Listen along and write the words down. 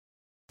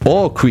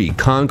All Creek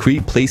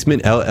Concrete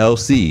Placement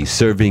LLC,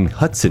 serving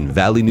Hudson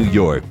Valley, New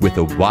York, with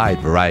a wide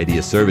variety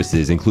of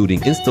services,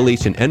 including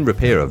installation and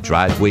repair of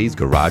driveways,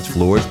 garage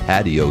floors,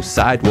 patios,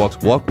 sidewalks,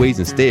 walkways,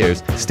 and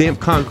stairs, stamped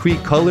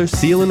concrete, color,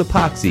 seal, and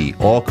epoxy.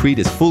 All Creek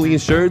is fully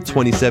insured,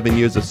 27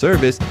 years of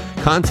service.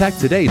 Contact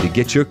today to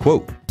get your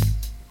quote.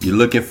 You're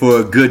looking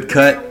for a good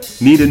cut?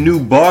 Need a new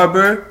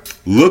barber?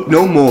 Look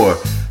no more.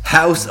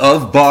 House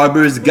of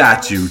Barbers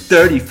got you.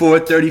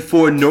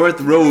 3434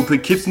 North Road,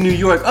 Poughkeepsie, New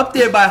York. Up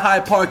there by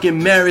Hyde Park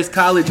and Marist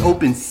College.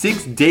 Open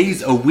 6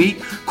 days a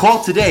week.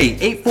 Call today,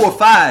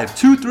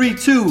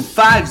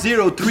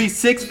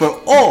 845-232-5036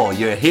 for all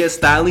your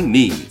hairstyling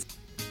needs.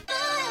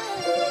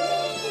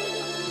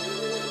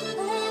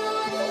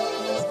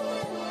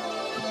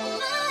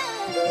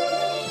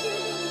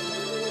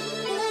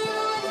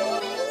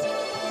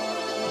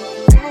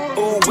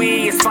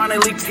 It's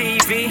finally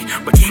TV,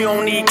 but you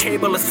don't need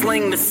cable or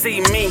sling to see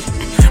me.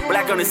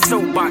 Black on his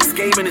soapbox,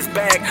 Gabe in his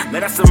bag. Now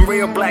that's some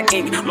real black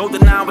ink. Load the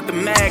 9 with the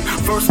mag.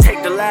 First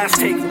take, the last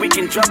take. We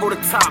can juggle the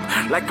top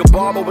like a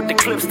barber with the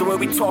clips, the way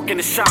we talk in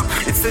the shop.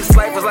 And since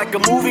life is like a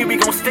movie, we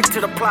gon' stick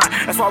to the plot.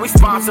 That's why we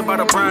sponsored by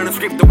the brand and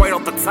scrape the white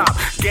off the top.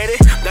 Get it?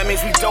 That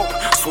means we dope.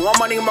 So I'm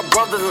money my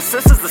brothers and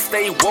sisters to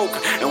stay woke.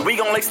 And we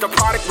gon' lace the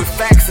product with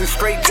facts and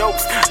straight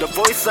jokes. The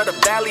voice of the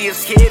valley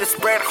is here to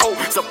spread hope.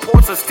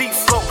 Supports a steep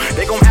slope.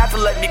 They gon' have to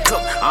let me cook.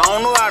 I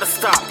don't know how to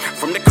stop.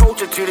 From the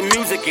culture to the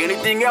music,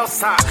 anything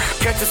else hot.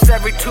 Catch us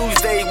every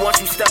Tuesday once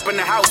you step in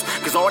the house.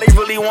 Cause all they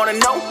really wanna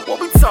know, what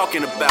we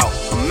talking about.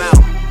 I'm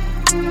out.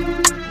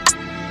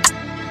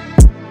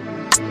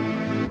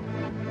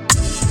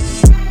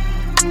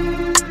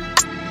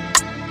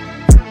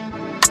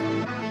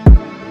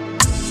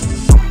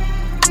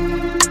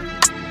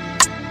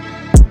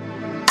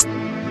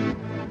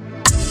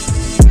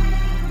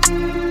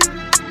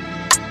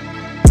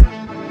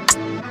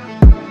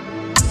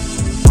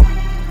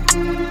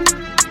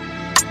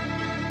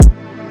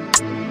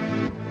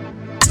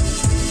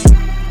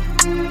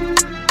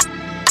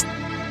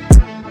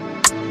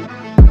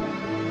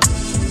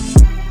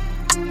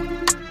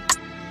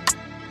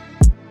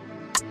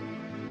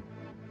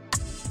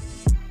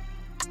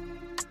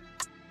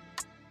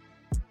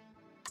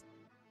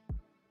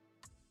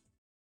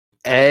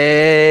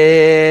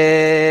 Hey,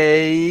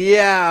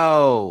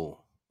 yo.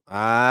 All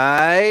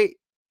right.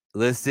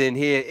 Listen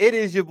here. It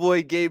is your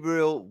boy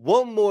Gabriel.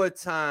 One more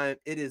time.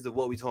 It is the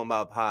What We Talking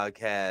About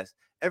podcast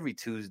every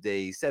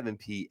Tuesday, 7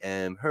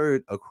 p.m.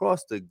 Heard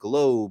across the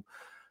globe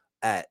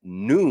at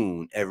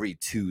noon every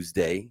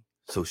Tuesday.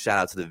 So shout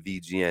out to the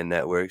VGN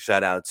network.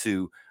 Shout out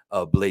to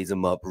Blaze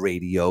 'em Up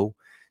Radio.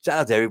 Shout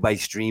out to everybody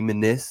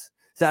streaming this.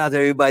 Shout out to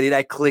everybody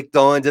that clicked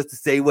on just to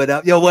say what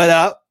up. Yo, what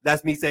up?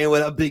 That's me saying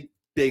what up.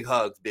 Big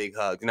hugs. You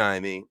know what I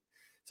mean?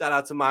 Shout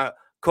out to my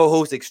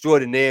co-host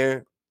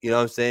extraordinaire. You know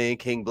what I'm saying?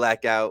 King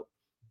Blackout.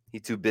 He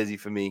too busy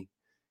for me.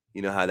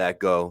 You know how that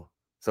go.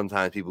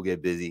 Sometimes people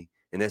get busy,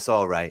 and it's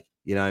all right.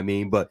 You know what I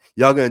mean? But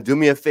y'all gonna do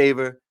me a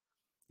favor.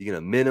 You're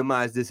gonna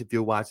minimize this if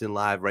you're watching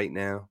live right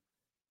now,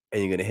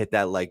 and you're gonna hit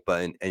that like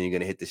button, and you're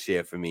gonna hit the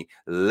share for me.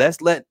 Let's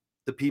let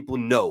the people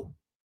know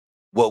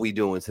what we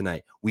doing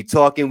tonight. We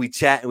talking, we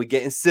chatting, we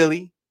getting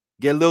silly.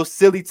 Get a little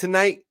silly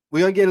tonight.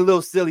 We're gonna get a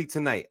little silly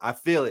tonight. I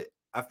feel it.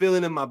 I feel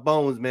it in my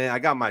bones, man. I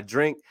got my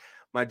drink.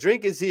 My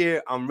drink is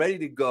here. I'm ready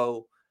to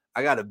go.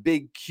 I got a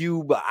big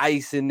cube of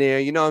ice in there.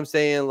 You know what I'm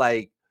saying?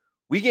 Like,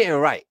 we getting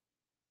right.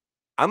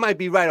 I might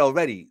be right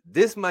already.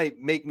 This might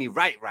make me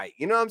right.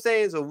 You know what I'm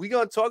saying? So we're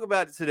going to talk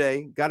about it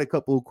today. Got a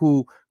couple of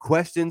cool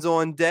questions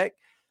on deck.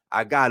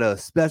 I got a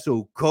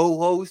special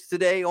co-host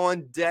today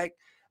on deck.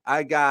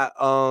 I got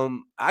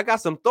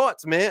some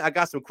thoughts, man. I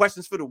got some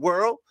questions for the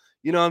world.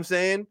 You know what I'm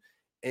saying?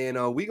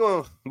 And we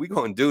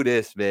gonna do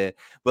this, man.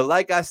 But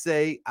like I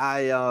say,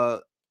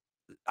 I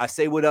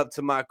say what up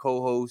to my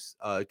co-host,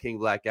 King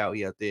Blackout.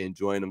 He out there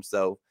enjoying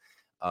himself.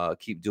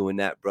 Keep doing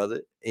that,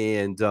 brother.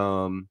 And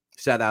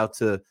shout out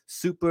to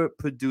super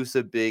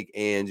producer Big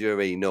and you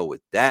already know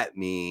what that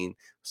means.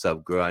 What's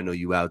up, girl? I know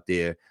you out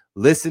there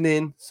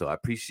listening, so I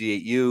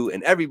appreciate you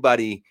and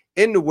everybody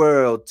in the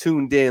world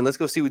tuned in. Let's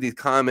go see what these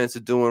comments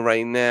are doing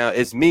right now.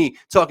 It's me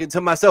talking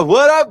to myself.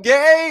 What up,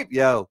 Gabe?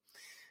 Yo.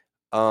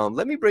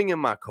 Let me bring in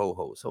my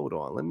co-host. Hold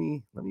on. Let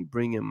me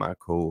bring in my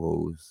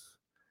co-host.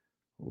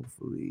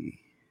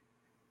 Hopefully.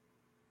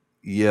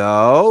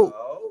 Yo,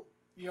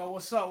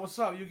 what's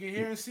up? You can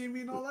hear and see me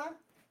and all that?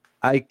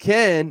 I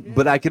can,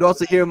 but I could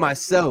also hear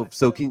myself.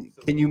 So can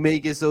you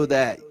make it so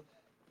that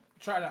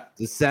try that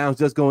the sound's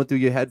just going through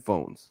your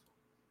headphones?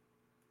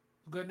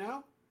 Good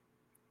now?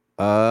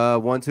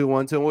 1 2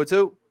 1 2 1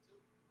 2.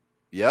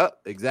 Yep,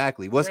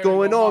 exactly. What's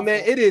going on,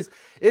 man? It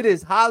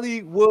is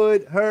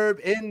Hollywood Herb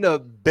in the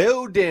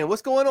building.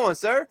 What's going on,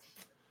 sir?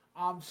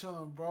 I'm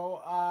chilling,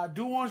 bro. I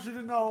do want you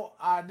to know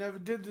I never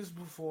did this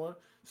before.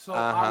 So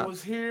I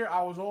was here.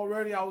 I was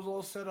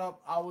all set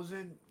up. I was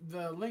in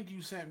the link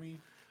you sent me.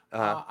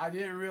 I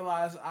didn't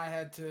realize I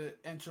had to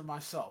enter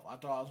myself. I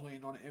thought I was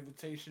waiting on an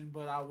invitation,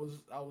 but I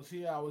was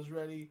here. I was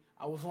ready.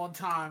 I was on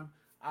time.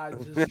 I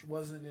just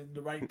wasn't in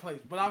the right place.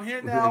 But I'm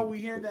here now. We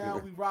here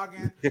now. We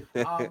rocking.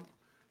 I'm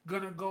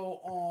gonna go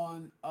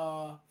on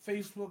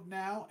Facebook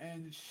now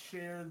and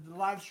share the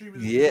live stream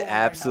is Yeah, going right now. Correct?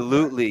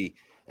 absolutely.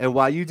 And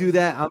while you do Let's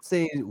that, do it. I'm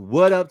saying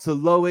what up to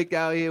Loic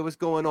out here. What's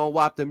going on?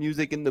 WAP the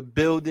music in the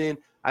building.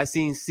 I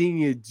seen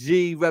Senior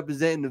G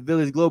representing the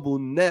Village Global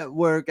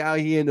Network out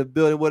here in the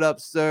building. What up,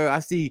 sir? I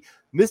see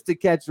Mr.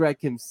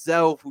 Catchrack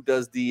himself, who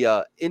does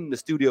the in the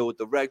studio with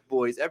the Rec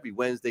Boys every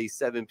Wednesday,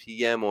 7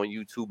 p.m. on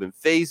YouTube and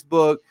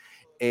Facebook.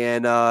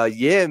 And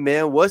yeah,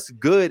 man, what's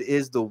good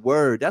is the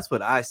word. That's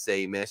what I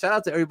say, man. Shout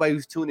out to everybody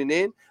who's tuning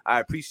in. I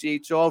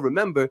appreciate y'all.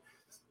 Remember,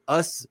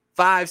 us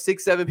 5,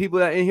 6, 7 people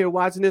that are in here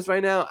watching this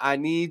right now, I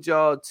need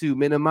y'all to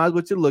minimize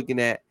what you're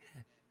looking at.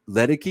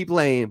 Let it keep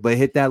playing, but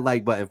hit that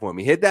like button for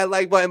me. Hit that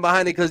like button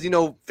behind it, because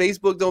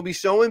Facebook don't be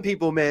showing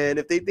people, man.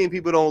 If they think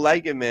people don't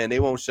like it, man,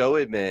 they won't show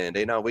it, man.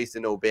 They not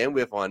wasting no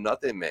bandwidth on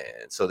nothing,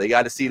 man. So they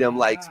got to see them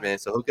likes, man.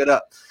 So hook it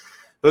up.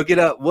 Hook it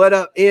up. What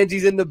up?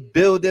 Angie's in the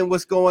building.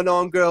 What's going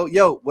on, girl?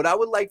 Yo, what I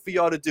would like for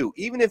y'all to do,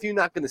 even if you're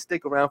not going to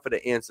stick around for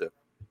the answer,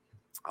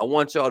 I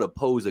want y'all to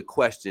pose a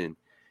question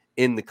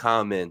in the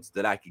comments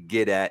that I could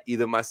get at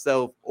either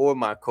myself or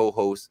my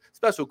co-host,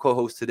 special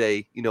co-host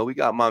today. We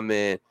got my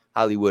man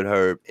Hollywood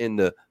Herb in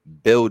the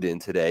building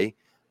today.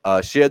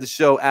 Share the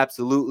show,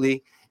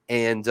 absolutely.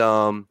 And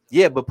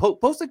yeah, but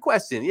post a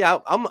question. Yeah,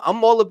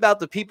 I'm all about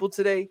the people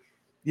today.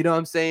 You know what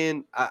I'm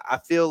saying? I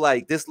feel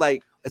like this,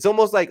 like it's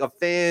almost like a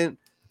fan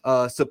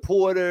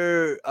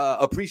supporter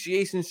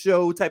appreciation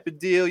show type of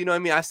deal. You know what I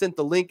mean? I sent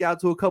the link out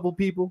to a couple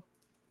people.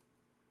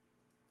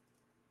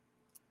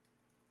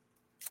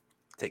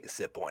 Take a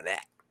sip on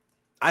that.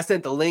 I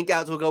sent the link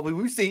out to a couple.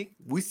 We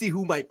see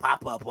who might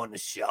pop up on the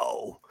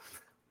show.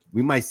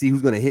 We might see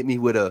who's gonna hit me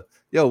with a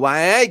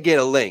why I get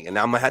a link, and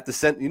I'm gonna have to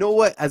send. You know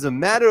what? As a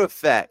matter of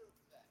fact,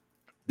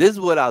 this is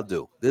what I'll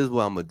do. This is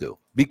what I'm gonna do,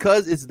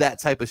 because it's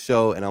that type of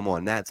show, and I'm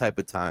on that type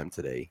of time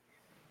today.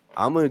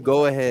 I'm gonna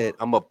go ahead.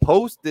 I'm gonna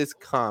post this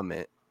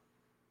comment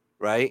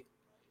right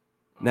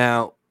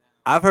now.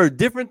 I've heard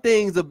different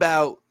things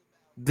about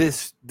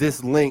this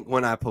link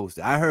when I post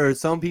it. I heard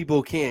some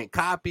people can't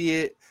copy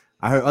it.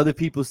 I heard other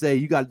people say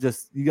you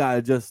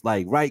gotta just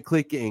like right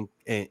click it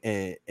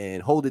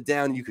and hold it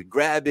down and you could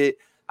grab it.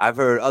 I've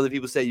heard other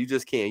people say you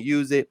just can't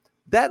use it.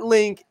 That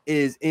link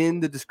is in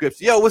the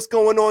description. Yo, what's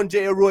going on,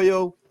 Jay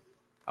Arroyo?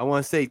 I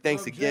want to say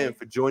thanks again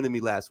for joining me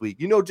last week.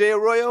 You know Jay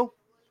Arroyo?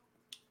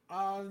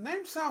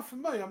 Name sound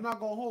familiar. I'm not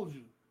gonna hold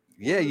you.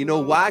 Yeah, you know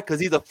why? Because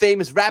he's a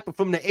famous rapper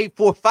from the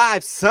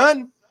 845,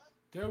 son.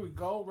 There we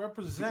go.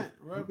 Represent.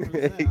 I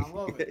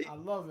love it. I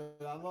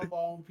love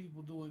our own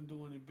people doing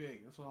it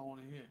big. That's what I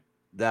want to hear.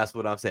 That's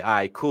what I'm saying. All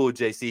right, cool,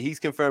 JC. He's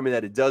confirming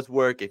that it does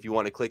work if you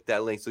want to click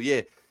that link. So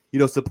yeah,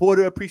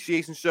 supporter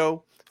appreciation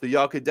show. So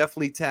y'all could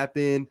definitely tap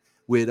in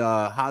with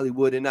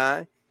Hollywood and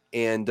I.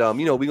 And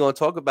we're gonna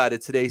talk about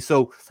it today.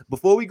 So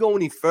before we go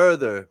any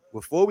further,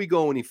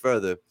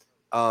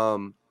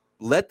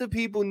 let the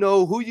people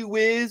know who you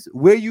is,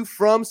 where you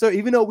from, sir.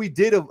 Even though we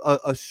did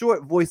a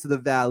short Voice of the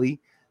Valley,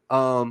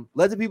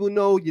 let the people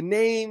know your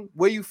name,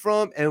 where you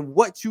from, and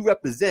what you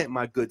represent,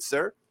 my good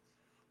sir.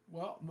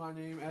 Well, my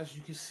name, as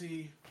you can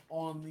see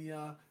on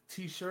the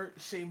t-shirt,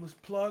 shameless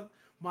plug.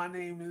 My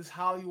name is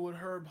Hollywood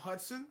Herb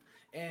Hudson,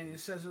 and it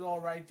says it all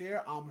right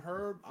there. I'm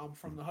Herb. I'm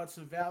from the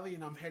Hudson Valley,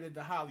 and I'm headed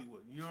to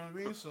Hollywood. You know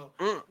what I mean? So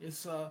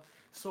it's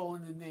soul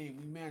in the name.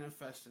 We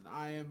manifesting.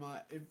 I am.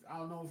 I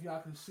don't know if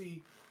y'all can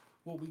see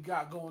what we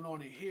got going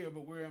on in here,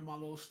 but we're in my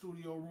little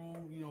studio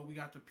room. We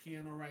got the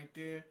piano right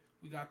there.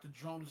 We got the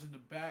drums in the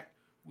back.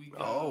 We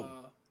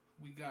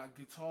got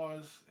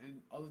guitars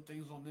and other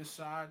things on this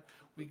side.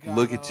 We got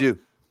look at you.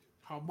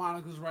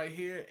 Harmonicas right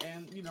here,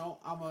 and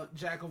I'm a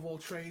jack of all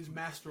trades,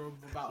 master of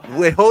about.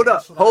 Wait, hold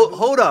up,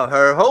 hold on,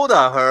 her.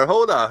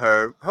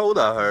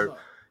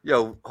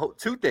 Yo,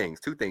 two things.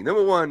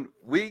 Number one,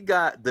 we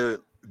got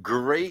the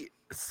great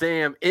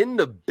Sam in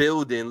the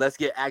building. Let's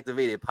Get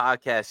Activated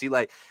podcast.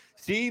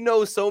 She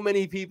knows so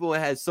many people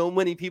and has so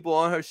many people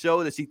on her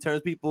show that she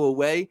turns people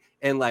away.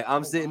 And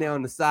I'm sitting there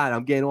on the side.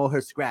 I'm getting all her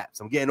scraps.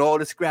 I'm getting all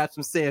the scraps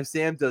from Sam.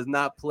 Sam does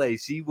not play.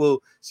 She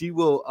will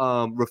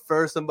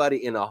refer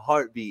somebody in a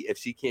heartbeat if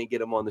she can't get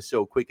them on the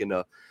show quick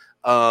enough.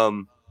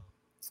 Shout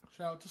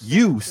out to Sam.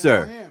 You,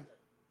 sir.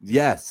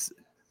 Yes.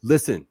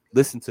 Listen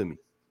to me.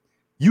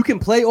 You can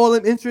play all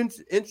them instruments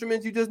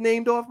you just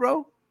named off,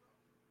 bro?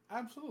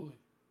 Absolutely.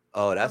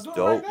 Oh, that's dope,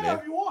 right now, man.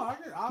 if you want.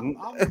 I'm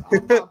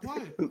not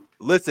playing.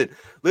 Listen.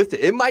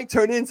 It might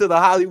turn into the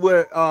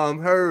Hollywood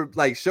her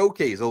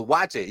showcase. Or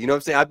watch it. You know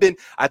what I'm saying?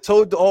 I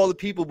told all the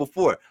people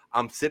before.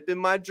 I'm sipping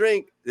my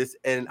drink.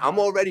 And I'm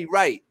already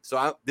right.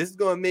 So this is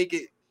gonna make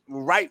it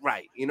right.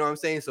 You know what I'm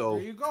saying? So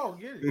there you go.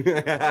 Get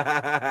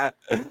it.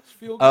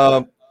 Feel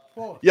good.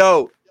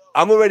 Yo,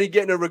 I'm already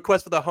getting a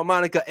request for the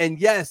harmonica. And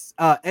yes,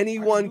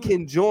 anyone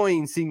can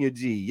join Senior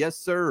G. Yes,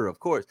 sir.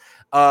 Of course.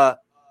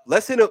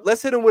 Let's hit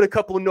him with a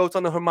couple of notes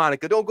on the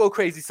harmonica. Don't go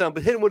crazy, son,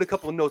 but hit him with a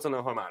couple of notes on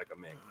the harmonica,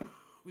 man.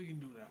 We can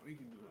do that.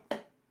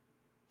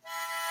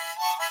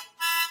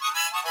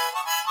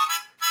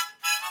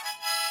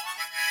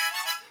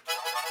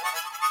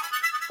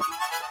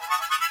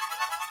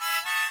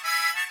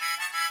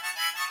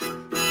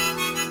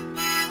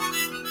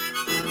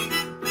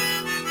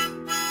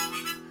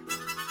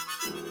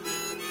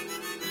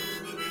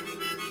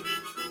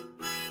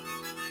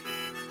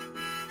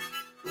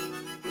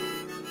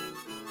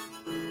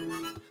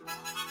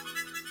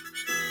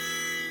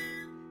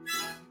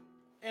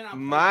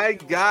 My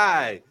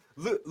guy.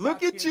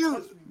 Look at you.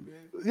 Me,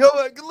 Yo,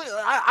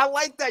 I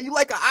like that. You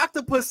like an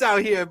octopus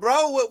out here,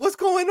 bro. What's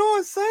going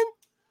on, son?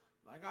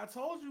 Like I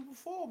told you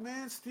before,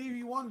 man,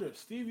 Stevie Wonder.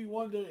 Stevie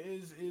Wonder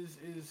is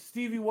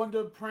Stevie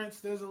Wonder, Prince.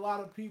 There's a lot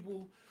of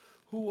people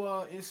who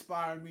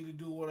inspired me to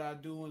do what I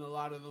do, and a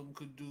lot of them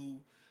could do,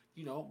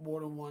 more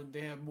than one.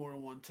 They have more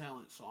than one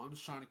talent. So I'm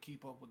just trying to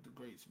keep up with the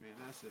greats, man.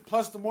 That's it.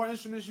 Plus, the more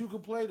instruments you can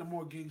play, the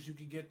more gigs you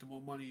can get, the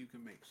more money you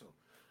can make. So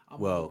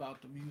I'm all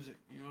about the music.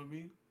 You know what I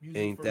mean?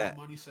 Music first,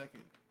 money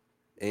second.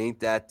 Ain't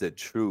that the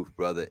truth,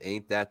 brother?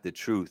 Ain't that the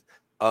truth?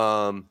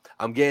 I'm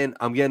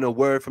getting a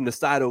word from the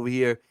side over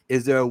here.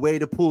 Is there a way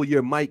to pull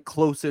your mic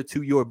closer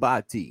to your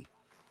body?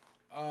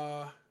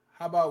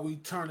 How about we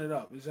turn it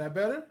up? Is that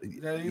better?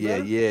 Is that any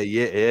better?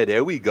 Yeah.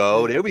 There we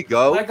go. There we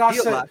go. Like I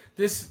said,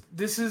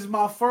 this is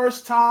my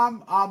first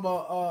time. I'm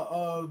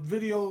a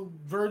video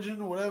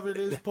virgin, whatever it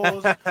is.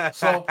 Pause.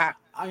 So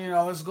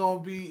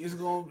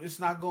it's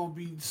not gonna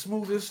be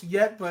smoothest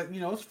yet, but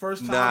it's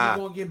first time.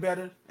 We're gonna get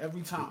better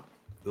every time.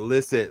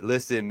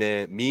 Listen,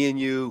 man. Me and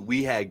you,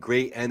 we had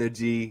great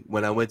energy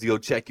when I went to go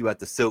check you at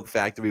the Silk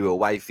Factory with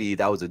Wifey.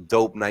 That was a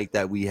dope night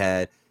that we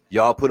had.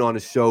 Y'all put on a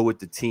show with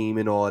the team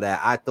and all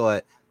that. I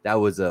thought that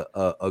was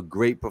a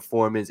great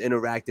performance,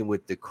 interacting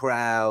with the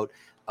crowd,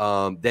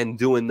 then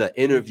doing the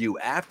interview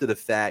after the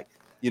fact.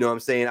 You know what I'm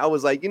saying? I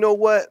was like, you know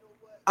what?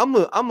 I'm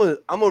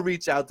gonna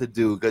reach out to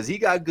dude because he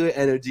got good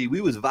energy. We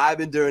was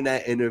vibing during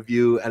that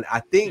interview, and I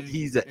think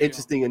he's an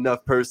interesting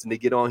enough person to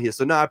get on here.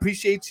 So I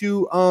appreciate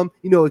you,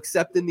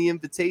 accepting the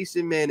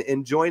invitation, man,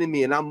 and joining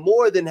me. And I'm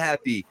more than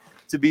happy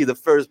to be the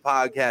first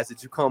podcast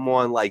that you come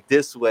on like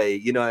this way.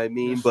 You know what I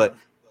mean? Yes, but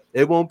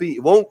it won't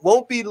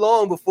be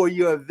long before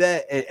you're a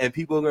vet and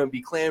people are going to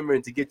be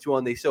clamoring to get you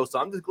on their show. So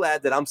I'm just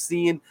glad that I'm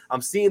seeing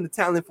the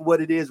talent for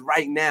what it is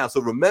right now.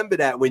 So remember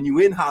that when you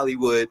in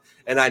Hollywood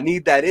and I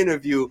need that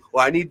interview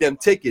or I need them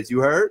tickets, you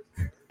heard?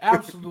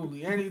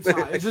 Absolutely,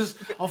 anytime. It's just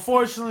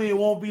unfortunately it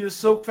won't be the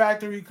Silk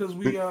Factory because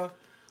we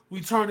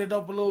turned it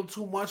up a little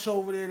too much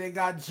over there. They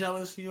got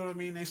jealous, you know what I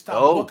mean? They stopped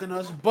booking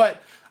us,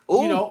 but.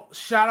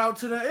 Shout out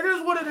to them. It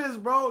is what it is,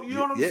 bro. You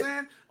know what I'm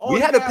saying? We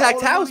had a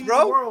packed house,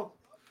 bro.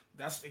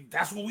 That's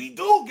what we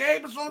do,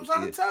 Gabe. That's what I'm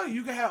trying to tell you.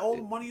 You can have all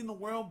the money in the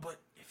world, but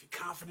if your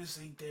confidence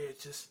ain't there,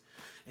 it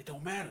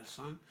don't matter,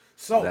 son.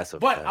 So,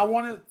 I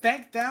want to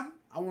thank them.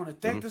 I want to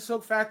thank the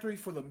Silk Factory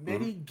for the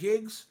many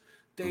gigs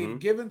they've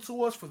given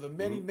to us, for the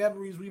many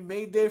memories we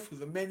made there, for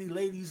the many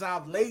ladies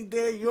I've laid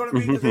there. You know what I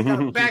mean? Because they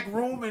got a back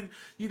room, and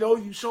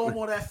you show them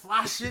all that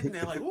fly shit, and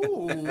they're like,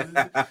 "Ooh,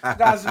 this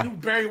guy's a new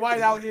Barry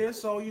White out here."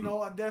 So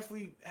I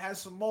definitely had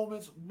some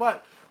moments,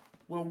 but.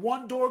 When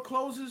one door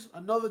closes,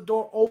 another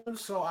door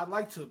opens. So I'd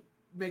like to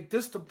make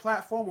this the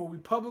platform where we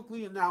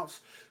publicly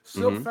announce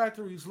Silk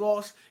Factory's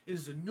loss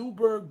is the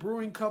Newburgh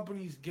Brewing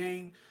Company's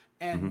gain.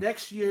 And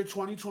next year,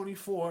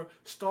 2024,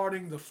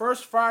 starting the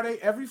first Friday,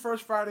 every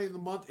first Friday of the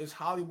month is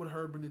Hollywood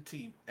Herb and the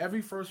team.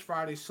 Every first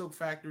Friday, Silk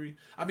Factory.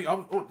 Look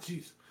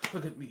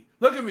at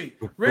me.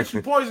 Rich,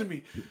 you poisoned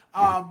me.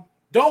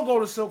 Don't go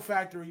to Silk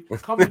Factory.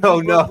 Come to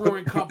Newburgh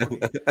Brewing Company.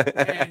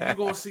 And you're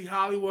going to see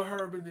Hollywood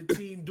Herb and the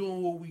team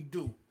doing what we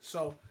do.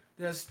 So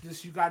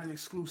you got an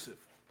exclusive.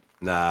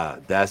 Nah,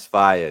 that's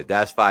fire.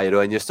 That's fire,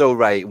 though. And you're so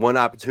right. One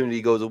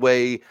opportunity goes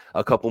away.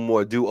 A couple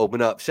more do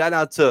open up. Shout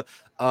out to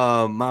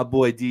my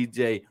boy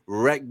DJ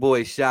Wreck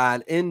Boy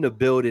Shad in the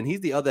building.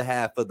 He's the other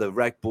half of the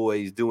Wreck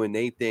Boys doing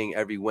their thing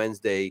every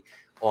Wednesday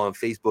on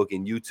Facebook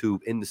and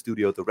YouTube in the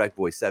studio at the Wreck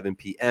Boy 7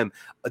 p.m.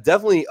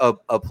 Definitely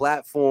a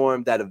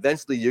platform that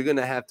eventually you're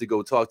gonna have to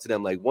go talk to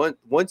them. Like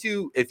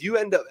if you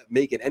end up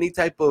making any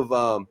type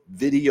of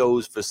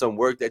videos for some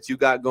work that you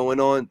got going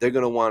on, they're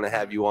gonna want to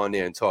have you on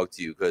there and talk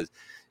to you because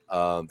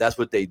that's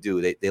what they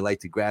do. They like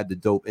to grab the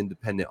dope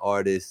independent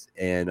artists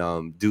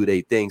and do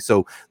their thing.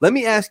 So let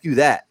me ask you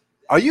that: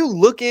 are you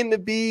looking to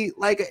be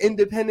like an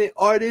independent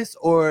artist,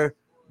 or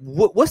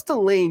what's the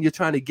lane you're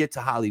trying to get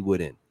to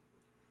Hollywood in?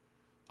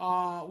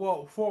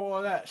 Well, for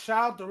all that,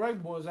 shout out to Wreck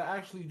Boys. I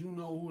actually do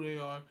know who they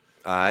are.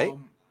 All right.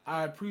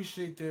 I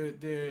appreciate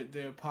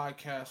their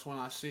podcast when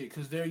I see it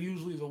because they're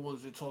usually the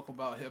ones that talk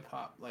about hip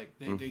hop. Like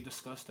they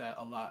discuss that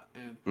a lot,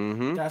 and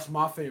that's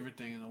my favorite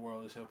thing in the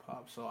world is hip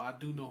hop. So I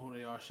do know who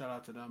they are. Shout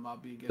out to them. I'll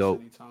be a guest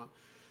anytime.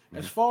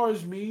 As far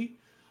as me,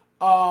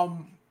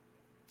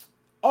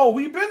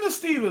 we've been to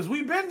Stevens.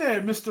 We've been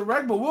there, Mr.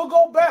 Wreck, but we'll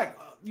go back.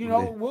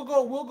 We'll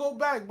go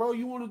back, bro.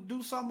 You want to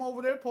do something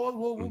over there,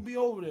 Paul? We'll be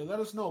over there.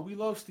 Let us know. We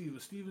love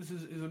Stevens. Stevens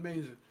is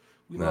amazing.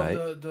 We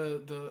love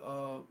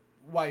the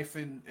wife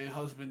and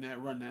husband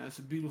that run that. It's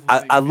a beautiful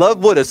thing. I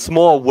love what a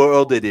small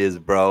world it is,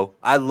 bro.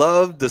 I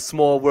love the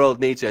small world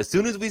nature. As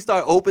soon as we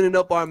start opening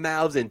up our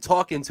mouths and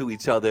talking to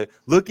each other,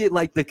 look at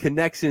like the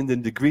connections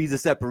and degrees of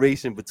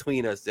separation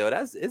between us. Yo,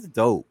 it's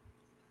dope.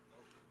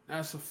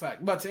 That's a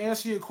fact. But to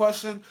answer your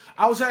question,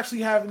 I was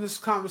actually having this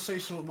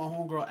conversation with my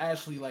homegirl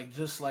Ashley,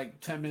 just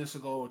 10 minutes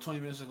ago or 20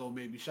 minutes ago,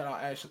 maybe. Shout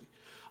out Ashley.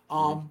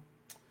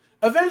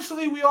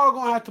 Eventually, we are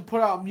gonna have to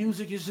put out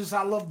music. It's just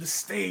I love the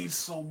stage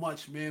so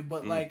much, man.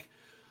 But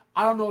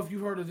I don't know if you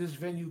heard of this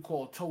venue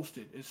called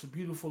Toasted. It's a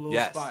beautiful little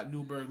Yes. spot in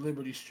Newburgh,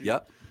 Liberty Street.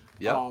 Yep.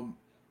 Yep. Um,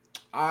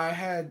 I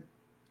had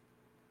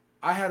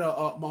I had my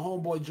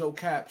homeboy Joe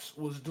Caps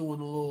was doing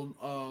a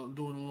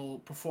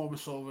little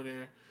performance over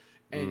there,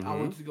 and I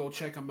went to go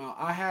check him out.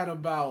 I had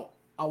about,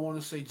 I want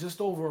to say, just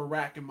over a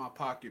rack in my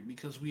pocket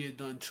because we had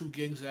done 2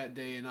 gigs that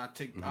day, and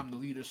I'm the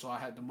leader, so I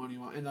had the money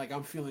on, and like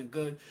I'm feeling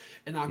good,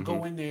 and I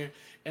go in there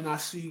and I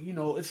see,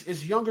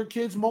 it's younger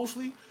kids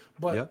mostly,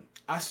 but Yep.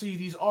 I see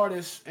these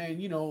artists,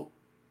 and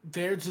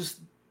they're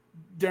just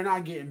they're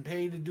not getting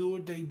paid to do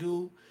what they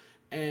do,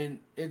 and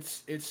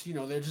it's they're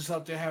just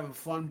up there having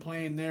fun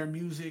playing their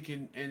music,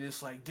 and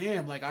it's like,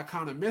 damn, like I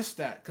kind of missed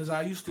that because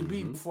I used to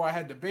be, before I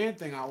had the band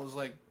thing, I was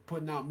like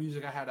putting out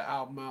music. I had an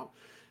album out,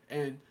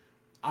 and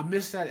I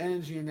miss that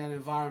energy in that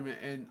environment.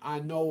 And I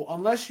know,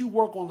 unless you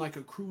work on like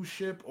a cruise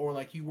ship or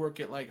like you work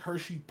at like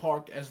Hershey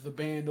Park as the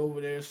band over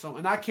there or something,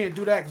 and I can't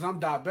do that because I'm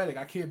diabetic,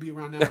 I can't be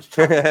around that much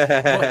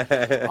chocolate.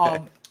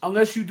 But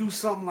unless you do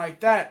something like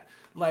that,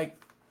 like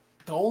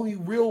the only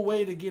real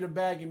way to get a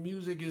bag in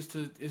music is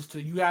to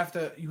you have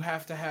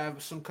to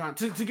have some kind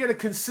to get a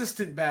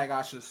consistent bag,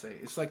 I should say.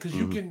 It's like, because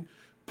you can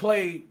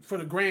play for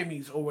the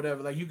Grammys or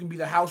whatever, like you can be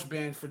the house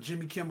band for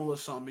Jimmy Kimmel or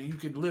something, and you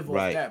can live off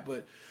Right. that.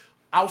 But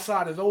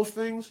outside of those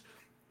things,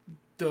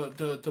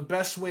 the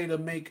best way to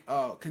make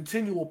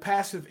continual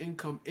passive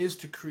income is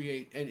to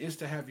create, and is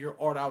to have your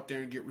art out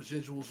there and get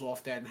residuals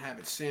off that and have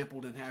it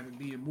sampled and have it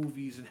be in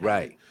movies and have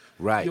Right. it,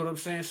 Right. you know what I'm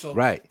saying? So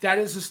Right. that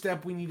is a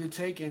step we need to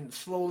take, and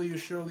slowly or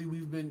surely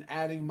we've been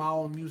adding my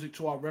own music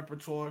to our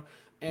repertoire.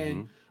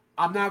 And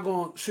I'm not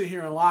going to sit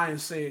here and lie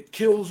and say it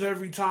kills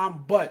every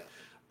time, but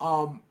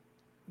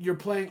you're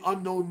playing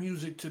unknown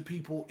music to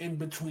people in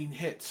between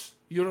hits.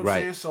 You know what I'm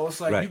Right. saying? So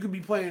it's like Right. you could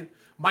be playing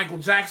Michael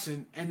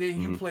Jackson, and then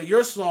you play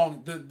your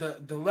song.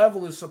 The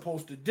level is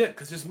supposed to dip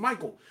because it's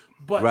Michael.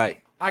 But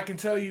Right. I can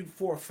tell you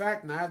for a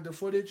fact, and I have the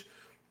footage,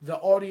 the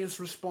audience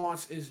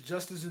response is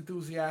just as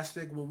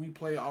enthusiastic when we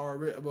play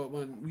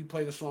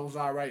the songs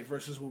I write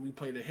versus when we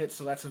play the hits.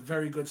 So that's a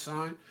very good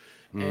sign,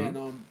 and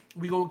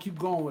we gonna keep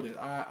going with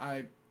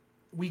it.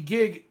 We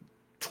gig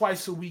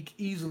twice a week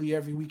easily,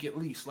 every week at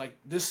least. Like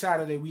this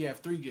Saturday we have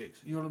 3 gigs.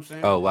 You know what I'm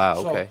saying? Oh, wow.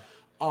 So, Okay.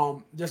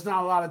 there's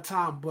not a lot of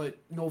time, but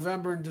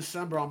November and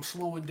December I'm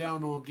slowing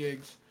down on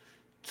gigs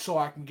so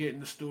I can get in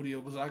the studio,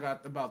 because I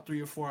got about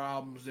 3 or 4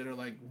 albums that are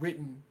like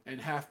written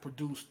and half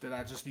produced that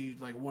I just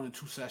need like 1 or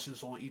 2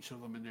 sessions on each of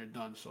them and they're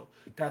done. So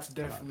that's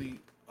definitely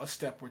a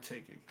step we're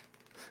taking.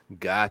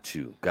 Got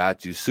you.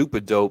 Got you. Super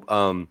dope.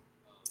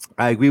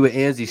 I agree with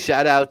Angie.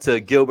 Shout out to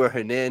Gilbert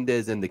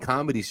Hernandez and the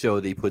comedy show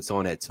that he puts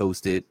on at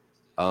Toasted.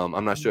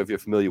 I'm not sure if you're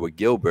familiar with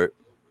Gilbert,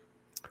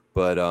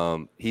 but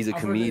he's a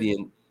I've heard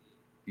comedian.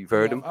 You've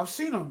heard him? I've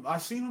seen him. I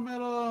seen him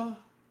at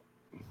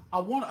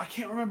I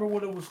can't remember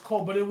what it was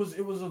called, but it was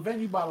a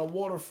venue by the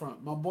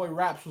waterfront. My boy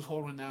Raps was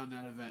holding down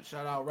that event.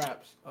 Shout out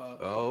Raps. Oh,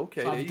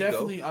 okay. So There you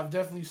go. I've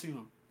definitely seen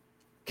him.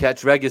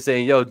 Catch Reggae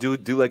saying, yo, do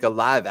like a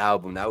live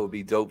album. That would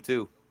be dope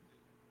too.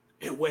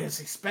 It's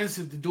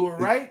expensive to do it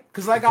right,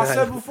 because like I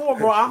said before,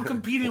 bro, I'm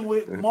competing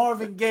with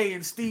Marvin Gaye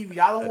and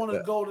Stevie. I don't want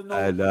to go to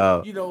I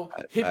know.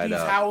 hippie's know.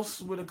 house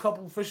with a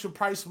couple Fisher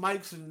Price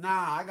mics, and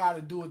I got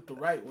to do it the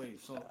right way.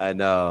 So I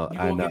know. you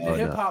I gonna know. get the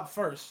hip hop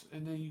first,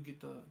 and then you get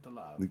the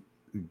live.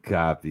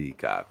 Copy.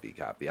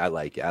 I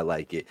like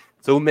it.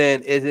 So,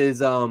 man, it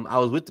is. I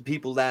was with the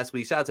people last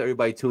week. Shout out to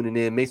everybody tuning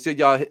in. Make sure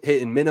y'all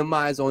hit and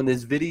minimize on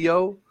this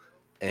video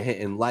and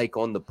hitting like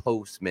on the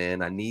post,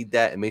 man. I need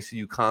that. And make sure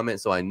you comment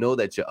so I know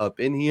that you're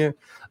up in here.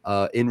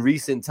 In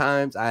recent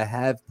times, I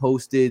have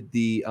posted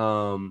the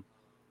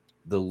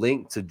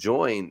link to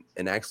join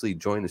and actually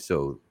join the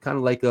show, kind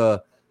of like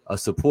a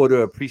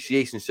supporter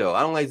appreciation show.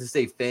 I don't like to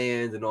say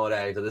fans and all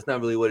that because it's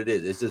not really what it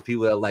is. It's just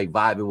people that like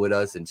vibing with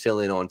us and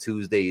chilling on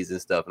Tuesdays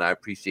and stuff. And I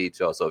appreciate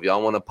y'all. So if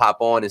y'all want to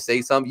pop on and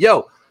say something,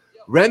 yo,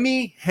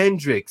 Remy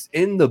Hendrix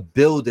in the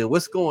building.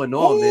 What's going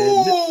on,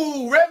 man?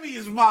 Ooh, Remy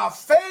is my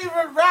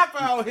favorite rapper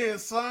out here,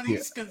 son.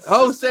 He's consistent.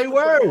 Oh, say with the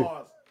word.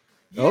 bars.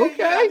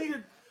 Okay. Yeah,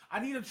 I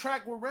need a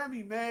track with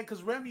Remy, man,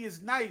 because Remy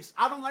is nice.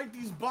 I don't like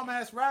these bum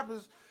ass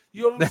rappers.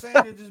 You know what I'm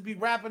saying? They just be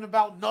rapping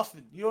about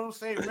nothing. You know what I'm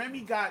saying?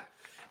 Remy got.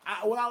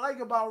 What I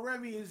like about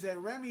Remy is that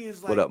Remy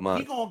is like,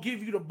 he gonna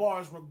give you the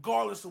bars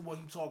regardless of what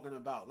he's talking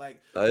about.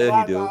 Like a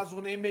lot of guys,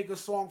 when they make a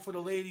song for the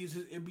ladies,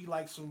 it be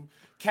like some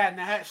Cat in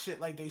the Hat shit.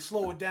 Like they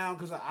slow it down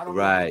because I don't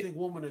really think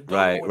women are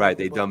dumb. Right.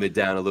 They dumb it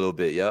down a little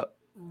bit. Yep.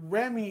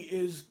 Remy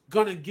is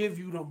gonna give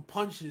you them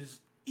punches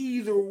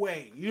either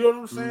way. You know what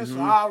I'm saying? So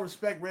I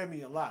respect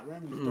Remy a lot.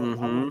 Remy's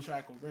dope. I want to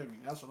track with Remy.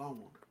 That's what I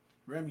want.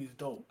 Remy's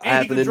dope.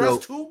 And he can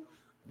dress too.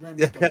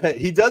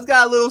 He does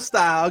got a little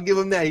style. I'll give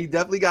him that. He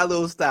definitely got a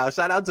little style.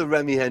 Shout out to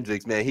Remy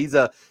Hendrix, man. He's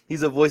a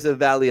Voice of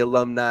Valley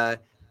alumni.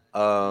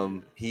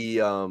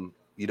 He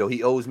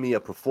owes me a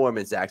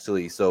performance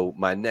actually. So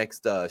my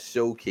next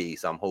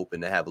showcase, I'm hoping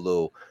to have a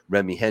little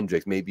Remy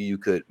Hendrix. Maybe you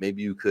could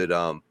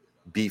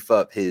beef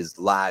up his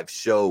live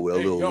show with a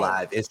little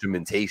live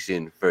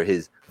instrumentation for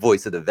his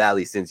Voice of the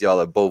Valley, since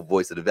y'all are both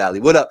Voice of the Valley.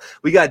 What up?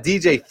 We got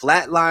DJ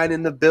Flatline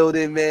in the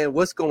building, man.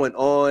 What's going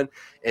on?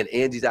 And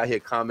Angie's out here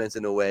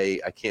commenting away.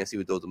 I can't see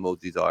what those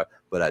emojis are,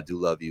 but I do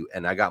love you.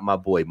 And I got my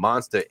boy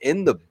Monster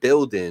in the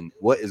building.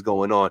 What is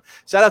going on?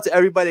 Shout out to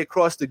everybody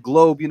across the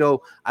globe. You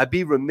know, I'd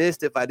be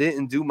remiss if I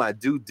didn't do my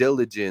due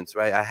diligence,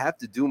 right? I have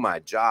to do my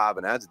job,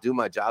 and I have to do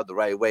my job the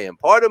right way. And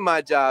part of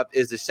my job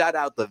is to shout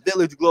out the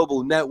Village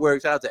Global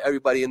Network. Shout out to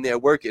everybody in there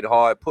working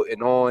hard,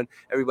 putting on,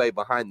 everybody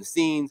behind the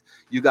scenes.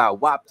 You got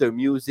Wapter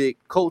Music,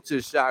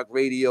 Culture Shock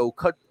Radio,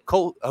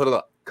 Cuzzo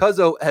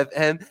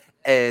FM,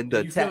 and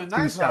the Tattoo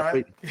nice, Shop right?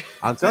 Radio.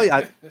 I'm telling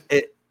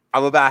you,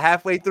 I'm about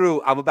halfway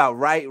through. I'm about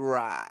right.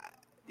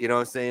 You know what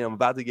I'm saying? I'm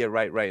about to get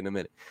right in a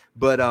minute.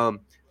 But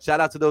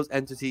shout out to those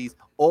entities,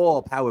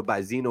 all powered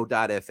by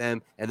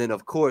Zeno.fm. And then,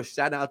 of course,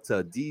 shout out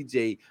to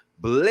DJ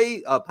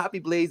Poppy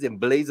Blaze and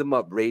Blaze 'em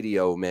Up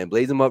Radio, man.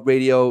 Blaze 'em Up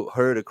Radio,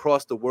 heard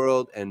across the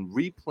world and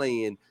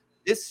replaying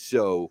this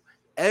show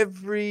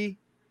every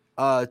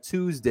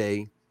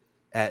Tuesday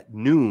at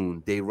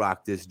noon. They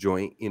rock this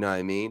joint, you know what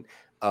I mean?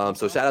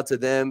 So shout out to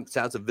them.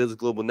 Shout out to Village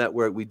Global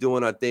Network. We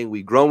doing our thing.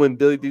 We growing,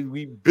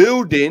 we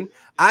building.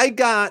 I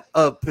got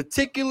a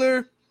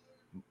particular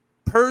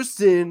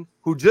person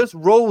who just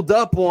rolled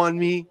up on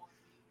me.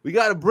 We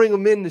got to bring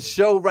him in the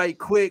show right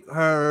quick,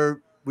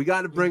 Herb. We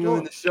got to bring him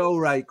in the show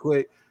right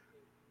quick.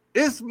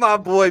 It's my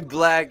boy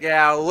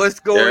Blackout. What's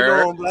going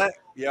on, Black?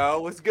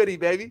 Yo, what's goody,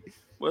 baby?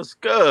 What's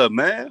good,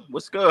 man?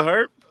 What's good,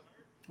 Herb?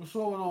 What's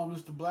going on,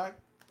 Mr. Black?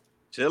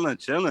 Chilling.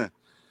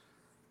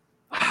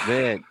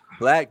 Man,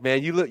 Black,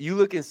 man, you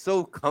looking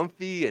so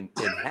comfy and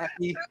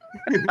happy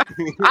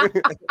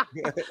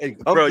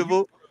and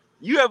comfortable. Bro,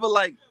 you ever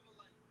like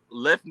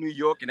left New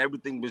York and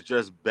everything was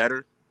just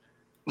better?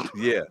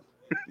 Yeah.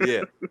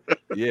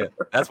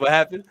 That's what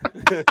happened.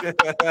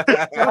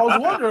 I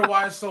was wondering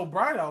why it's so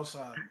bright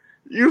outside.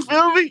 You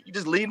feel me? You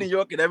just leave New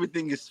York and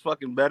everything is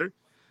fucking better.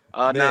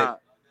 I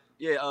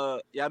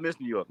miss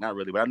New York. Not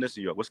really, but I miss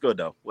New York. What's good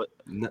though?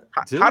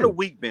 How the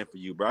week been for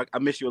you, bro? I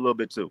miss you a little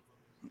bit too.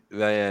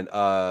 Man,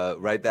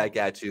 right back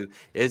at you.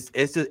 It's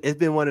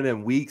been one of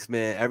them weeks,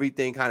 man.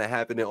 Everything kind of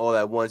happening all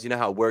at once. You know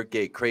how work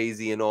get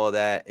crazy and all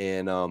that.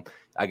 And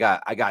I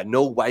got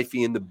no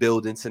wifey in the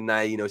building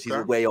tonight. You know, she's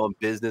away on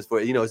business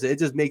for, you know, so it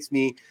just makes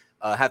me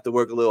have to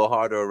work a little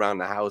harder around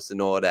the house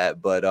and all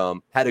that. But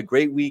had a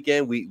great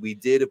weekend. We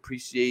did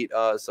appreciate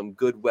some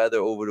good weather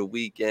over the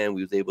weekend.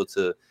 We was able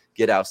to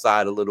get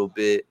outside a little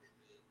bit.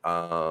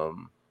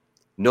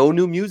 No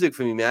new music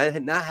for me, man. I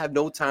did not have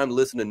no time to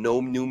listen to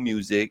no new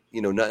music,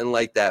 you know, nothing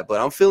like that.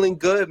 But I'm feeling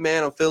good,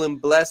 man. I'm feeling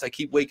blessed. I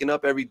keep waking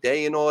up every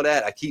day and all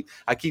that. I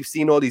keep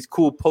seeing all these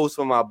cool posts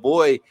from my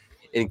boy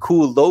in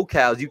cool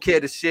locales. You care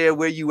to share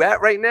where you at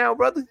right now,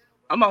 brother?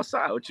 I'm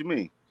outside. What you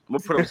mean? I'm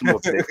gonna put up some more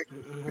pics.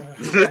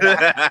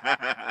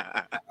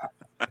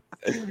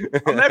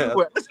 I'm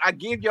everywhere. Listen, I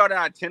gave y'all the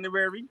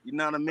itinerary. You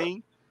know what I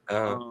mean?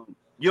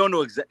 You don't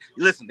know exactly.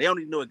 Listen, they don't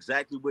even know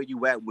exactly where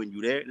you at when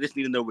you there. They just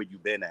need to know where you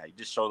been at. You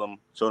just show them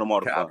all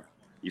the fun.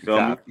 You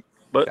feel me?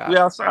 But we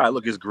outside.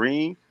 Look, it's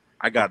green.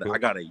 I got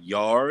a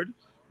yard.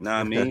 You know what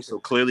I mean? So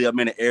clearly I'm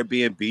in an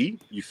Airbnb.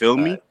 You feel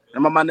me?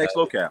 I'm at my next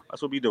locale.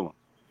 That's what we doing.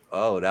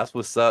 Oh, that's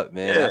what's up,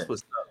 man. Yeah. That's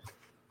what's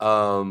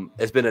up.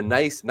 It's been a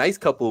nice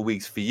couple of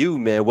weeks for you,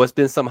 man. What's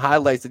been some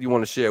highlights that you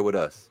want to share with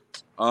us?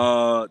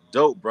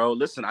 Dope, bro.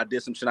 Listen, I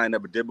did some shit I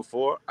never did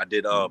before. I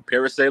did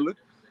parasailing,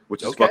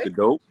 which is fucking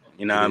dope.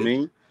 You know what I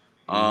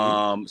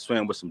mean?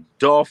 Swam with some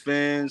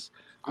dolphins.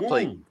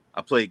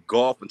 I played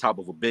golf on top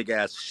of a big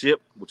ass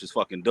ship, which is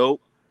fucking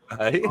dope.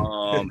 Had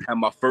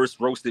my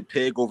first roasted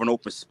pig over an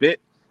open spit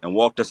and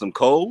walked on some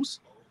coals,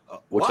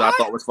 which I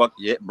thought was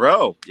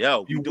bro.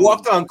 Yo, you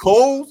walked on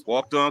coals?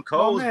 Walked on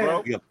coals,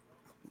 bro. Yeah.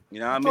 You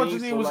know what I mean? I thought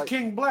your name was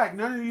King Black.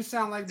 None of you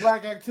sound like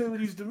black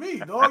activities to me,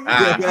 dog.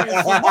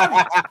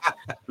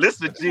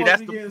 Listen, G,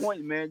 that's the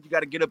point, man. You got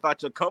to get up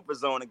out your comfort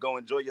zone and go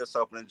enjoy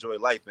yourself and enjoy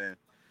life, man.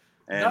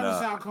 And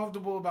doesn't sound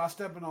comfortable about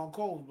stepping on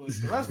coals, but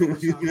the rest of it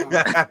sounds all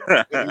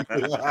right.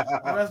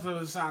 The rest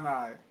of it sound all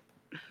right.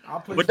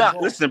 But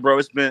listen, bro,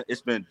 it's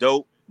been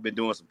dope. Been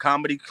doing some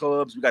comedy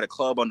clubs. We got a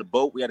club on the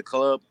boat. We had a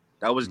club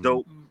that was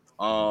dope.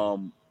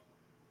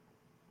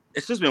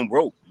 It's just been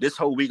rope. This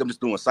whole week I'm just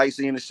doing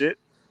sightseeing and shit.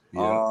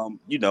 Yeah.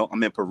 You know,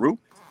 I'm in Peru,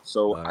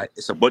 so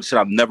it's a bunch of shit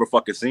I've never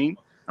fucking seen.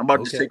 I'm about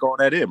to just take all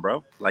that in,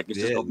 bro. Like it's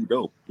just gonna be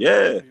dope.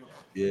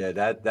 Yeah,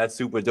 that's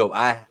super dope.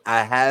 I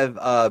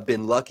have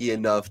been lucky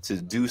enough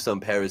to do some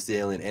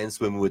parasailing and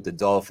swimming with the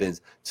dolphins.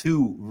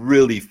 Two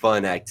really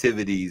fun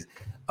activities.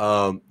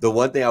 The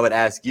one thing I would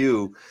ask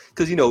you,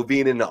 because, you know,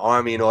 being in the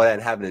Army and all that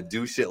and having to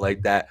do shit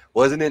like that,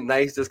 wasn't it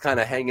nice just kind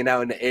of hanging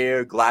out in the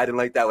air, gliding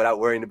like that without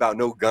worrying about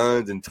no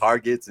guns and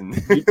targets? And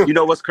you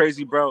know what's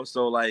crazy, bro?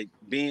 So, like,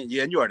 and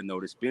you already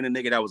know this, being a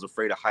nigga that was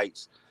afraid of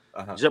heights,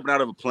 jumping out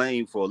of a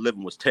plane for a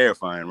living was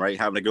terrifying, right?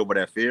 Having to get over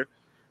that fear.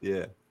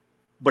 Yeah.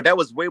 But that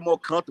was way more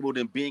comfortable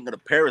than being in a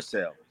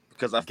parasail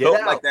because I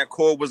felt like that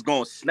cord was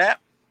going to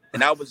snap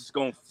and I was just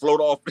going to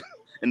float off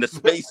in the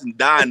space and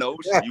die in the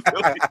ocean. You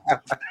feel me?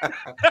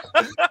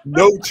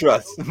 No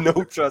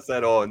trust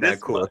at all in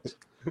that cord.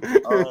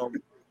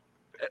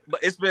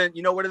 But it's been,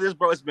 you know what it is,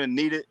 bro? It's been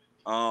needed.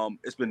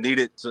 It's been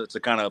needed to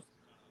kind of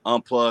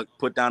unplug,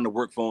 put down the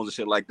work phones and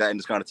shit like that, and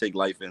just kind of take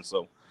life in.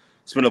 So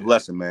it's been a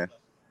blessing, man.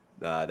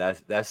 Nah,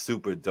 that's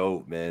super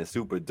dope, man.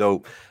 Super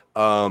dope.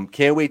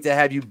 Can't wait to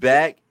have you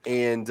back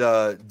and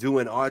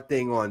doing our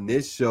thing on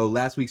this show.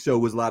 Last week's show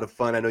was a lot of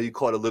fun. I know you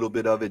caught a little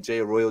bit of it. Jay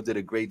Arroyo did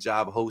a great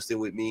job hosting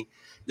with me.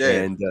 Yeah.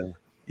 And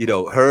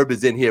Herb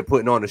is in here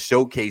putting on a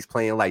showcase,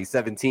 playing like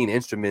 17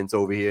 instruments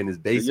over here in his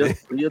basement.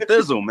 You're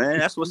thizzle, man.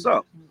 That's what's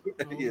up.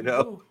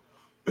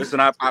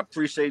 Listen, I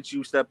appreciate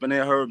you stepping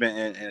in, Herb,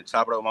 and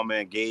chopping up with my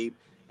man Gabe.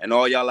 And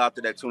all y'all out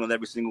there that tune in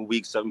every single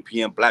week, 7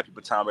 p.m. Black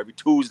People Time every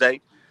Tuesday.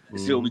 And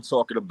see what we're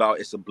talking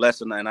about. It's a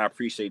blessing, and I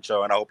appreciate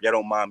y'all. And I hope y'all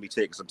don't mind me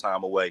taking some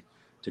time away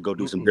to go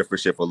do some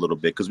different shit for a little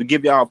bit. Because we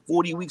give y'all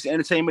 40 weeks of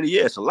entertainment a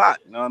year. It's a lot.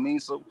 You know what I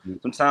mean? So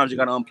sometimes you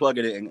got to unplug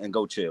it and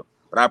go chill.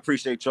 But I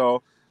appreciate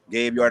y'all.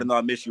 Gabe, you already know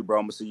I miss you, bro.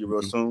 I'm going to see you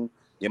real soon.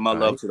 Give my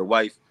love to the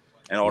wife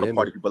and all the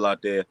party people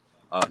out there.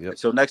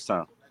 Until next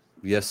time.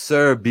 Yes,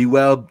 sir. Be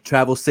well.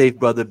 Travel safe,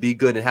 brother. Be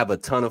good and have a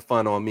ton of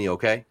fun on me,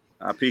 okay?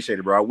 I appreciate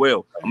it, bro. I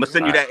will. I'm going to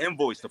send you that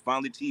invoice to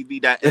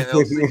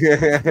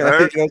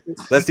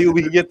finallytv.llc. Let's see what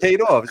we can get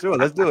paid off. Sure,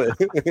 let's do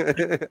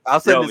it. I'll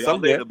send it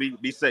somewhere.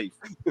 Be safe.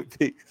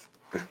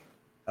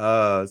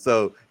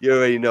 So you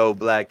already know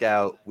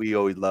Blackout. We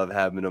always love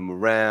having him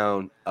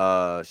around.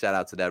 Shout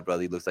out to that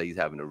brother. He looks like he's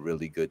having a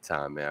really good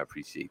time, man. I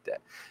appreciate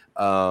that.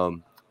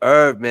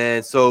 Herb,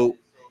 man. So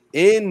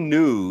in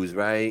news,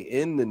 right?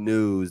 In the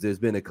news, there's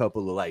been a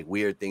couple of like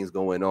weird things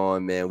going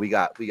on, man. We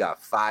got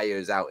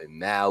fires out in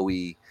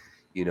Maui.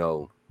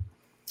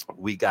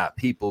 We got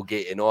people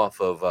getting off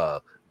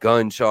of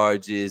gun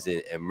charges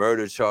and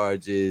murder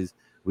charges.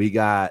 We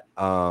got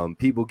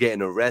people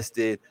getting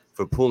arrested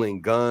for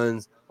pulling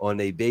guns on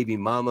their baby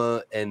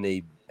mama and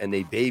they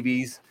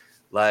babies,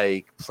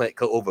 like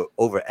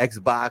over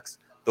Xbox.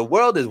 The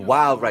world is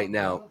wild right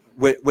now.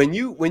 When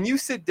you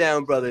sit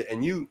down, brother,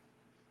 and you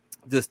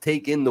just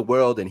take in the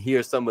world and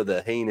hear some of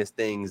the heinous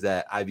things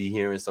that I be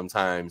hearing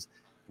sometimes,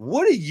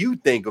 what do you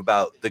think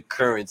about the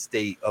current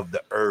state of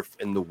the earth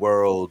and the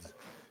world?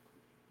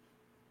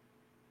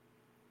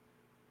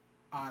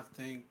 I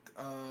think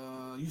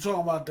you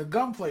talking about the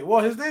Gunplay.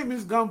 Well, his name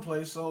is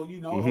Gunplay, so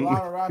a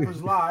lot of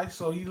rappers lie,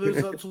 so he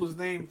lives up to his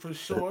name for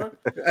sure.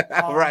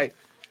 Right.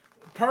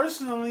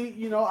 Personally,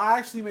 I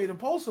actually made a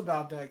post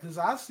about that because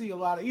I see a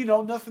lot of,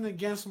 nothing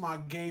against my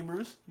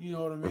gamers. You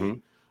know what I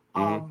mean?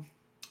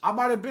 I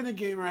might have been a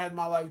gamer had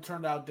my life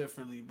turned out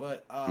differently,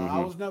 but I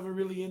was never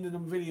really into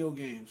them video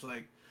games.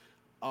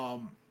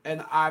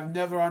 And I've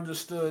never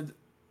understood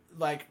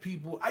like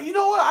people. You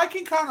know what? I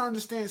can kind of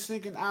understand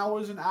sinking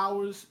hours and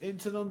hours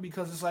into them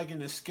because it's like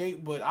an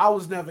escape. But I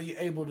was never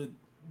able to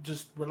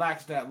just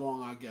relax that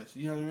long. I guess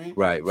you know what I mean.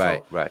 Right.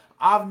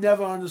 I've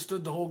never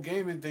understood the whole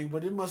gaming thing,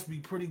 but it must be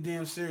pretty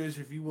damn serious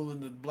if you're willing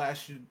to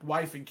blast your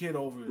wife and kid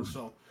over it.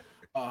 So,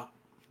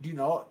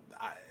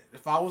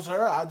 if I was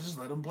her, I'd just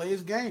let him play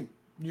his game.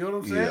 You know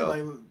what I'm saying? Yeah.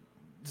 Like,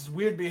 it's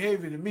weird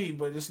behavior to me,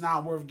 but it's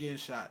not worth getting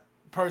shot.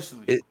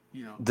 Personally,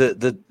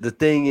 The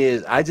thing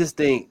is, I just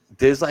think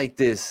there's like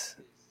this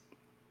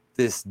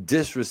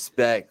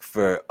disrespect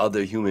for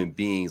other human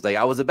beings. Like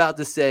I was about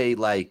to say,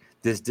 like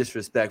this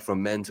disrespect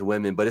from men to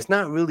women, but it's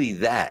not really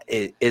that.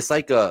 It's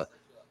like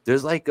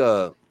there's like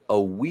a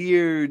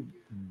weird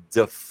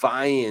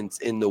defiance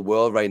in the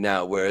world right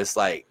now where it's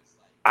like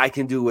I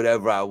can do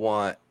whatever I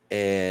want.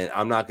 And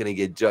I'm not going to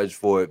get judged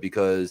for it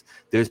because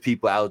there's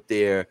people out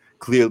there,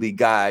 clearly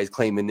guys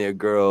claiming they're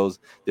girls.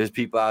 There's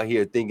people out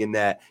here thinking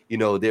that,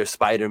 they're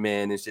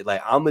Spider-Man and shit.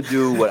 Like, I'm going to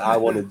do what I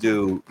want to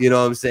do. You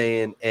know what I'm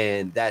saying?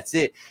 And that's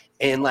it.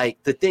 And,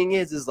 like, the thing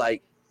is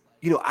like,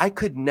 I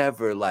could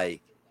never,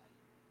 like,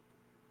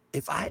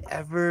 if I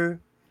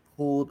ever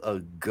pulled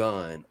a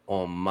gun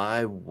on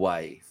my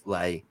wife,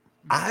 like,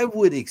 I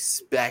would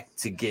expect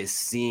to get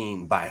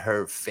seen by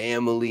her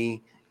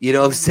family. You know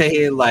what I'm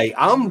saying? Like,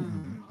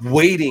 I'm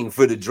waiting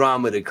for the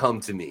drama to come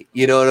to me.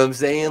 You know what I'm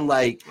saying?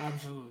 Like,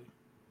 absolutely.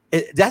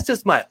 That's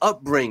just my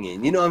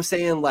upbringing. You know what I'm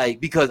saying? Like,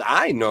 because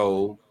I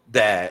know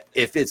that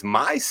if it's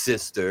my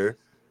sister,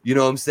 you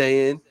know what I'm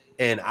saying?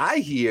 And I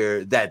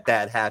hear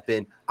that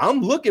happened,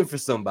 I'm looking for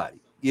somebody.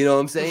 You know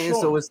what I'm saying?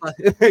 Sure. So it's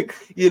like,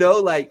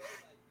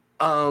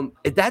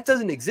 that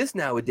doesn't exist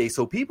nowadays.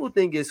 So people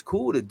think it's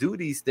cool to do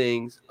these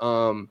things.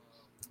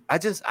 I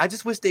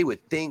just wish they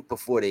would think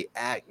before they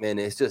act, man.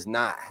 It's just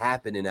not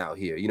happening out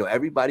here.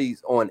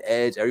 Everybody's on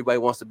edge. Everybody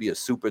wants to be a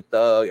super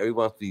thug.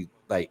 Everyone wants to be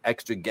like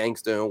extra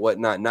gangster and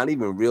whatnot, not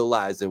even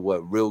realizing what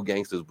real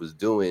gangsters was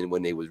doing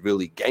when they was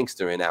really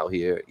gangstering out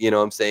here. You know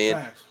what I'm saying?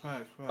 Facts.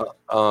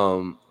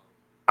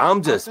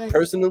 I'm just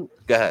personally.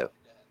 Go ahead.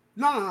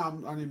 No, I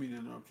didn't mean to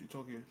interrupt you.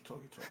 Talking.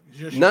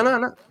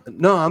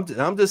 No. I'm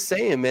just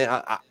saying,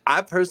 man.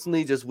 I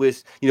personally just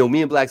wish,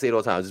 me and Black say it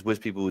all the time. I just wish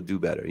people would do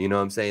better. You know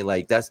what I'm saying?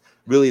 Like that's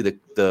really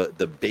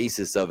the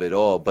basis of it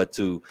all. But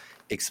to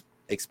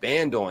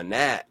expand on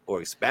that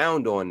or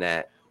expound on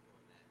that,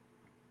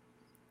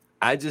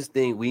 I just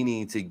think we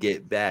need to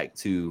get back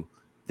to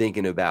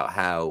thinking about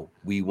how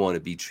we want to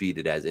be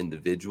treated as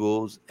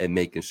individuals and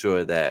making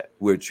sure that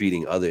we're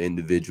treating other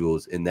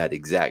individuals in that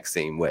exact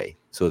same way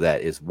so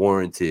that it's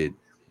warranted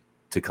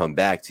to come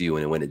back to you.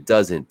 And when it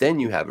doesn't, then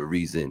you have a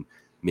reason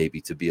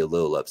maybe to be a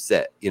little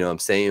upset. You know what I'm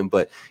saying?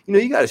 But, you know,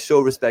 you got to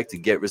show respect to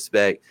get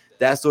respect,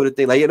 that sort of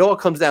thing. Like, it all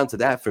comes down to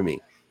that for me.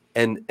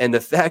 And the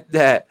fact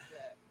that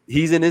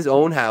he's in his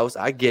own house,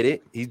 I get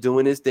it. He's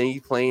doing his thing.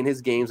 He's playing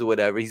his games or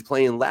whatever. He's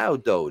playing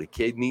loud, though. The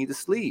kid needs to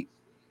sleep.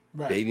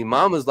 Right. Baby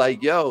mama's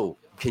like, yo,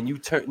 can you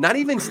not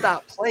even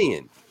stop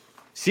playing?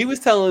 She was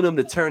telling him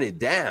to turn it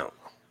down.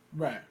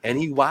 Right. And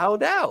he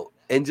wilded out.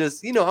 And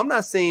just, you know, I'm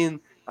not saying,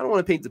 I don't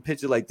want to paint the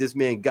picture like this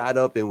man got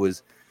up and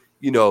was,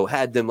 you know,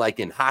 had them like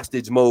in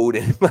hostage mode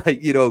and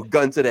like, you know,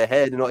 gun to the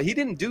head and all. He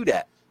didn't do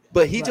that.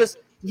 But he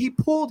he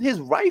pulled his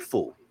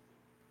rifle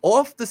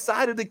off the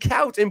side of the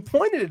couch and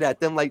pointed it at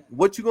them like,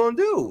 what you gonna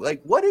do?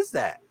 Like, what is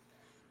that?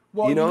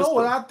 Well, you know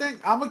what I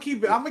think? I'm gonna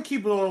keep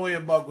it all the way a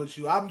buck with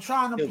you. I'm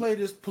trying to play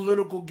this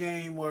political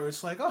game where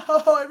it's like,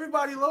 oh,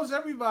 everybody loves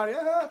everybody.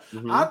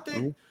 I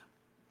think,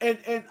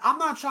 and I'm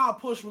not trying to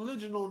push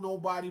religion on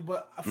nobody,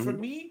 but for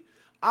me,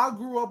 I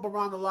grew up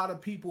around a lot of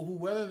people who,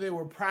 whether they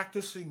were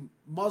practicing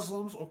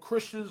Muslims or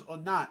Christians or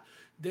not,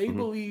 they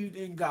believed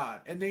in God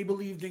and they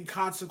believed in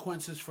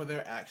consequences for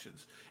their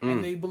actions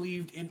and they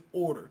believed in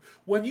order.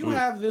 When you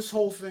have this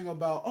whole thing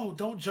about, oh,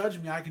 don't judge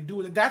me, I can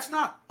do it. That's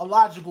not a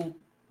logical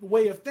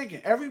way of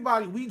thinking.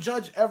 We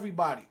judge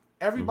everybody.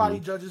 Everybody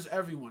judges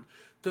everyone.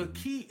 The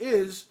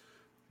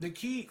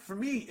key for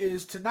me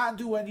is to not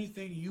do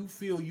anything you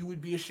feel you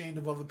would be ashamed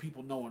of other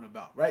people knowing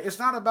about, right? It's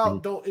not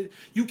about,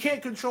 you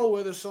can't control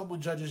whether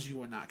someone judges you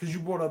or not, because you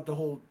brought up the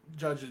whole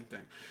judging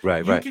thing.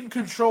 Right, You can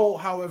control,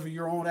 however,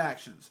 your own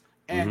actions.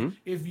 And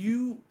if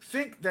you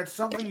think that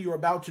something you're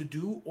about to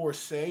do or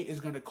say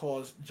is going to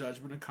cause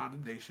judgment or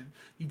condemnation,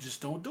 you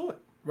just don't do it,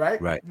 right?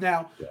 Right.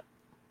 Now,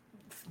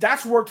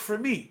 that's worked for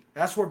me.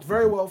 That's worked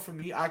very well for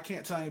me. I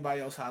can't tell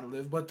anybody else how to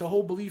live. But the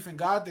whole belief in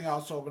God thing I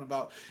was talking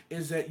about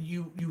is that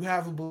you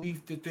have a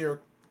belief that there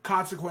are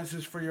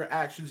consequences for your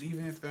actions,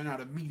 even if they're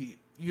not immediate.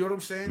 You know what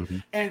I'm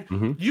saying?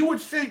 And you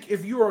would think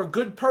if you're a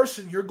good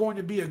person, you're going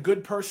to be a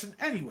good person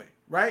anyway,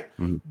 right?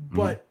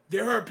 But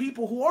there are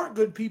people who aren't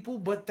good people,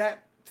 but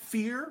that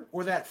fear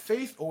or that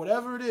faith or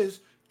whatever it is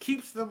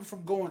keeps them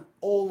from going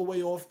all the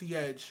way off the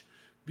edge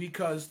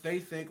because they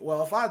think,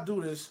 well, if I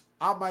do this,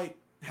 I might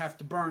have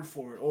to burn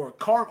for it, or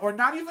karma, or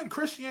not even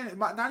Christianity,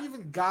 not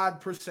even God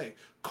per se,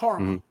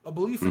 karma, a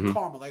belief in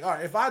karma. Like, all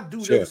right, if I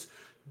do this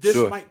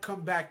might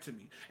come back to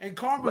me. And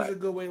karma is a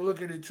good way to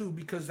look at it too,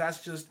 because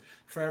that's just,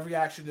 for every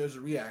action there's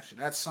a reaction.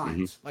 That's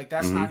science. Like,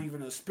 that's not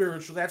even a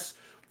spiritual. That's,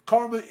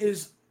 karma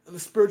is the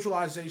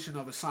spiritualization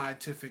of a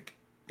scientific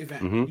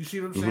event. You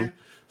see what I'm saying?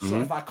 So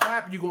if I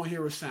clap, you're gonna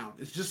hear a sound.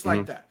 It's just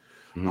like that.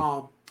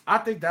 I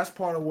think that's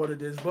part of what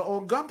it is. But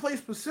on Gunplay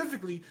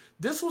specifically,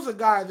 this was a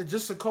guy that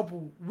just a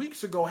couple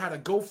weeks ago had a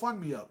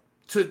GoFundMe up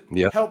to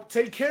help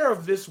take care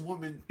of this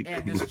woman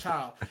and this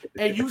child.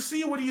 And you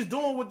see what he's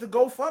doing with the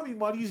GoFundMe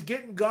money. He's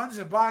getting guns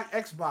and buying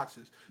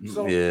Xboxes.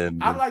 So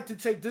I'd like to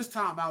take this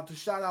time out to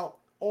shout out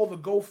all the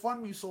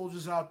GoFundMe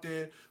soldiers out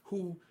there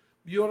who,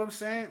 you know what I'm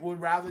saying, would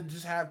rather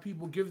just have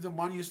people give them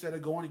money instead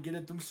of going to get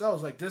it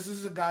themselves. Like, this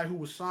is a guy who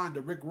was signed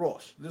to Rick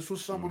Ross. This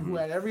was someone who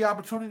had every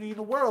opportunity in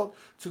the world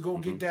to go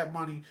get that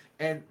money,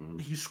 and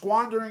he's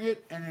squandering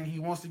it, and then he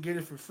wants to get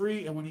it for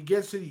free, and when he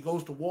gets it, he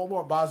goes to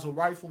Walmart, buys a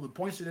rifle, and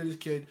points it at his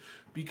kid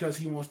because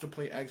he wants to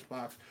play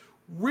Xbox.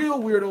 Real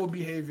weirdo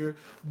behavior,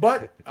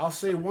 but I'll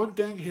say one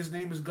thing: his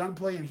name is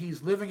Gunplay, and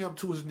he's living up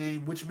to his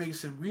name, which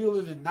makes him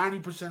realer than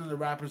 90% of the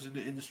rappers in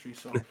the industry.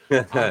 So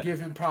I'll give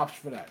him props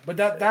for that. But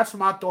that's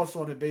my thoughts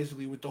on it,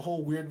 basically, with the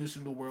whole weirdness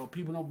in the world.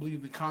 People don't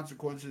believe in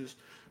consequences,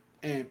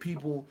 and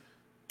people,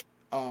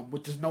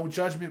 with this no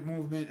judgment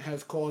movement,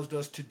 has caused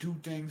us to do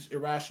things,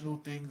 irrational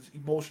things,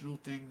 emotional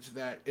things,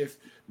 that if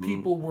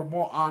people were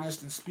more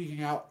honest and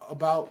speaking out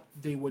about,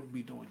 they wouldn't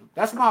be doing them.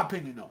 That's my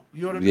opinion, though.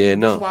 You know what I mean? Yeah,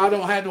 no. That's why I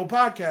don't have no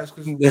podcast,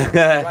 because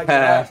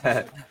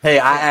hey,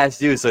 I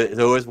asked you, so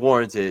it's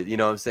warranted. You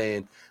know what I'm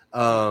saying?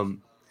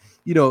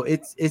 You know,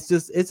 it's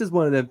just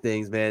one of them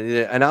things, man.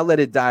 And I'll let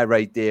it die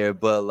right there.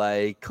 But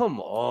like, come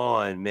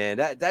on, man.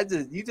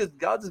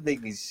 Y'all just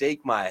make me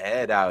shake my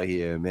head out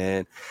here,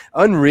 man.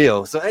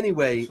 Unreal. So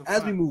anyway,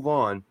 as we move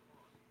on,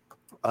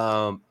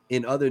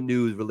 in other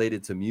news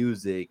related to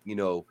music, you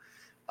know,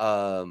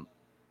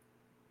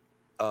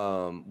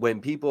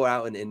 when people are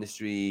out in the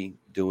industry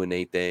doing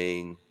their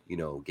thing, you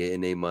know,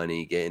 getting their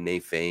money, getting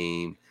their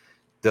fame,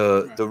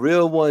 the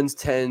real ones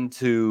tend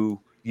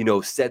to, you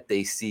know, set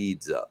their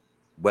seeds up.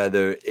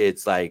 Whether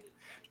it's like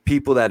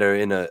people that are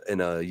in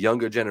a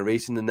younger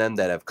generation than them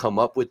that have come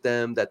up with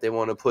them that they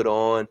want to put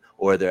on,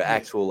 or their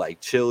actual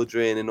like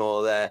children and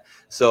all that.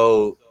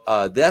 So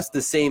that's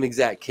the same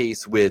exact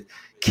case with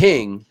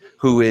King,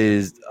 who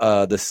is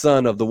the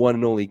son of the one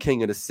and only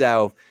King of the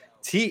South,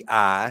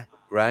 T.I.,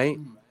 right?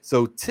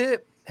 So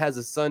Tip has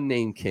a son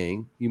named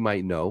King, you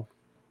might know,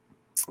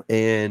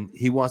 and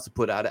he wants to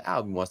put out an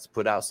album, wants to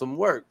put out some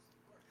work.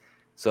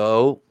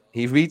 So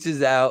he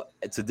reaches out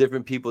to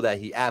different people that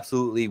he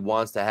absolutely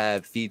wants to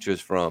have features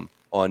from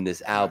on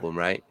this album,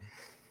 right?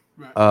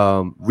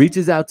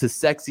 reaches out to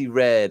Sexy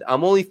Red.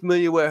 I'm only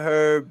familiar with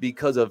her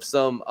because of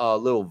some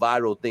little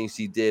viral thing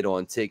she did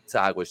on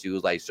TikTok where she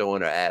was like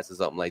showing her ass or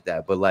something like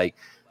that. But like,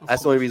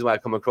 that's the only reason why I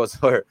come across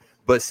her.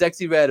 But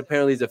Sexy Red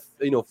apparently is a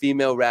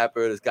female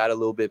rapper that's got a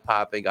little bit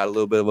popping, got a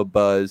little bit of a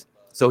buzz.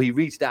 So he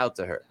reached out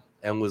to her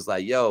and was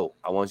like, yo,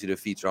 I want you to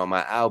feature on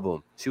my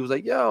album. She was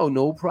like, yo,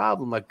 no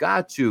problem. I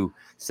got you.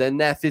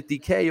 Send that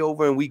 50K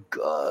over and we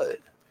good.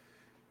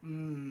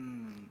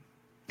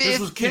 This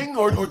was King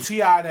or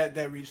T.I.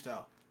 that reached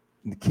out?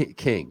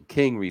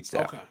 King reached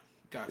out. Okay,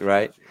 gotcha.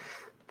 Right? Gotcha.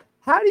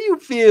 How do you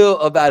feel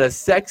about a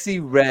Sexy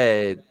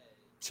Red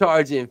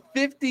charging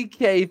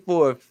 50K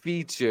for a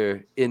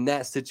feature in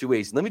that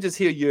situation? Let me just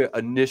hear your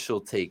initial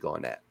take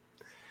on that.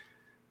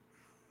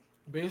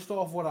 Based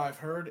off what I've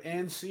heard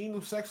and seen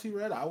of Sexy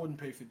Red, I wouldn't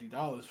pay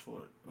 $50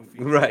 for it.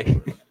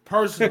 Right.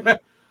 Personally.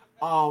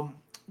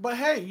 But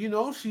hey,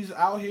 she's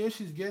out here,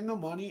 she's getting the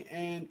money,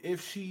 and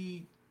if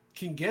she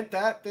can get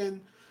that,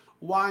 then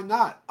why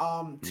not?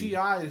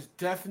 T.I. is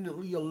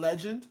definitely a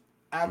legend.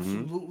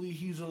 Absolutely,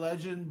 he's a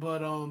legend,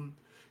 but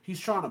he's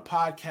trying to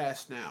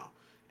podcast now,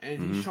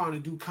 and he's trying to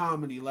do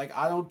comedy. Like,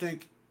 I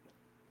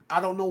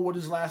don't know what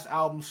his last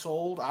album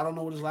sold. I don't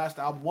know what his last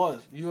album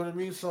was. You know what I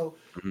mean? So,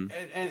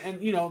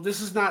 and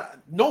this is not,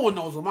 no one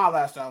knows what my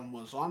last album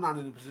was, so I'm not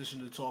in a position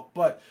to talk.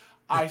 But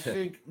I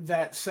think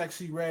that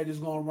Sexy Red is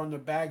going to run the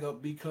bag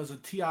up because a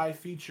T.I.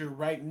 feature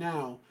right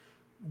now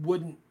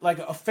wouldn't, like,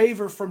 a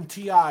favor from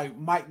T.I.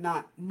 might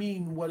not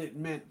mean what it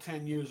meant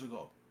 10 years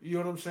ago. You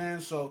know what I'm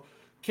saying? So,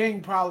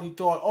 King probably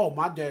thought, oh,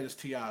 my dad is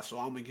T.I., so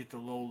I'm going to get the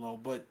low.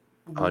 But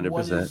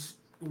 100%.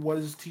 What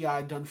has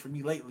T.I. done for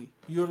me lately?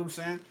 You know what I'm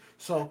saying?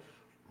 So,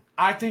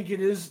 I think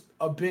it is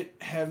a bit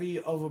heavy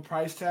of a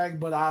price tag,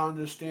 but I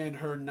understand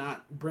her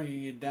not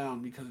bringing it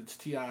down because it's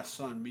T.I.'s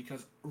son.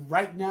 Because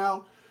right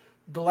now,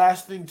 the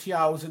last thing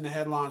T.I. was in the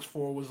headlines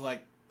for was,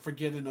 like, for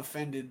getting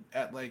offended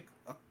at, like,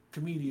 a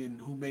comedian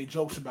who made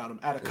jokes about him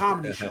at a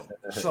comedy show.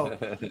 So,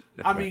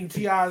 I mean,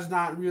 T.I. is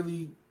not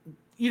really,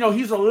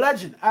 he's a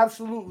legend,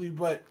 absolutely,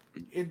 but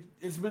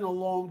it's been a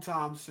long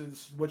time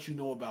since what you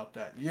know about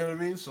that. You know what I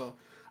mean? So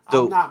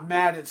I'm not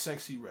mad at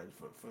Sexy Red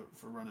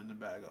for running the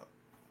bag up.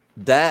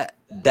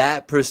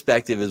 That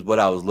perspective is what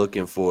I was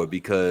looking for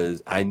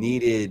because I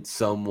needed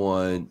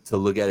someone to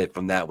look at it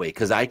from that way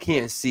because I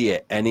can't see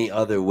it any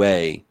other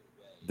way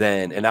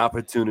than an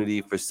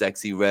opportunity for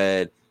Sexy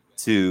Red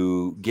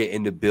to get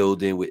in the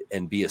building with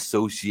and be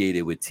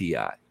associated with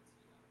T.I.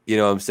 You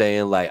know what I'm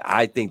saying? Like,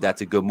 I think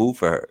that's a good move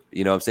for her.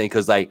 You know what I'm saying?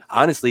 Because, like,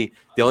 honestly,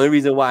 the only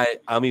reason why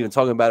I'm even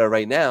talking about it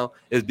right now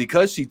is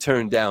because she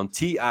turned down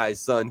T.I.'s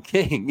son,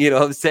 King. You know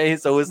what I'm saying?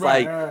 So it's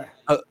right.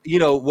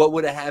 What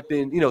would have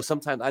happened?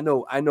 Sometimes I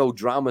know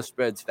drama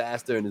spreads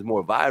faster and is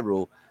more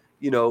viral,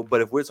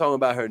 but if we're talking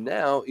about her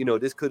now,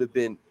 this could have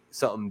been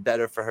something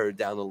better for her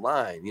down the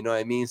line. You know what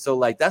I mean? So,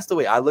 like, that's the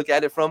way I look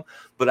at it from,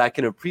 but I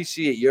can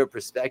appreciate your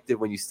perspective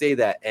when you say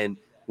that. And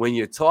when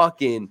you're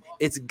talking,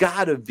 it's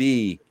gotta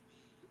be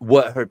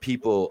what her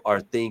people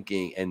are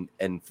thinking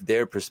and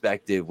their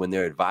perspective when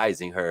they're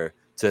advising her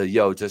to,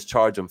 just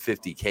charge them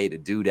 50K to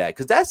do that.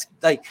 Cause that's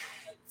like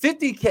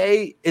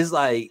 50K is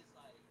like,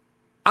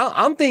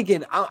 I'm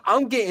getting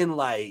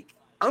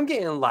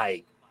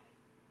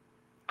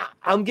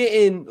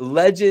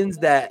legends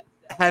that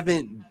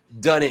haven't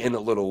done it in a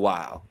little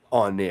while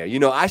on there.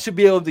 I should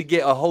be able to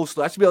get a host.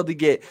 I should be able to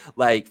get,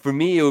 like, for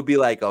me, it would be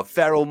like a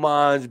Pharoah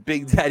Monch,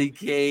 Big Daddy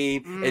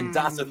Kane, and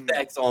Das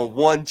Effects on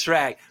one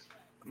track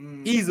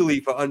easily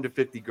for under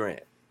 50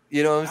 grand.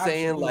 You know what I'm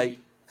saying? Like,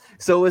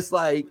 so it's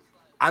like,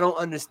 I don't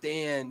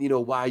understand,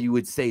 why you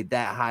would say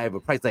that high of a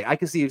price. Like, I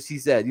can see if she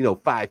said,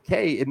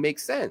 5K, it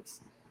makes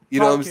sense. You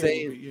know what I'm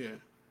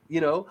saying?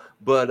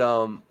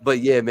 But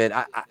yeah, man,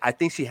 I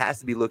think she has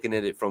to be looking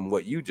at it from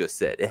what you just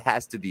said. It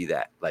has to be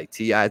that, like,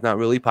 T.I. is not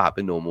really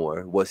popping no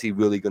more. What's he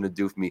really going to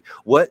do for me?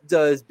 What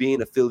does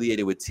being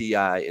affiliated with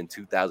T.I. in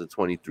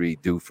 2023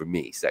 do for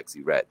me,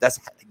 Sexy Red? That's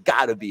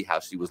gotta be how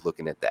she was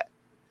looking at that.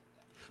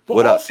 But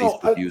what also,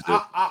 up,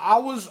 I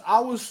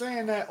was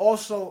saying that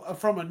also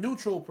from a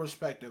neutral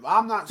perspective.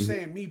 I'm not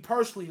saying me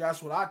personally.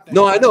 That's what I think.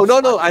 No, I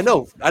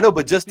know.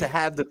 But just to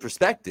have the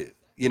perspective,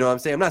 you know what I'm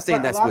saying? I'm not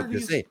saying that's what you're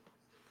saying.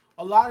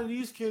 A lot of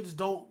these kids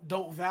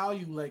don't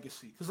value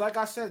legacy because, like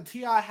I said,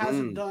 T.I.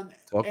 hasn't done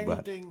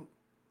anything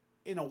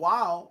in a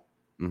while,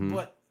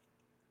 but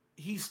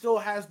he still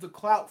has the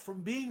clout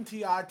from being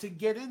T.I. to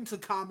get into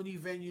comedy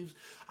venues.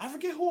 I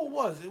forget who it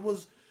was. It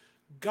was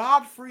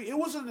Godfrey. It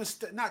was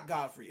not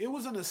Godfrey. It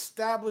was an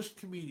established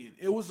comedian.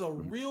 It was a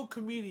real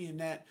comedian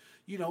that,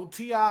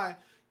 T.I.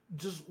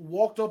 just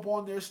walked up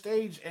on their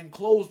stage and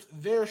closed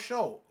their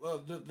show.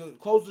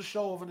 Closed the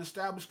show of an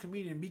established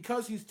comedian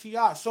because he's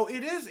T.I. So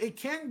it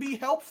can be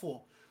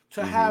helpful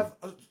to have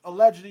a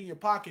legend in your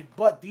pocket.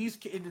 But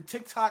in the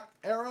TikTok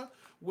era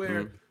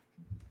where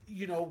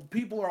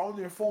people are on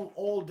their phone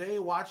all day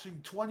watching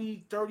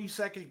 20,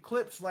 30-second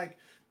clips, like,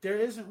 there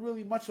isn't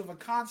really much of a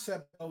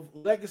concept of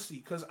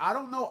legacy because I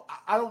don't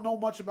know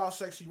much about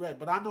Sexy Red,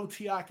 but I know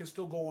T.I. can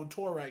still go on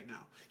tour right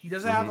now. He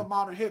doesn't have a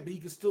modern hit, but he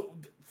can still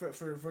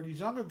for these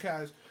younger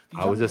guys.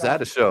 I was just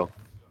at a show.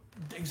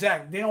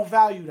 Exactly, they don't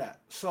value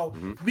that. So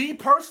me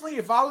personally,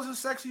 if I was in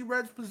Sexy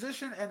Red's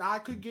position and I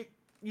could get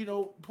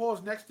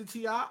pause next to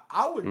T.I.,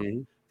 I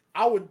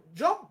would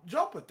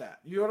jump at that.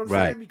 You know what I'm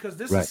saying? Because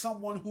this is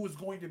someone who is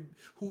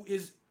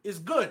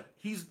good.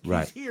 He's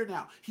here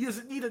now. He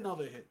doesn't need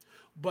another hit.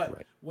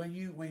 But when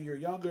you're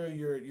younger and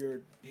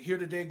you're here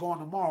today, gone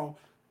tomorrow,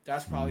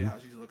 that's probably how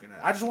she's looking at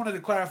it. I just wanted to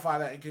clarify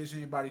that in case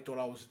anybody thought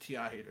I was a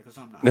T.I. hater, because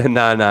I'm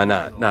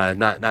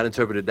not. Not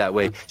interpreted that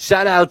way.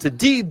 Shout out to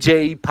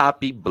DJ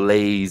Poppy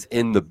Blaze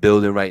in the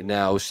building right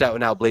now.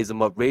 Shouting out Blaze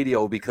 'em Up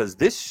Radio because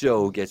this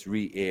show gets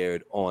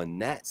re-aired on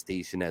that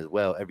station as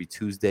well every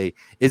Tuesday.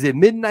 Is it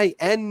midnight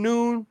and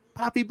noon,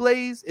 Poppy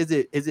Blaze? Is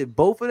it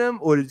both of them,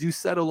 or did you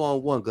settle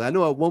on one? Because I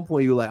know at one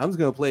point you were like, I'm just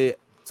gonna play it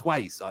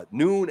twice,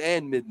 noon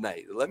and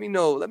midnight. Let me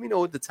know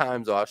what the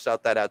times are. I'll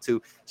shout that out too.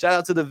 Shout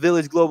out to the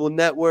Village Global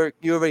Network.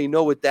 You already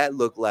know what that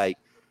looked like.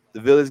 The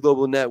Village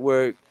Global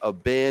Network, a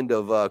band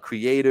of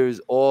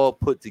creators all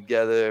put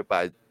together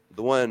by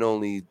the one and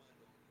only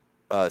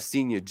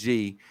Senior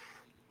G.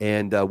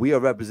 And we are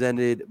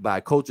represented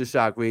by Culture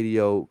Shock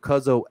Radio,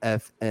 Cuzzo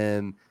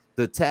FM,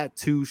 The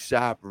Tattoo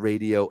Shop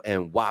Radio,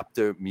 and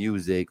Wapter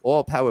Music,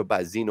 all powered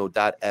by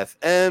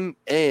Zeno.fm.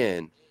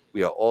 And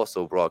we are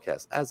also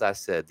broadcast, as I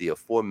said, the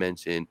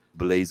aforementioned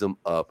Blaze 'em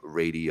Up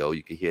Radio.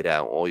 You can hear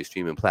that on all your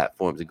streaming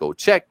platforms and go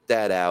check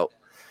that out.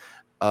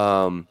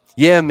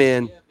 Yeah,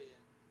 man.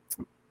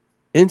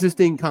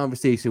 Interesting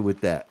conversation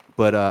with that.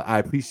 But I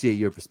appreciate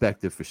your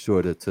perspective for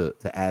sure to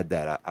add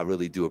that. I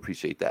really do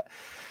appreciate that.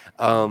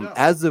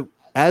 As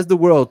the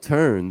world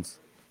turns,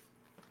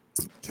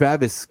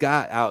 Travis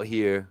Scott out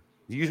here.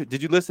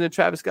 Did you listen to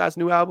Travis Scott's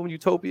new album,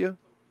 Utopia?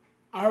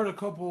 I heard a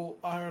couple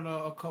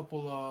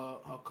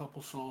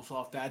songs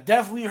off that. I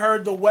definitely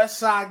heard the West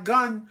Side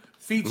Gun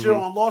feature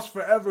on Lost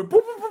Forever.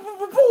 Boom, boom, boom, boom,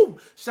 boom, boom.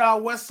 Shout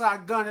out West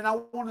Side Gun. And I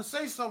want to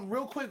say something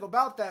real quick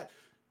about that.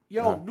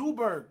 Yo,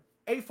 Newburgh,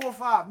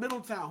 845,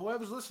 Middletown,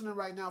 whoever's listening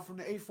right now from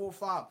the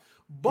 845.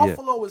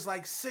 Buffalo is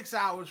like 6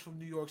 hours from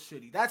New York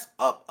City. That's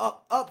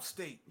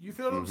upstate. You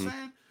feel what I'm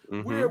saying?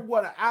 We're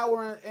an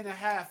hour and a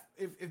half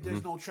if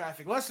there's no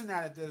traffic. Less than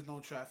that if there's no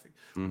traffic.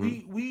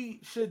 We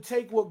should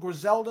take what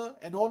Griselda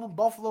and all them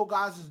Buffalo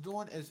guys is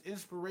doing as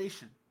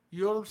inspiration.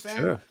 You know what I'm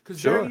saying?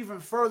 Because they're even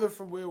further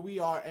from where we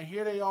are, and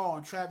here they are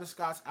on Travis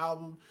Scott's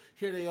album.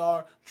 Here they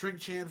are, Drink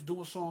Champs,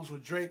 doing songs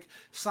with Drake,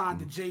 signed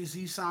to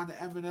Jay-Z, signed to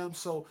Eminem.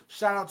 So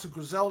shout out to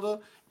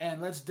Griselda,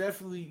 and let's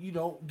definitely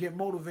get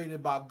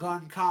motivated by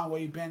Gunn,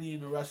 Conway, Benny,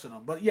 and the rest of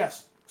them. But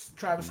yes,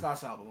 Travis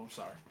Scott's album. I'm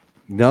sorry.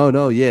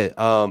 No, yeah.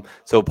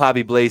 So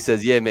Poppy Blaze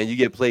says, yeah, man, you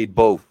get played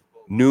both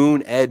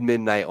noon and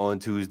midnight on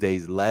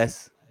Tuesdays.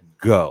 Let's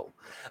go.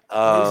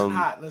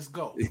 Hot. Let's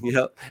go.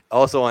 Yep.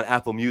 Also on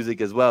Apple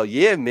Music as well.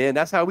 Yeah, man,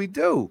 that's how we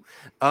do.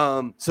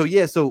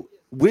 So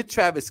with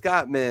Travis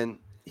Scott, man,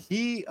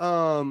 he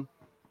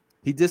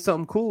did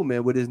something cool,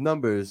 man, with his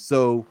numbers.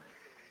 So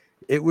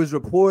it was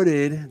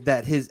reported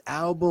that his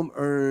album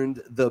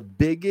earned the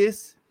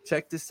biggest,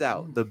 check this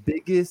out, the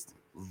biggest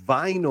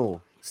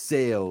vinyl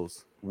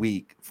sales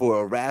week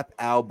for a rap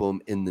album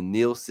in the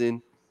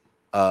Nielsen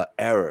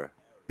era,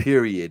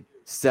 period,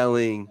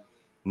 selling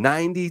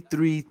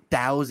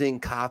 93,000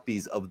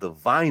 copies of the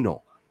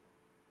vinyl.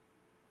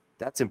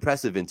 That's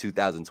impressive in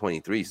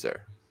 2023,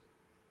 sir.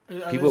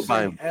 People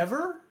buying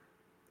ever?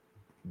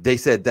 They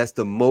said that's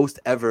the most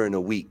ever in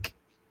a week.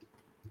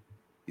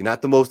 You're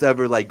not the most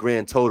ever like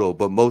grand total,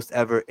 but most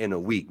ever in a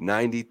week.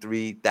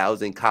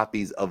 93,000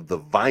 copies of the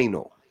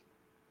vinyl.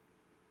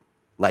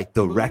 Like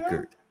the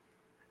record.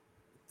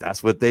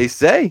 That's what they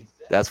say.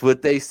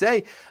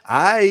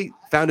 I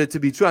found it to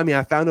be true. I mean,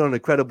 I found it on a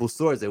credible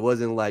source. It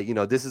wasn't like,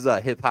 this is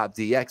a Hip Hop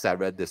DX I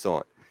read this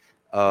on.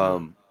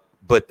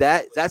 But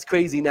that's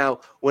crazy.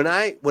 Now, when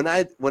I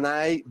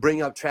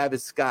bring up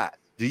Travis Scott,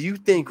 do you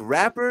think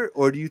rapper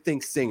or do you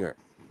think singer?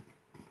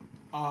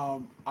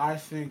 I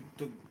think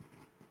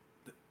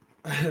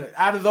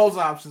out of those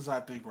options,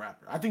 I think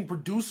rapper. I think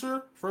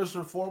producer first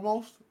and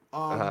foremost.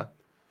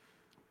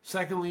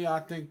 Secondly,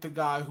 I think the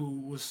guy who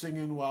was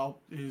singing while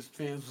his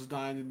fans was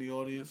dying in the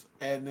audience.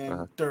 And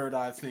then third,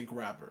 I think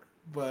rapper.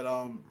 But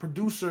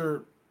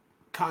producer,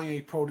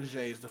 Kanye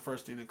protege is the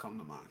first thing that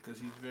comes to mind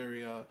because he's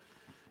very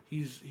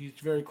he's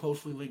very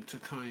closely linked to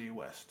Kanye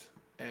West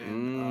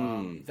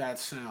and that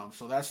sound.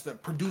 So that's the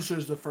producer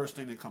is the first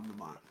thing that comes to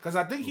mind because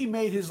I think he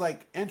made his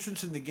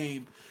entrance in the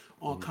game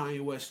on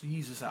Kanye West's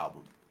Yeezus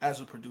album as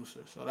a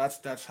producer. So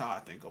that's how I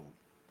think of him.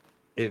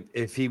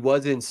 If he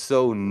wasn't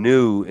so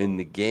new in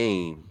the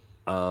game,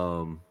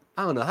 I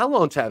don't know. How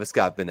long Travis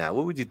Scott been out?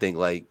 What would you think?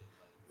 Like,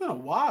 it's been a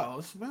while.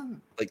 It's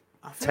been like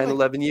 10,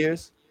 11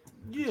 years?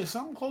 Yeah,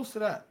 something close to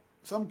that.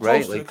 Something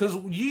close to it. Because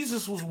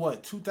Yeezus was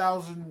what,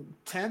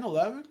 2010,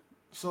 11?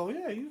 So,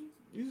 yeah,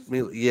 he's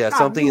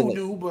something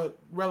new, but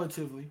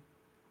relatively.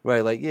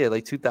 Right,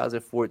 like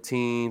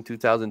 2014,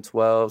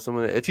 2012.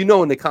 If you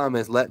know in the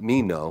comments, let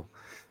me know.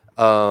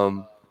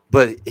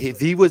 But if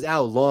he was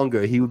out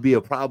longer, he would be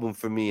a problem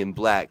for me in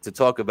Black to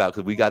talk about,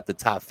 because we got the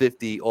top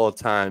 50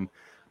 all-time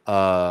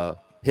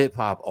hip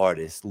hop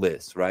artist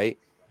list, right?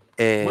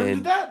 And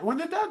when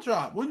did that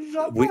drop? When did you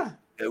drop we that?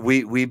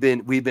 we've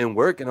been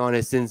working on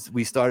it since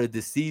we started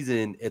the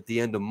season at the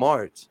end of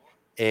March.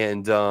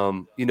 And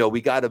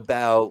we got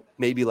about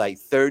maybe like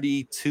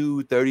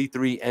 32,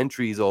 33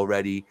 entries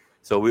already.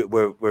 So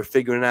we're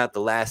figuring out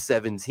the last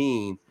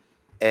 17.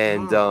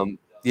 And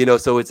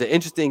so it's an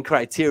interesting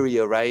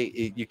criteria, right?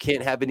 You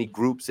can't have any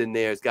groups in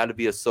there. It's got to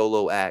be a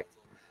solo act.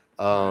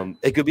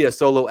 It could be a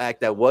solo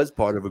act that was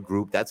part of a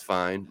group. That's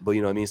fine. But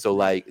you know what I mean? So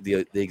like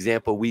the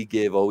example we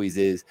give always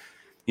is,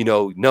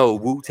 no,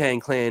 Wu-Tang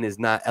Clan is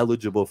not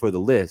eligible for the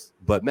list,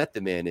 but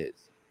Method Man is.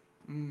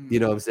 You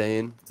know what I'm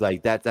saying? It's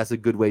like that's a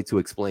good way to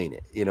explain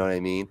it. You know what I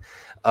mean?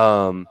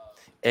 And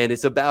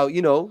it's about,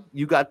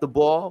 you got the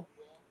ball.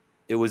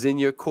 It was in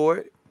your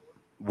court.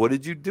 What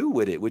did you do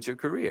with it, with your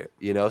career?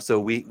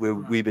 So we've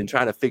been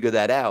trying to figure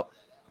that out.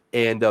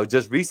 And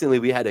just recently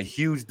we had a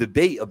huge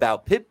debate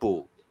about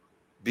Pitbull,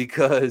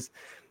 because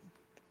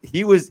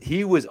he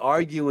was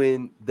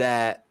arguing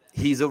that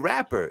he's a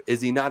rapper. Is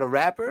he not a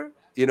rapper?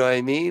 You know what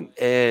I mean?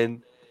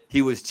 And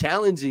he was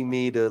challenging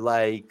me to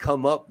like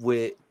come up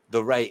with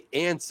the right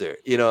answer.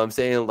 You know what I'm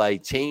saying?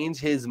 Like change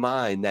his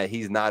mind that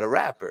he's not a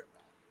rapper.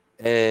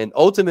 And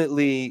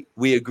ultimately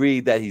we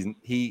agreed that he's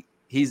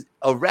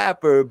a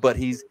rapper, but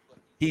he's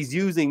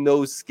using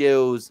those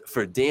skills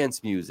for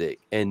dance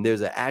music. And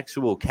there's an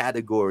actual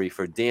category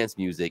for dance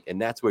music,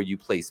 and that's where you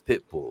place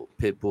Pitbull.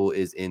 Pitbull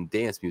is in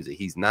dance music.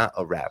 He's not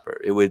a rapper.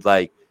 It would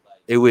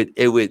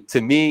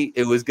to me,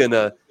 it was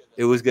gonna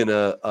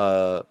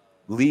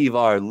leave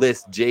our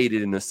list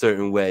jaded in a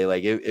certain way.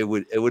 Like it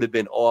would have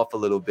been off a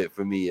little bit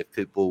for me if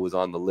Pitbull was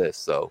on the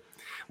list. So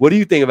what do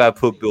you think about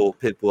Pitbull?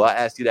 I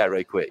asked you that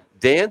right quick.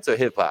 Dance or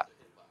hip hop?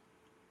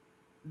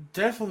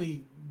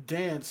 Definitely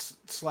dance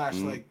 /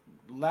 like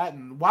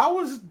Latin. Why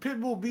was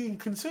Pitbull being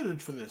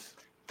considered for this?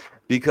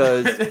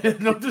 Because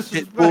no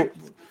disrespect.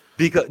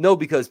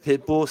 Because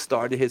Pitbull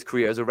started his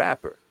career as a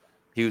rapper.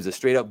 He was a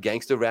straight up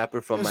gangster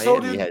rapper from Miami.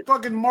 So did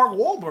fucking Mark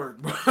Wahlberg.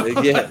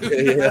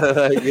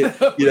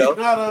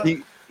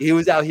 He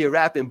was out here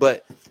rapping.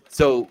 But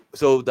so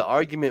the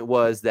argument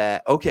was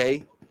that,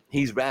 okay,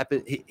 he's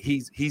rapping.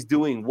 He's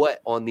doing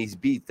what on these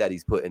beats that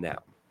he's putting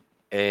out,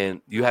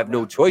 and you have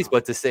no choice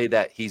but to say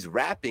that he's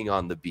rapping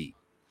on the beat.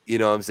 You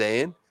know what I'm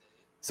saying?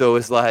 So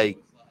it's like,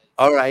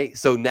 all right,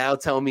 so now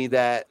tell me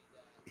that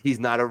he's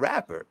not a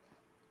rapper,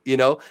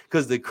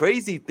 because the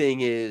crazy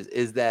thing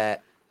is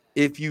that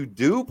if you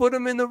do put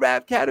him in the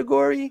rap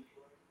category,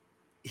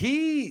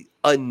 he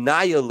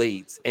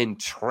annihilates and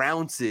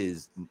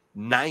trounces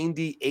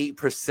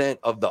 98%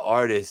 of the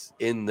artists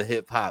in the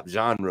hip hop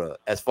genre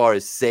as far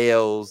as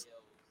sales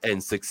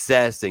and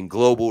success and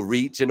global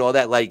reach and all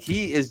that. Like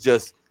he is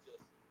just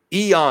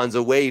eons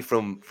away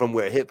from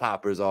where hip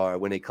hoppers are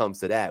when it comes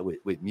to that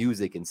with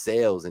music and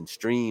sales and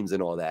streams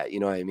and all that.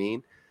 You know what I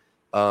mean?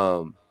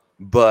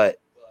 But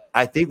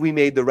I think we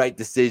made the right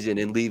decision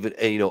in leaving,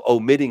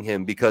 omitting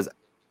him, because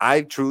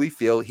I truly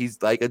feel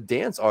he's like a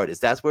dance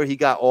artist. That's where he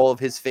got all of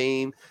his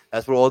fame.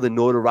 That's where all the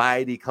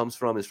notoriety comes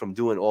from, is from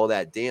doing all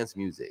that dance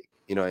music.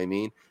 You know what I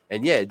mean?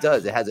 And yeah, it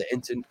does. It has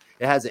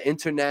an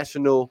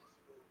international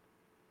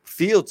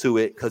feel to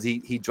it, because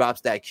he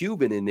drops that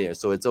Cuban in there,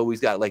 so it's always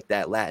got like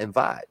that Latin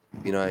vibe.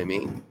 You know what I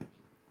mean?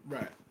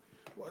 Right.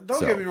 Well, don't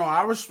get me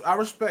wrong. I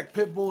respect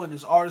Pitbull and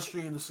his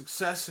artistry and the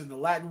success and the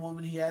Latin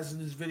woman he has in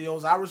his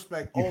videos. I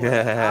respect all of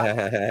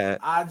that.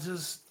 I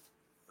just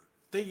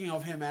thinking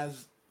of him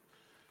as.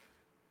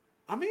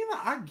 I mean,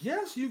 I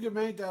guess you could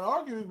make that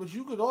argument, but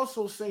you could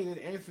also say that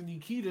Anthony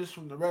Kiedis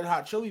from the Red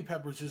Hot Chili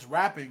Peppers is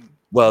rapping.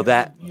 Well,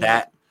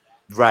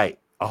 right.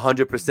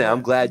 100%.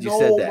 I'm glad you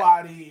said that.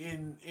 Nobody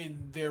in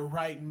their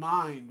right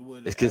mind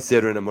would is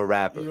considering him a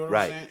rapper, you know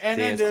right? And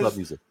dance, then club there's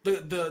music.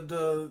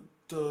 the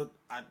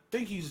I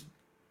think he's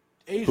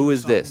Asian. Who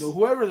is this?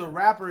 Whoever the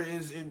rapper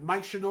is in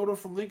Mike Shinoda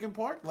from Linkin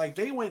Park, like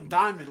they went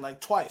diamond like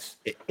twice.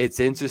 It's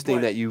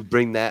interesting that you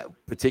bring that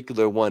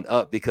particular one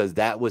up, because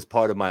that was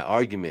part of my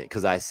argument.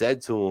 Because I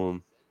said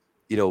to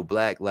him,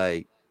 Black,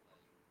 like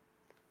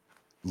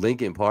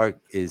Linkin Park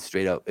is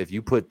straight up. If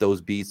you put those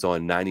beats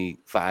on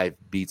 95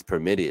 beats per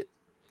minute,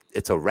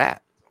 it's a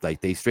rap.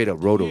 Like they straight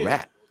up wrote a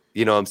rap.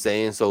 You know what I'm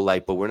saying? So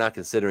like, but we're not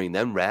considering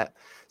them rap.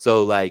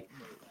 So like,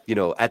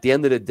 at the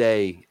end of the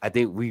day, I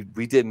think we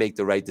did make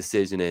the right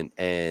decision,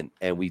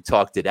 and we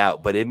talked it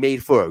out, but it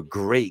made for a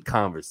great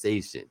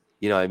conversation.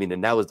 You know what I mean?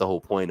 And that was the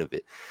whole point of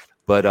it.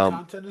 But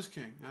content is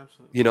king,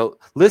 absolutely.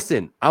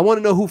 Listen, I want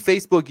to know who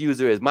Facebook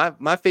user is. My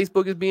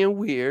Facebook is being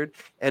weird,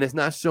 and it's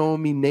not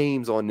showing me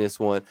names on this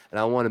one, and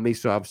I want to make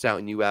sure I'm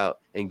shouting you out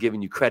and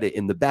giving you credit.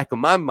 In the back of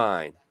my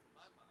mind,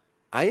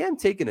 I am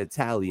taking a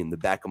tally in the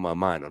back of my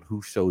mind on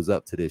who shows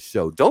up to this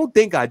show. Don't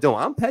think I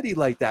don't. I'm petty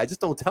like that. I just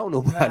don't tell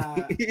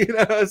nobody. You know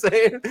what I'm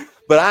saying?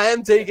 But I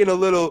am taking a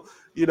little,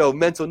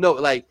 mental note.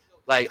 Like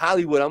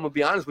Hollywood, I'm gonna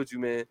be honest with you,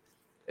 man.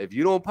 if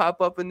you don't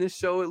pop up in this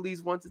show at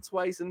least once or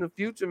twice in the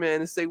future,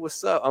 man, and say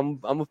what's up, I'm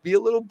gonna be a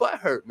little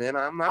butthurt, man.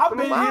 I'm not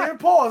gonna lie. Here.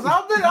 Pause.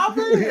 I've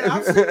been here.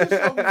 I've seen this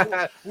show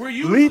before. We're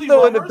usually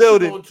Lethal in the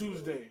building on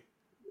Tuesday.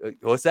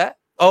 What's that?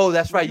 Oh,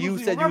 that's right. You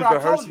said remember, you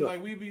was rehearsing. I told you,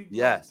 like, we be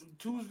yes.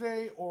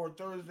 Tuesday or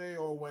Thursday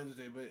or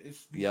Wednesday, but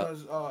it's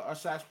because our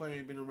sax player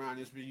ain't been around.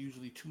 It's been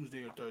usually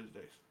Tuesday or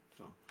Thursdays.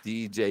 So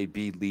DJ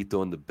B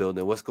Lethal in the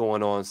building. What's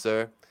going on,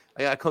 sir?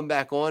 I gotta come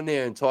back on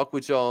there and talk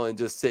with y'all and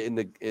just sit in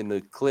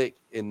the click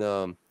in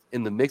the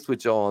mix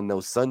with y'all on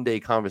those Sunday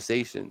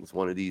conversations.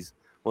 One of these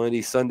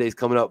Sundays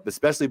coming up,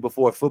 especially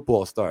before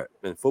football start.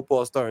 And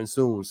football starting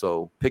soon,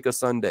 so pick a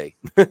Sunday.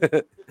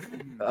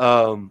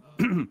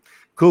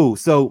 Cool.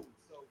 So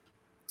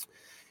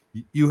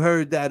you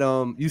heard that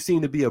you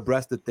seem to be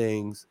abreast of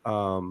things.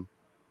 R.I.P.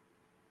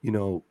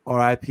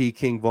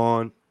 King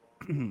Von,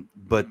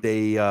 but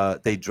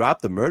they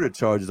dropped the murder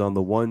charges on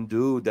the one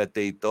dude that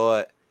they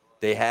thought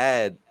they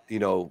had,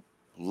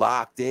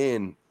 locked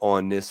in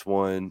on this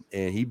one,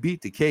 and he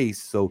beat the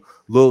case. So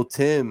Lil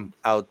Tim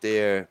out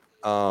there,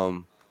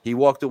 he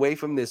walked away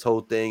from this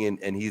whole thing,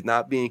 and he's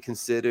not being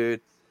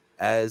considered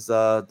as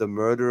the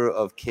murderer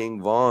of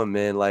King Von,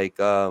 man. Like,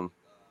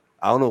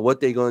 I don't know what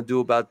they're gonna do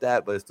about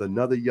that, but it's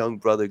another young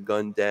brother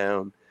gunned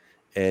down,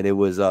 and it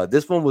was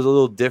this one was a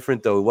little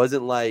different though. It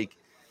wasn't like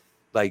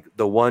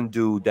the one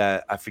dude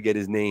that I forget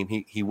his name.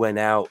 He went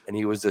out and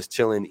he was just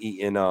chilling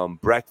eating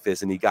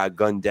breakfast, and he got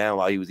gunned down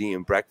while he was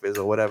eating breakfast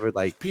or whatever.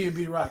 Like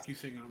P&B Rock, you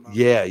thinking about?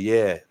 Yeah.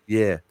 You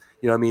know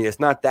what I mean? It's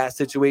not that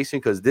situation,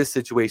 because this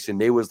situation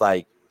they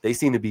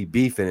seem to be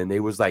beefing, and they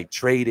was like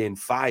trading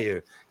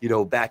fire,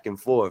 back and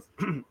forth,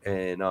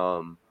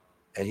 and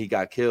he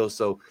got killed.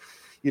 So,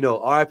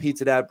 RIP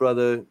to that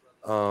brother.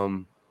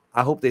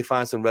 I hope they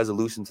find some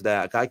resolution to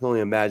that. I can only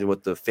imagine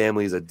what the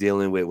families are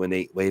dealing with when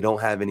they don't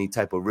have any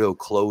type of real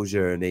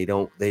closure, and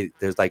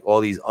there's like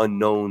all these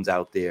unknowns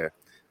out there.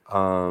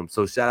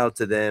 So shout out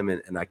to them,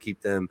 and I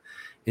keep them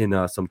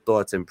in some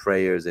thoughts and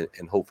prayers, and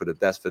hope for the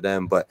best for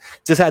them. But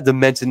just had to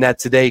mention that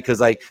today,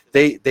 because like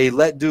they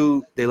let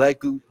dude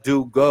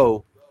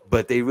go,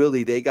 but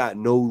they got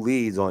no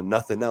leads on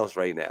nothing else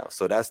right now.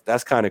 So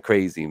that's kind of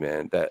crazy,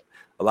 man, that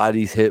a lot of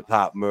these hip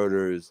hop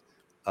murders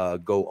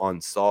go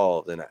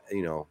unsolved, and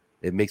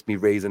it makes me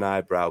raise an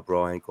eyebrow,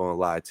 bro. I ain't gonna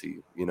lie to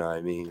you. You know what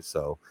I mean?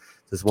 So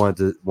just wanted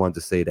to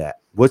say that.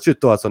 What's your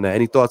thoughts on that?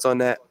 Any thoughts on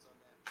that?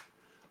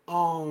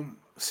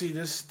 See,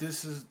 this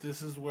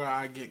is where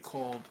I get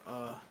called.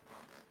 Can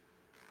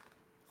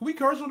we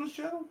curse on this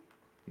channel?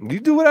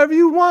 You do whatever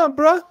you want,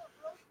 bro.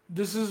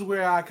 This is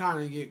where I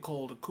kind of get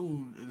called a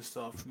coon and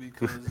stuff,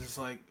 because it's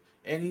like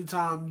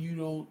anytime you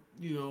don't,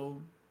 you're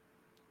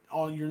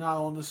not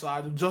on the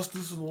side of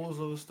justice and all this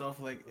other stuff.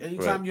 Like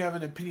anytime you have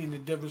an opinion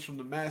that differs from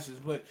the masses.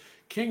 But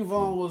King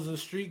Von was a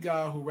street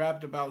guy who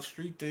rapped about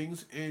street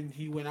things, and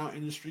he went out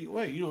in the street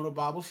way. The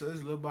Bible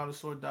says, "Live by the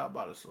sword, die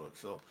by the sword."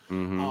 So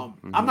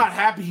I'm not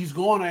happy he's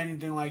gone or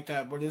anything like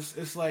that. But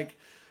it's like,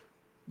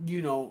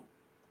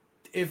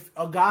 if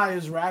a guy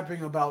is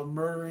rapping about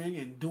murdering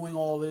and doing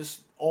all this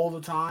all the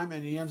time,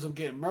 and he ends up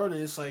getting murdered,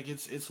 it's like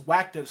it's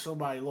whack that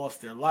somebody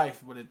lost their life.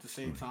 But at the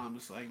same time,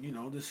 it's like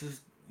this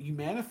is. He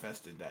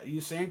manifested that. The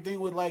same thing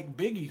with like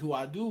Biggie, who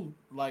I do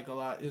like a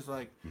lot. Is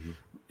like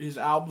his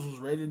albums was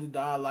Ready to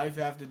Die, Life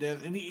After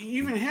Death, and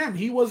even him,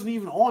 he wasn't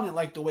even on it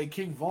like the way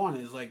King Von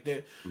is. Like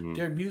their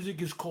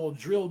music is called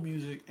drill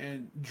music,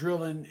 and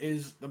drilling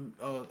is the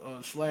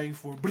slang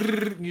for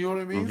brrr, you know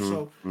what I mean?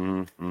 So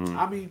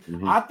I mean,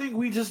 I think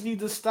we just need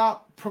to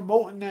stop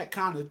promoting that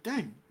kind of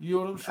thing. You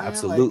know what I'm saying?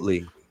 Absolutely.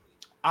 Like,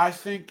 I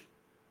think.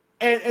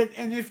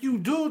 And if you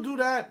do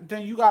that,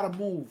 then you got to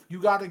move. You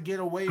got to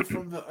get away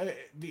from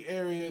the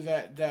area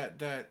that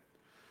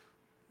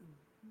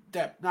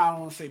I don't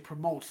want to say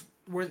promotes.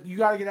 Where you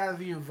got to get out of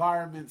the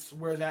environments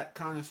where that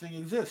kind of thing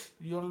exists.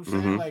 You know what I'm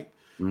saying? Like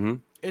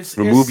it's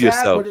remove sad,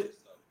 yourself. But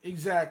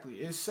exactly,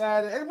 it's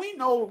sad, and we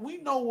know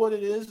what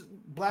it is.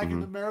 Black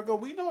in America,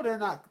 we know they're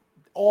not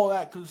all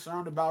that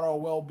concerned about our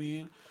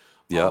well-being.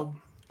 Yeah.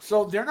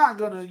 So they're not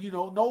gonna,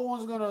 no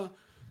one's gonna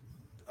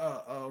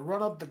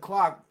run up the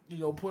clock,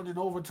 putting in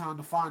overtime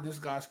to find this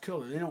guy's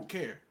killer. They don't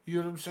care. You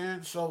know what I'm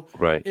saying? So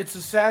it's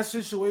a sad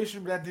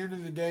situation, but at the end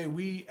of the day,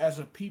 we as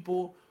a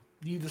people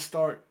need to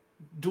start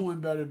doing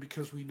better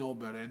because we know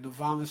better, and the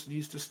violence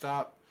needs to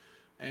stop.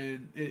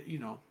 And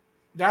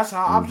that's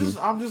how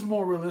I'm just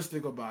more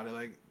realistic about it.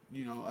 Like,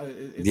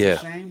 it's a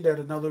shame that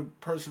another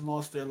person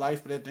lost their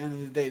life, but at the end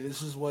of the day,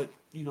 this is what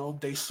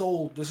they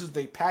sold.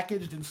 They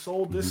packaged and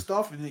sold this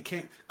stuff, and it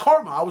can't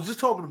karma. I was just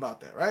talking about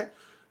that, right?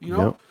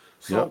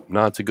 So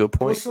no, it's a good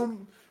point.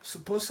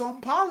 Put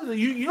something positive.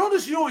 You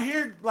notice you don't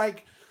hear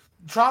like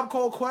Tribe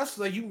Called Quest.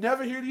 Like you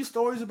never hear these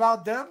stories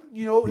about them.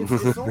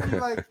 It's only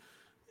like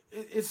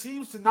it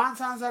seems to 9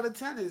 times out of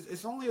 10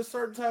 it's only a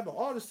certain type of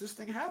artist this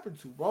thing happened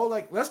to, bro.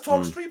 Like let's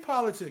talk street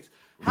politics.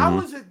 How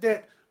is it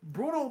that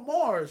Bruno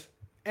Mars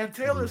and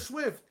Taylor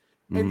Swift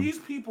and these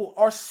people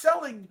are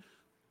outselling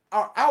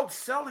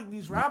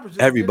these rappers?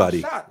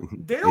 Everybody.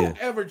 They don't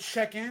ever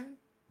check in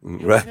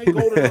Right. And they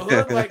go to the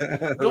hood. Like,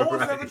 no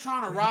one's ever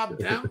trying to rob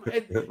them.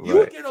 And you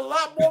would get a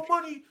lot more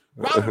money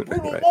robbing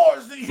Bruno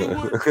Mars than you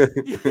would.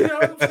 You know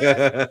what I'm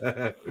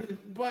saying?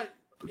 But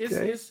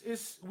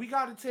it's we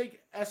got to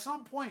take, at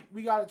some point,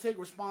 we got to take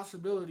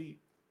responsibility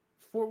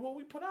for what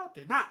we put out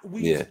there. Not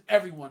we as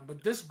everyone,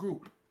 but this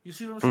group. You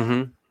see what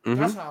I'm saying?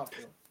 That's how I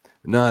feel.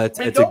 No, it's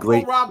And a don't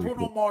great. go rob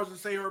Bruno Mars and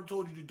say Herb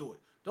told you to do it.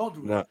 Don't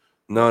do that.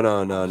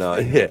 No.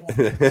 Yeah.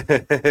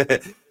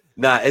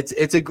 Nah,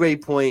 it's a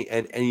great point,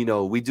 and you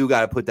know, we do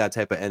got to put that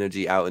type of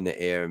energy out in the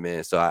air,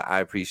 man. So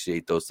I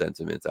appreciate those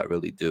sentiments. I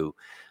really do.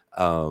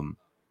 You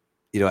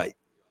know,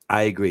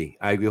 I agree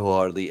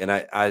wholeheartedly, and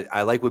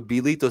I like what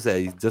Bilito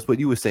said. Just what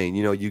you were saying.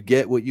 You know, you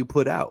get what you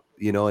put out.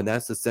 You know, and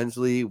that's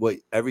essentially what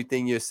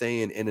everything you're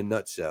saying in a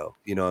nutshell.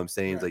 You know what I'm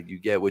saying? It's like you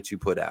get what you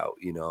put out.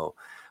 You know,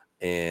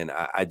 and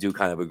I do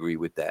kind of agree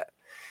with that.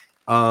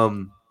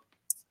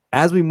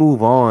 As we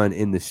move on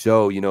in the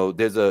show, you know,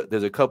 there's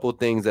a couple of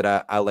things that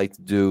I like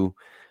to do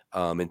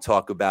and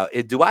talk about.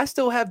 Do I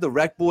still have the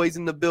Rec Boys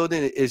in the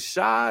building? Is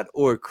Shad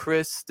or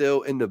Chris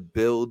still in the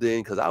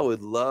building? Because I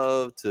would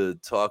love to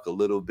talk a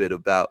little bit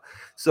about.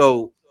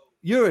 So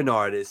you're an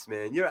artist,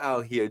 man. You're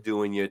out here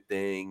doing your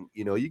thing.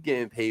 You know, you're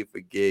getting paid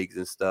for gigs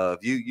and stuff.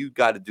 You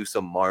got to do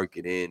some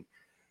marketing.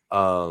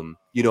 You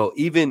know,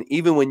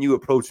 even when you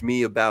approached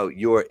me about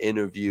your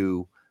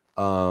interview,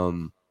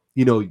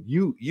 you know,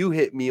 you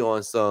hit me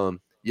on some,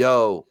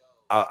 yo,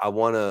 I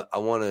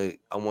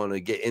wanna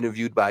get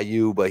interviewed by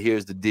you, but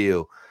here's the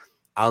deal.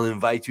 I'll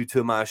invite you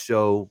to my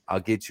show. I'll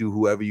get you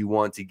whoever you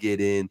want to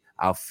get in.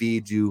 I'll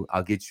feed you.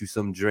 I'll get you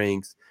some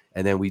drinks,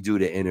 and then we do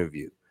the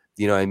interview.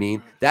 You know what I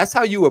mean? That's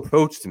how you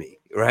approached me,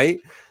 right?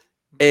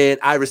 And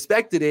I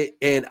respected it,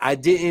 and I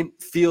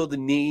didn't feel the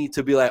need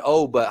to be like,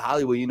 oh, but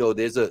Hollywood, you know,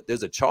 there's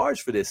a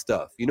charge for this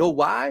stuff. You know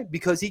why?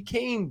 Because he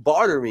came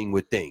bartering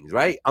with things,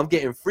 right? I'm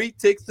getting free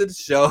tickets to the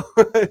show.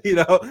 You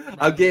know,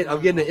 I'm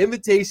getting an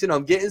invitation.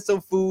 I'm getting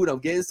some food. I'm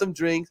getting some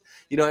drinks.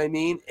 You know what I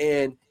mean?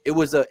 And it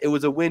was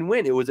a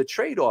win-win. It was a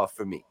trade-off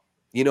for me.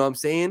 You know what I'm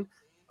saying?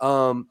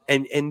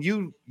 And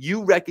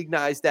you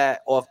recognize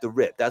that off the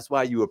rip. That's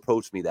why you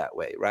approached me that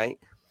way, right?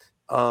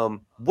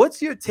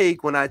 What's your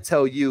take when I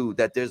tell you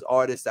that there's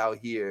artists out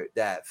here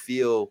that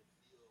feel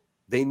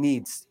they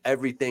need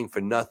everything for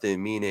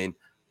nothing? Meaning,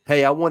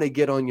 hey, I want to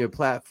get on your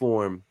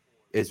platform.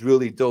 It's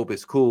really dope.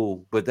 It's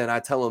cool. But then I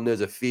tell them there's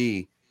a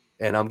fee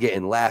and I'm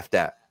getting laughed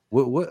at.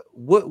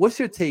 What's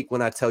your take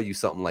when I tell you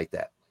something like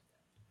that?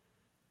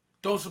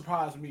 Don't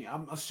surprise me.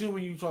 I'm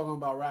assuming you're talking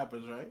about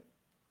rappers, right?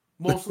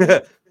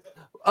 Mostly.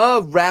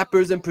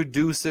 Rappers and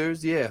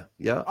producers, yeah.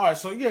 All right,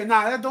 so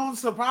that don't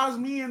surprise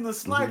me in the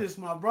slightest,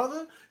 my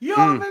brother. You know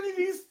how many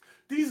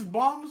these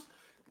bums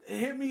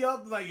hit me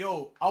up like,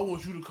 yo, I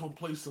want you to come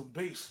play some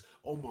bass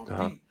on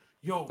my beat.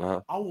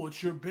 Yo, I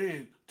want your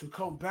band to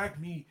come back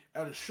me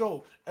at a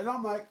show. And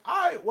I'm like,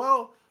 all right,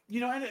 well,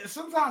 you know, and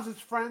sometimes it's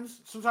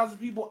friends, sometimes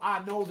it's people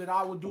I know that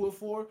I would do it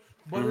for,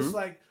 but it's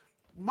like,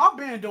 my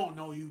band don't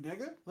know you,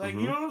 nigga. Like,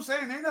 you know what I'm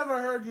saying? They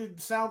never heard your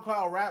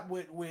SoundCloud rap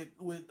with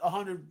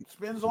 100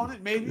 spins on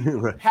it, maybe.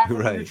 Half of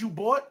it that you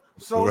bought.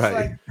 So it's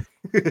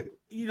like,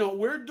 you know,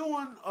 we're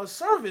doing a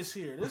service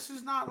here. This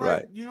is not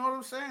like, you know what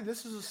I'm saying?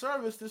 This is a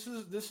service.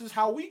 This is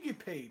how we get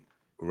paid.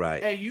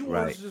 Right. And you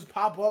want to just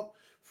pop up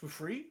for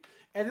free?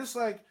 And it's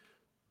like,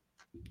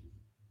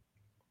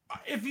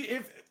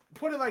 if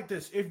put it like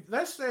this, if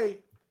let's say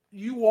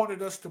you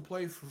wanted us to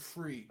play for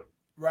free,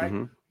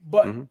 right?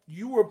 But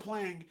you were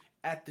playing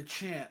at the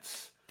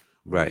Chance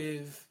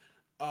with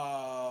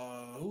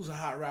who's a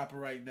hot rapper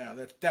right now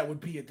that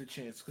would be at the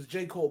Chance, because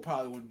J. Cole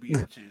probably wouldn't be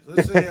at the Chance.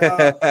 Let's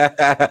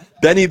say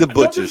Benny the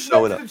Butcher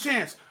showing up. The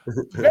Chance.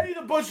 Benny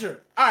the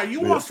Butcher. All right, you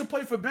want us to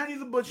play for Benny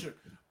the Butcher?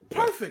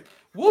 Perfect.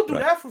 We'll do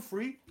that for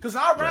free because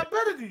I rap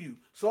better than you.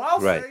 So I'll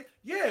say,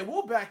 yeah,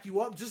 we'll back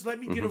you up. Just let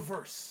me get a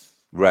verse.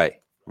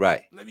 Right.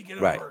 Let me get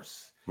a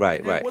verse.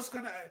 Right. What's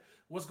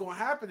gonna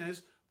happen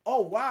is,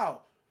 oh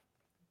wow,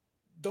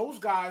 those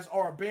guys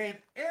are a band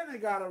and they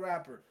got a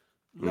rapper.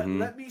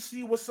 Let me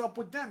see what's up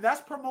with them.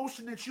 That's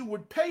promotion that you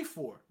would pay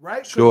for,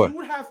 right? Sure. You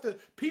would have to.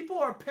 People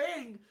are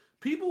paying.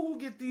 People who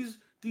get these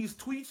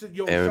tweets and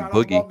Aaron shout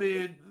Boogie. out my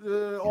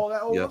man, all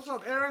that. Oh, what's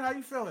up, Aaron? How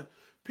you feeling?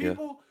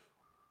 People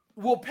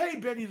will pay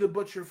Benny the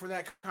Butcher for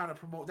that kind of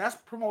promotion. That's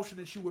promotion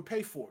that you would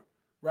pay for,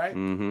 right?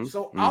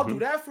 So I'll do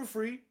that for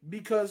free,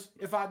 because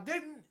if I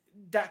didn't,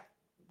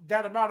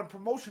 that amount of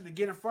promotion to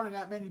get in front of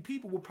that many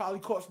people would probably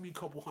cost me a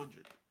couple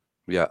hundred.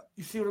 Yeah.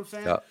 You see what I'm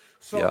saying?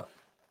 So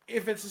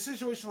if it's a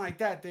situation like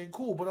that, then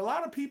cool. But a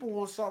lot of people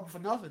want something for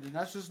nothing, and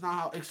that's just not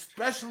how,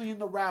 especially in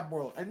the rap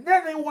world. And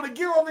then they want to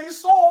get on their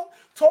song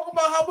talking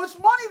about how much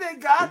money they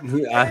got.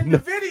 And in the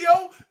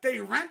video,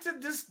 they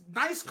rented this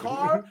nice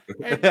car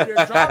and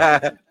they're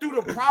driving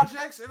through the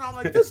projects. And I'm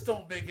like, this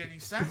don't make any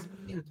sense.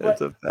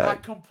 But I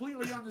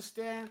completely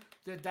understand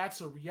that that's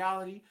a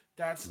reality.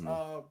 That's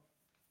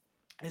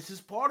it's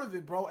just part of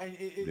it, bro. And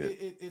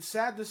it's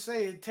sad to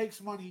say it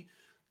takes money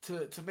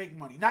to make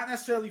money. Not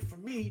necessarily for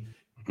me,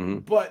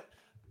 but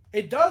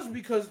it does,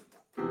 because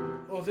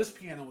Well, this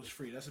piano was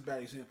free. That's a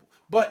bad example.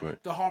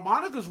 But the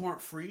harmonicas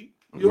weren't free.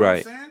 You know what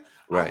I'm saying?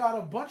 Right. I got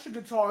a bunch of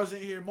guitars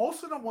in here.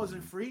 Most of them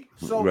wasn't free.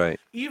 So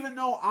even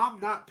though I'm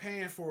not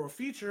paying for a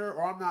feature,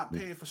 or I'm not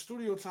paying for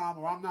studio time,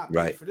 or I'm not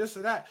paying for this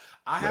or that,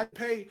 I had to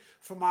pay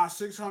for my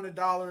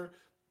 $600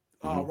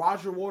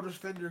 Roger Waters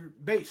Fender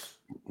bass.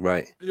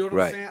 Right. You know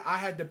what I'm saying? I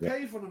had to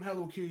pay for them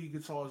Hello Kitty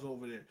guitars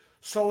over there.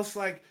 So it's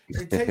like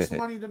it takes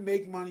money to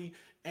make money,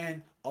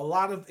 and a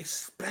lot of,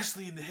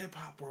 especially in the hip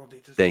hop world, they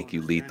just thank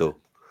you, Lethal.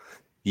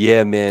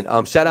 Yeah, man.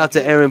 Shout out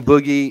to Aaron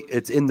Boogie.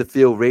 It's In the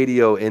Field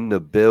Radio in the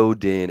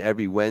building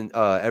every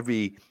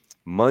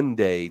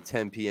Monday,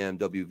 10 p.m.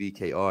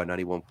 WVKR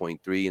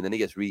 91.3, and then it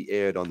gets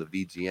re-aired on the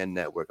VGN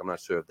network. I'm not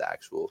sure of the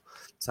actual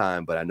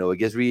time, but I know it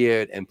gets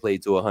re-aired and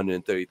played to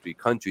 133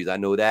 countries. I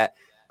know that.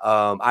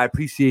 I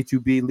appreciate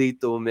you, B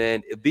Lethal,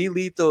 man. B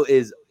Lethal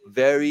is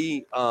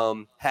very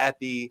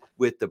happy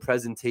with the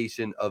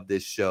presentation of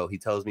this show. He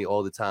tells me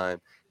all the time,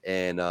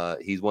 and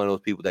he's one of those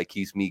people that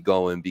keeps me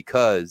going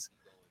because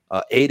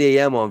 8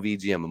 a.m. on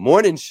VGM, a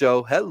morning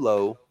show.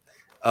 Hello.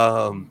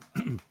 But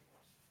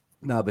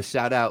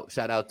shout out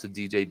to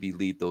DJ B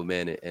Lethal,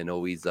 man, and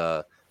always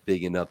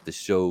bigging up the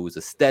show's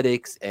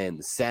aesthetics and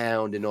the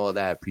sound and all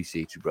that. I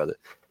appreciate you, brother.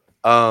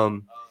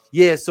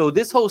 Yeah, so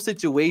this whole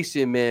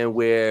situation, man,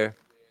 where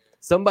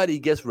somebody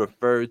gets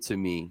referred to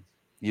me,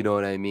 you know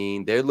what I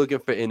mean? They're looking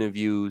for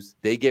interviews.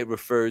 They get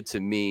referred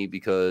to me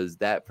because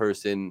that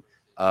person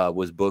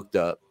was booked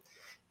up,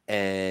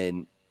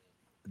 and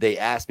they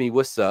ask me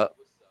what's up,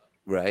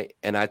 right?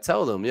 And I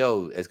tell them,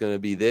 yo, it's gonna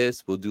be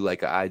this. We'll do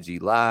like an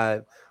IG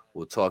live.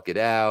 We'll talk it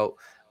out,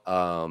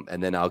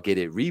 and then I'll get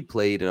it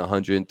replayed in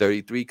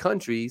 133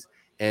 countries,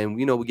 and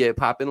we get it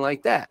popping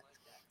like that.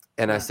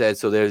 And I said,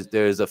 so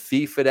there's a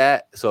fee for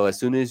that. So as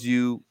soon as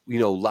you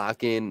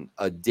lock in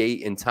a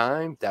date and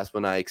time, that's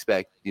when I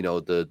expect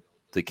the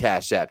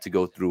Cash App to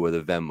go through, or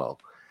the Venmo.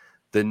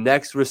 The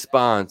next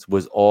response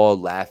was all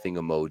laughing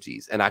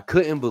emojis, and I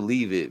couldn't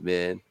believe it,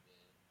 man.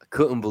 I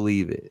couldn't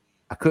believe it.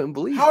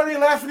 How are they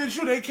laughing at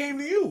you? They came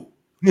to you.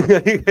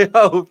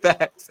 Yo,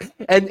 facts.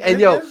 And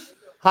yo,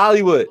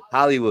 Hollywood.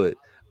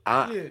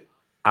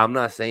 I'm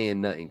not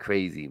saying nothing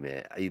crazy,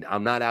 man.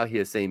 I'm not out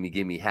here saying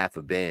give me half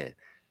a band.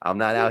 I'm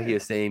not out here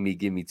saying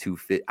give me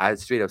 $250. I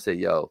straight up said,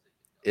 yo,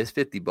 it's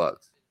 $50.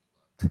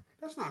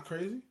 That's not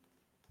crazy.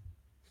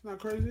 It's not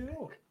crazy at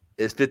all.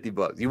 It's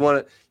 $50.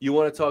 You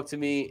wanna talk to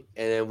me,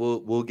 and then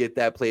we'll get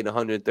that played in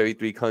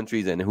 133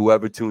 countries, and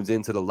whoever tunes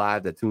into the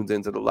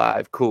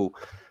live, cool.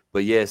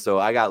 But yeah, so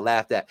I got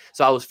laughed at.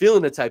 So I was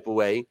feeling the type of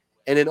way,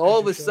 and then all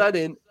of a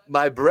sudden,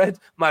 my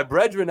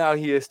brethren out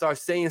here start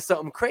saying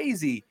something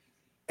crazy.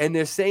 And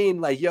they're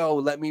saying like, yo,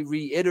 let me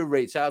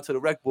reiterate. Shout out to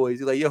the Rec Boys.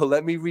 You're like, yo,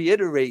 let me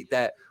reiterate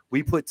that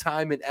we put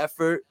time and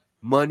effort,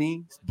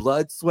 money,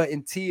 blood, sweat,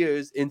 and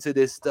tears into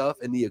this stuff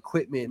and the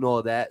equipment and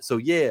all that. So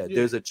yeah,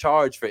 there's a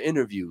charge for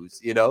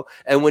interviews,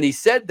 And when he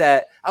said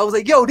that, I was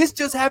like, yo, this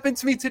just happened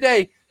to me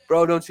today.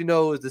 Bro, don't you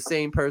know it was the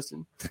same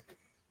person?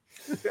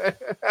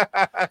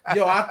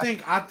 Yo,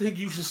 I think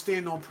you should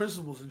stand on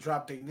principles and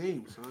drop their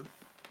names, huh?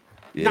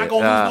 You're not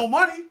gonna lose no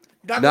money.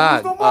 Why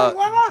not?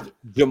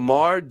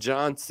 Jamar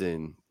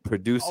Johnson,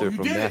 producer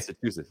from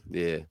Massachusetts.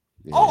 Yeah.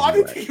 I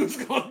didn't think you was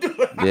gonna do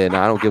it. Yeah, no,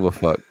 I don't give a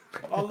fuck.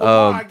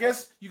 Lamar, I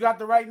guess you got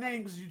the right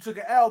name because you took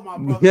an L, my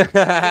brother.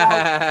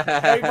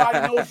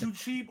 Everybody knows you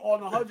cheap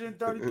on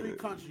 133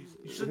 countries.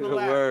 You shouldn't have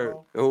laughed,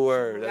 bro.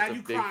 Word. That's a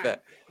big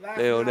fact.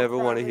 They don't ever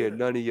want to hear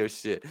none of your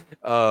shit.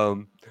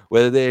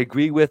 Whether they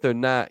agree with or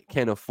not,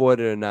 can afford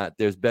it or not,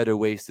 there's better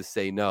ways to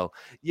say no.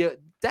 Yeah,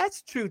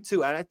 that's true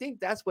too. And I think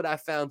that's what I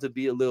found to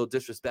be a little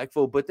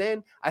disrespectful. But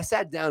then I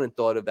sat down and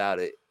thought about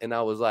it, and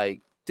I was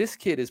like, this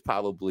kid is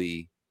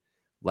probably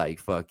like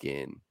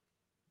fucking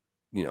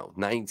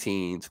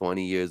 19,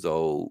 20 years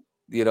old,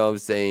 you know what I'm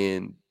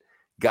saying?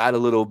 Got a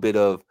little bit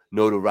of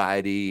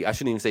notoriety. I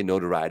shouldn't even say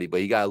notoriety, but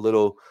he got a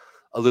little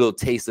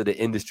taste of the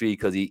industry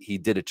because he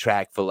did a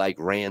track for like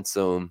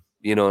Ransom,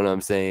 you know what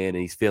I'm saying? And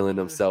he's feeling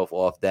himself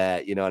off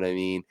that, you know what I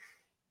mean?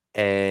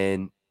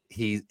 And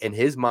he's in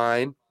his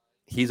mind,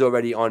 he's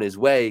already on his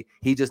way.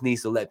 He just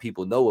needs to let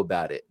people know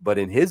about it. But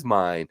in his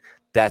mind,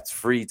 that's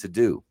free to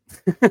do.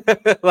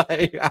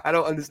 Like, I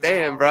don't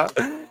understand, bro.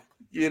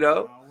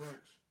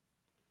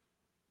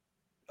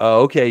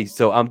 Okay,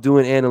 so I'm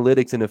doing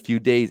analytics in a few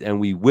days,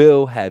 and we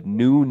will have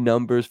new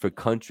numbers for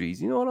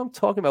countries. You know what I'm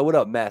talking about? What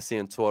up, Matt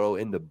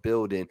Santoro in the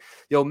building?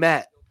 Yo,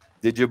 Matt,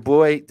 did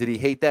he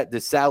hate that?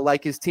 Did Sal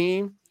like his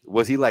team?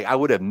 Was he like, I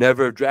would have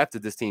never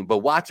drafted this team, but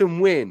watch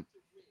him win.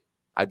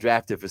 I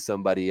drafted for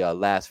somebody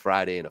last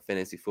Friday in a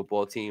fantasy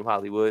football team,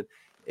 Hollywood,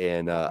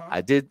 and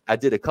I did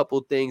a couple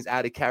things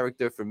out of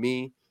character for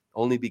me,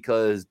 only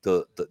because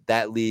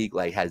that league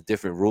like has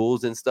different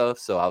rules and stuff.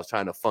 So I was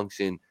trying to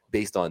function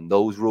based on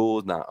those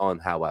rules, not on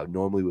how I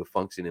normally would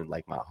function in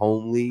like my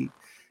home league.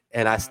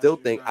 And I still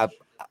think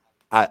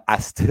I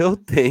still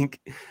think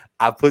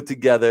I put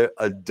together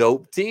a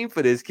dope team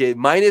for this kid,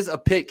 minus a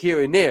pick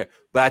here and there.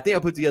 But I think I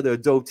put together a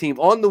dope team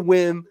on the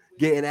whim,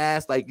 getting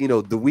asked like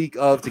the week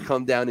of to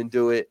come down and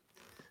do it.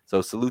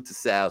 So salute to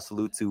Sal,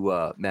 salute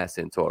to Matt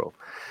Santoro.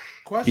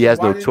 He Question: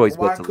 has no choice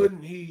but why to live.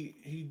 couldn't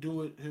he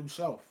do it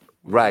himself?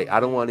 Right.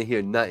 I don't want to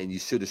hear nothing. You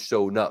should have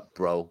shown up,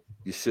 bro.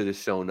 You should have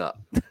shown up.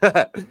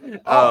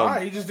 All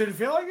right. He just didn't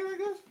feel like it, I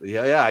guess.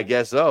 Yeah, I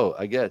guess so.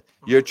 I guess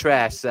you're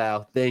trash,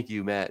 Sal. Thank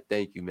you, Matt.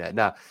 Thank you, Matt.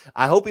 Now,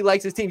 I hope he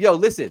likes his team. Yo,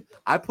 listen,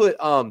 I put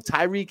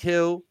Tyreek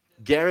Hill,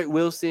 Garrett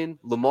Wilson,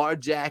 Lamar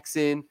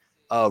Jackson,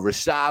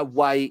 Rashad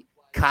White,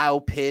 Kyle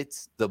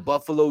Pitts, the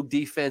Buffalo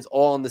defense,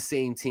 all on the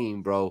same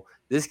team, bro.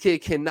 This kid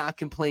cannot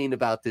complain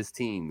about this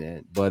team,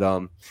 man. But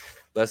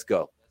let's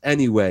go.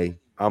 Anyway,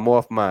 I'm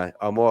off my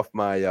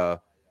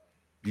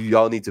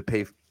y'all need to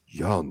pay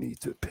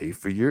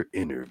for your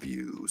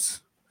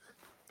interviews.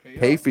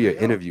 Pay for your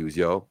interviews,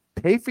 yo.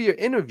 Pay for your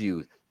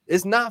interviews.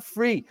 It's not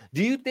free.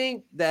 Do you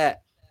think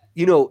that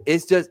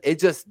it's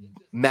just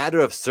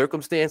matter of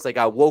circumstance? Like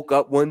I woke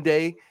up one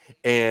day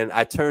and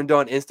I turned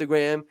on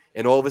Instagram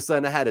and all of a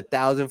sudden I had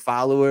 1,000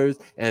 followers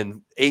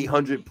and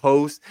 800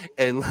 posts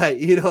and like,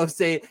 what I'm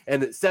saying?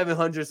 And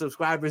 700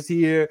 subscribers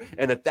here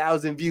and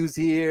 1,000 views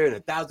here and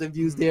 1,000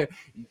 views there.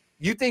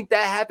 You think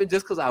that happened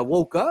just because I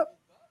woke up?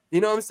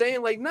 You know what I'm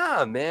saying? Like,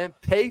 nah, man,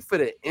 pay for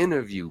the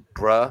interview,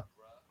 bruh.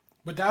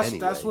 But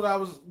that's what I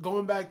was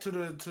going back to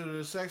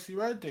the sexy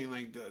red thing.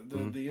 Like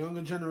the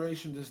younger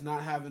generation does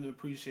not have an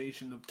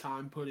appreciation of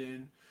time put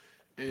in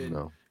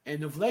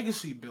and of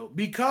legacy built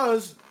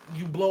because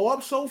you blow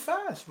up so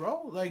fast,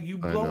 bro. Like you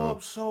blow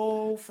up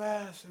so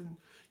fast and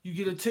you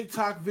get a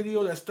TikTok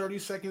video that's 30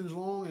 seconds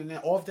long and then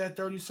off that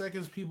 30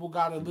 seconds people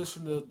gotta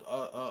listen to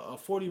a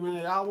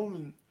 40-minute album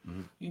and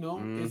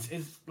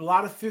it's a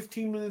lot of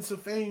 15 minutes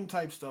of fame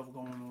type stuff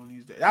going on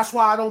these days. That's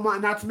why I don't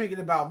mind, not to make it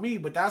about me,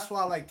 but that's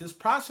why like this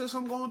process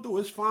I'm going through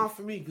is fine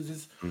for me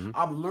because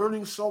I'm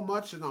learning so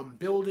much and I'm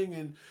building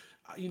and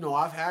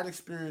I've had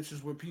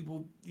experiences where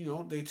people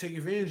they take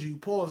advantage of you,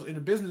 pause in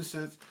a business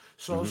sense.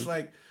 So it's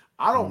like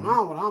I don't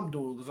mind what I'm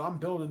doing because I'm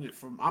building it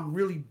I'm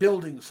really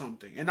building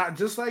something. And not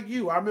just like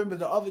you. I remember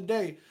the other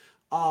day,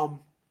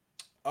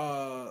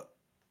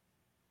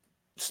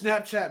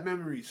 Snapchat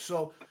memories.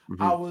 So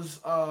I was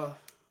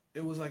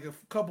it was like a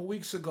couple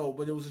weeks ago,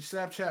 but it was a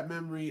Snapchat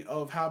memory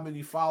of how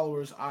many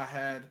followers I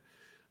had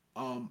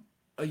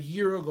a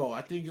year ago.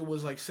 I think it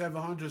was like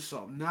 700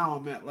 something. Now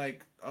I'm at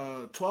like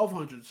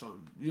 1,200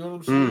 something. You know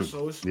what I'm saying?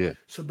 So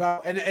it's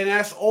about and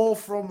that's all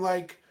from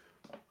like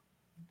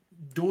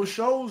doing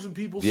shows and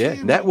people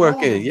seeing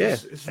networking,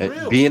 it's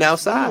real. Being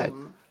outside.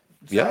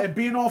 Yeah,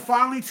 being on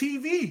Finally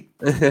TV.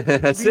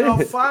 That's being it.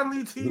 on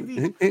Finally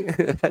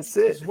TV. That's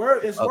it.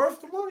 It's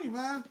worth the money,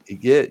 man.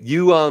 Yeah,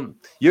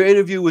 your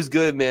interview was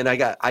good, man.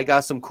 I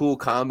got some cool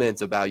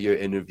comments about your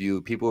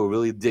interview. People were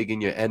really digging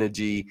your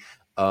energy.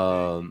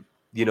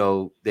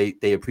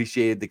 They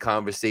appreciated the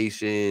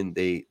conversation.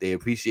 They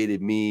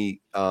appreciated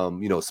me,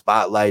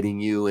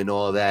 spotlighting you and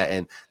all that.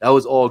 And that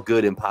was all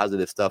good and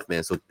positive stuff,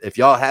 man. So if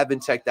y'all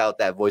haven't checked out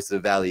that Voice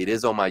of the Valley, it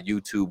is on my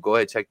YouTube. Go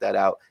ahead, check that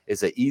out.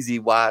 It's an easy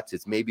watch.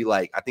 It's maybe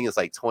I think it's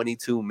like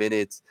 22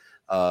 minutes.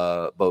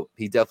 But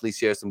he definitely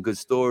shared some good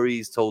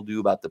stories, told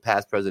you about the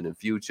past, present, and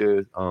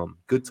future.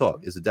 Good talk.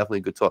 It's definitely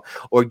a good talk.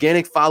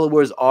 Organic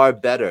followers are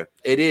better.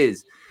 It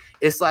is.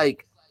 It's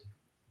like,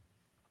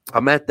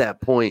 I'm at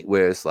that point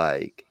where it's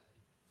like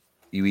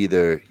you're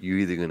either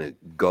gonna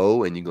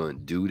go and you're gonna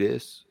do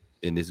this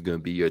and this is gonna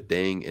be your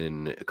thing, and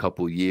in a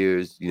couple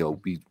years,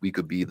 we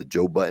could be the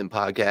Joe Button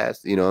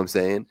podcast, you know what I'm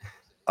saying?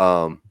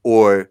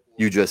 Or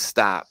you just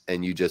stop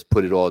and you just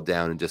put it all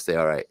down and just say,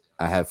 all right,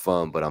 I have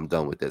fun, but I'm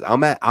done with this.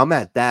 I'm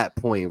at that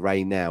point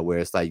right now where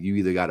it's like you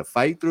either gotta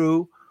fight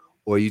through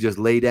or you just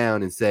lay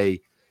down and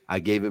say, I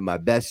gave it my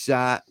best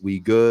shot, we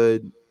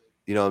good.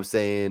 You know what I'm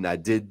saying? I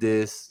did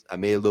this. I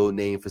made a little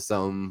name for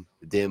something.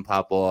 It didn't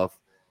pop off.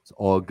 It's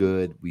all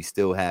good. We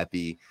still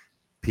happy.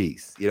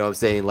 Peace. You know what I'm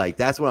saying? Like,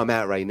 that's where I'm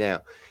at right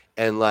now.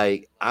 And,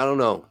 like, I don't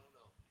know.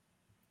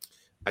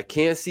 I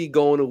can't see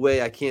going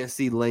away. I can't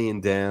see laying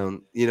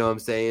down. You know what I'm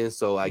saying?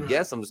 So I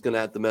guess I'm just going to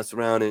have to mess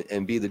around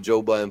and be the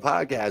Joe Button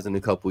podcast in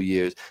a couple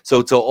years.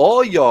 So to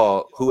all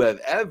y'all who have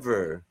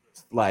ever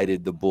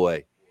slighted the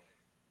boy,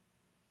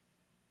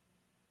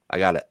 I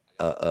got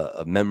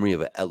a memory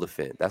of an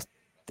elephant. That's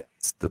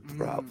the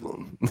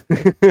problem.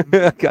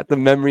 I got the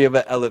memory of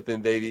an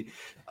elephant, baby.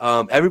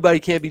 Everybody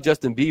can't be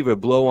Justin Bieber.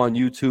 Blow on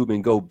YouTube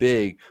and go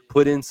big.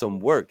 Put in some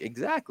work.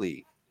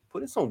 Exactly.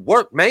 Put in some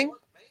work, man.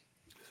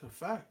 It's a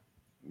fact.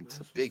 It's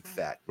a big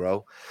fact,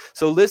 bro.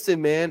 So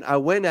listen, man. I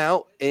went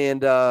out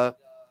and I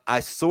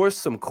sourced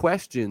some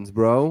questions,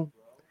 bro.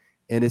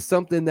 And it's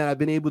something that I've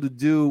been able to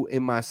do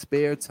in my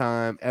spare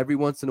time every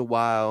once in a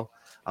while.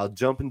 I'll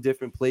jump in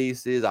different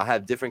places. I'll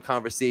have different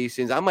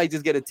conversations. I might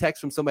just get a text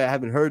from somebody I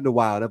haven't heard in a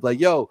while. And I'm like,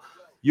 yo,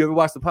 you ever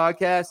watch the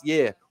podcast?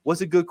 Yeah.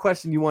 What's a good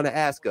question you want to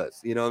ask us?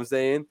 You know what I'm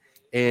saying?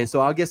 And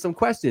so I'll get some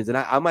questions. And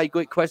I might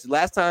get questions.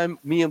 Last time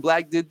me and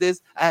Black did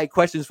this, I had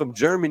questions from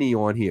Germany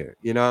on here.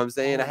 You know what I'm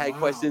saying? I had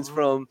questions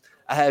from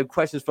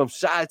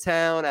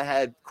Chi-Town. I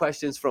had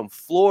questions from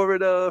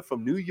Florida,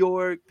 from New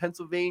York,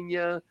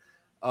 Pennsylvania,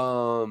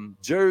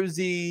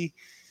 Jersey,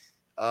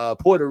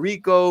 Puerto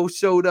Rico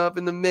showed up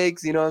in the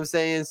mix. You know what I'm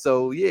saying?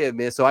 So yeah,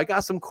 man. So I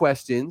got some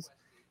questions,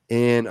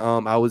 and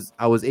I was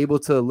able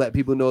to let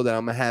people know that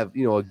I'm gonna have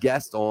a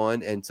guest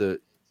on, and to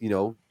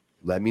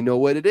let me know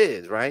what it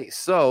is, right?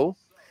 So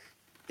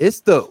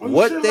it's the Oh, you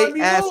what should they let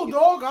me ask. know,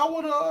 dog.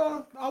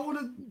 I would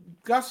have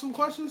got some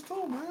questions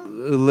too, man.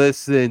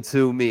 Listen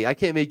to me. I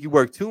can't make you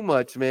work too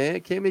much, man.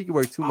 Can't make you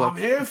work too much. I'm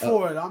here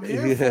for it. I'm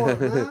here for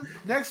it, man.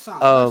 Next time.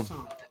 Next um,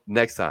 time.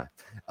 next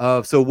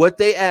time. So what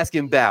they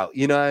asking about?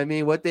 You know what I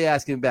mean? What they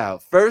asking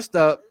about? First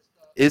up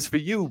is for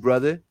you,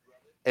 brother.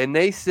 And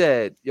they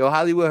said, "Yo,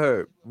 Hollywood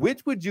Herb,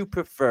 which would you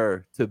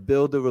prefer to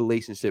build a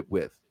relationship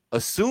with?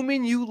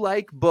 Assuming you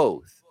like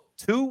both,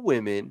 two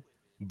women,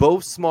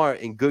 both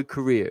smart and good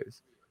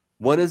careers.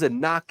 One is a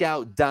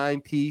knockout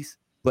dime piece,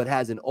 but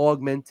hasn't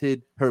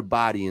augmented her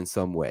body in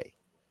some way.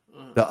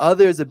 The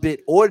other is a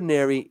bit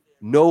ordinary,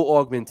 no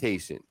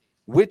augmentation.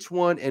 Which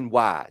one and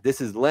why?"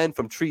 This is Len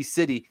from Tree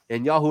City,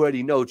 and y'all who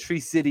already know Tree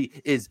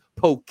City is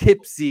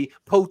Poughkeepsie,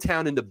 Po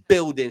Town in the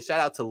building. Shout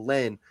out to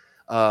Len.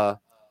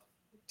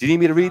 Do you need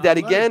me to read that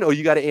again, or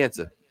you got to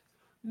answer?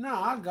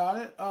 Nah, I got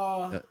it.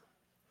 Uh,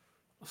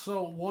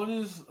 So one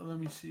is, let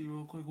me see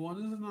real quick. One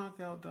is a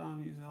knockout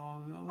down.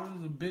 One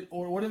is a bit,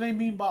 or what do they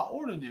mean by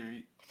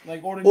ordinary?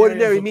 Like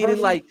ordinary as Ordinary a meaning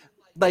person?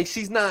 like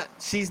she's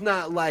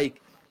not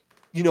like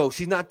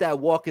she's not that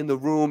walk in the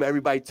room,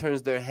 everybody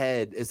turns their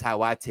head is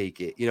how I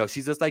take it.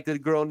 She's just like the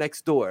girl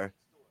next door,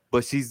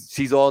 but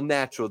she's all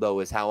natural though,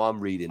 is how I'm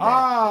reading that.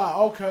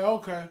 Ah, okay,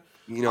 okay.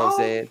 You know what I'm Um,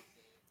 saying?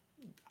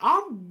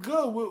 I'm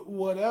good with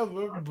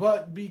whatever,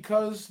 but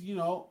because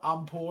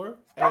I'm poor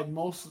and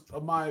most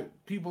of my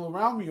people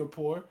around me are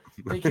poor,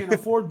 they can't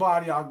afford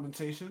body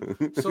augmentation.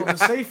 So the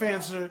safe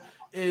answer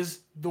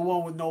is the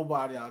one with no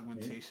body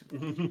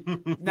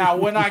augmentation. Now,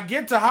 when I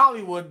get to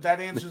Hollywood, that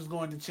answer is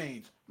going to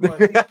change.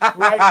 But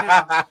right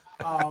now,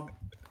 um,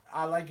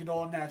 I like it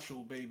all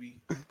natural,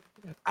 baby.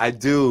 I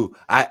do.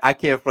 I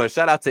can't front.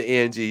 Shout out to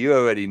Angie. You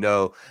already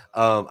know.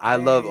 I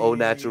love Au Hey,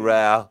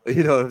 Natural.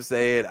 You know what I'm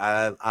saying?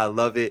 I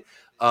love it.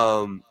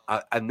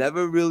 I've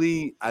never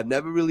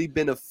really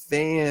been a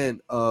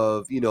fan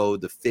of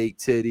the fake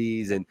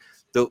titties and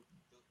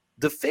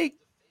the fake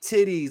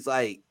titties,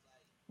 like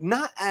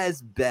not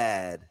as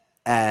bad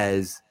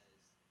as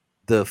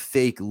the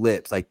fake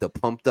lips, like the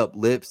pumped up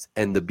lips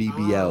and the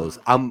BBLs.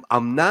 ah, I'm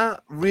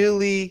not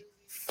really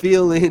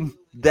feeling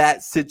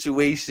that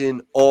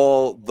situation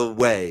all the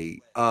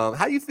way.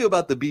 How do you feel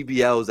about the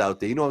BBLs out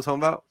there? You know what I'm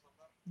talking about?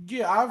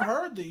 yeah, I've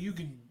heard that you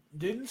can.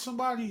 Didn't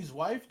somebody's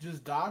wife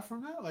just die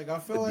from that? Like I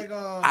feel like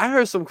I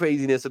heard some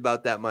craziness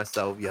about that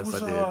myself. it Yes, I was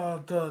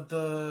did.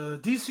 the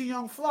DC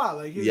Young Fly,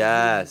 like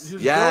Yes,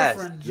 his yes,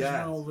 girlfriend just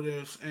went yes, over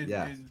there, and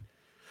yes.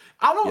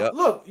 I don't Yep.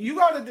 look.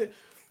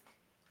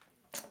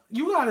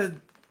 You gotta.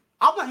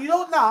 I'm not. You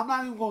know, no, I'm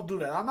not even gonna do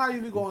that. I'm not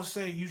even gonna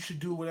say you should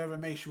do whatever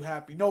makes you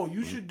happy. No,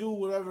 you should do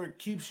whatever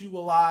keeps you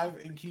alive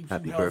and keeps you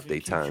Happy healthy birthday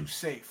and keeps you time.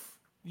 safe.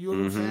 You know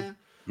what I'm Mm-hmm. saying?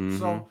 Mm-hmm.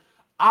 So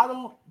I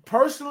don't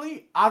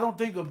personally. I don't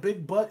think a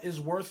big butt is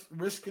worth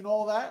risking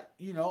all that.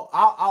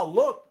 I'll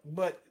look,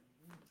 but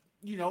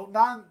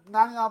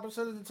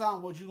 99% of the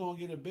time, what you're gonna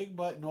get a big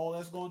butt, and all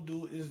that's gonna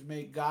do is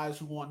make guys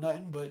who want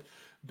nothing but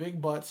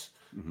big butts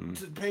Mm-hmm.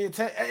 to pay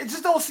attention. It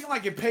just don't seem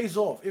like it pays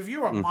off. If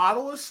you're a Mm.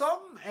 model or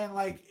something, and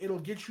like it'll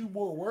get you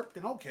more work,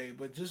 then okay.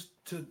 But just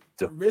to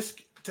So,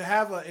 risk to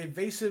have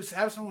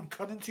have someone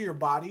cut into your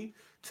body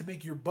to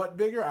make your butt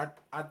bigger,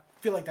 I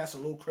feel like that's a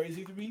little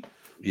crazy to me.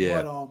 yeah,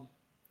 But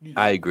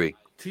I agree.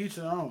 to each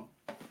their own.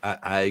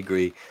 I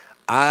agree.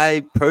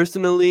 I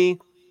personally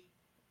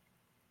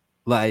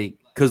like,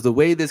 because the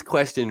way this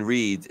question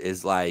reads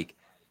is like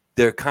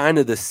they're kind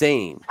of the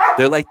same.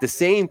 They're like the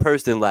same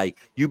person. Like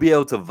you be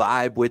able to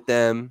vibe with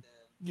them.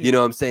 You Yeah, know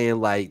what I'm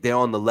saying? Like they're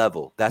on the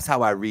level. That's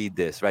how I read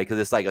this, right? Because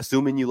it's like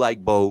assuming you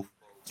like both,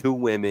 two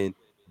women,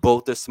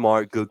 both are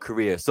smart, good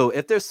career. So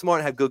if they're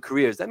smart, have good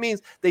careers, that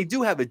means they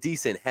do have a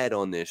decent head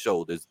on their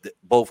shoulders,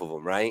 both of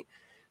them, right?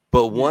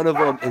 But yeah, one of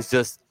them is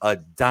just a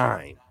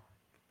dime.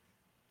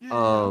 yeah.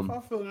 Um, I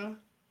feel that.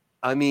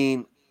 I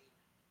mean,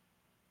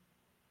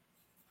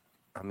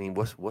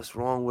 what's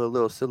wrong with a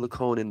little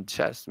silicone in the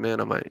chest,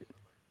 man? I might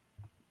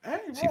Hey,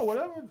 she bro,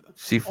 whatever.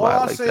 she All fly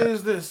I like say that.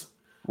 is this: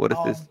 What if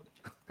um, it's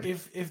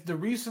if the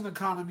recent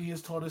economy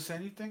has taught us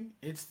anything,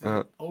 it's that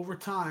uh over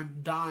time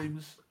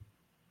dimes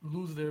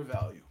lose their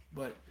value.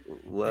 But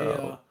a uh,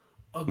 well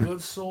a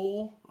good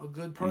soul, a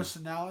good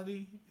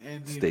personality,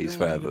 and the stays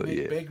ability to forever? make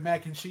Yeah, baked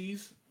mac and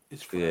cheese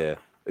is yeah, forever.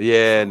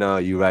 yeah. So No,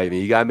 you're right,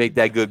 man. You gotta make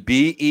that good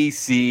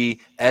BECSPK.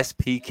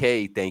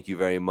 Thank you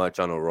very much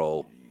on a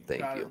roll. you Thank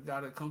gotta you.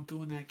 gotta come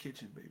through in that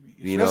kitchen, baby.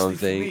 You know what I'm Especially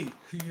for saying? me.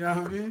 You know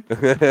what I mean?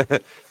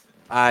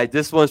 All right,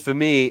 this one's for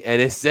me,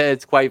 and it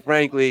says, quite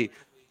frankly,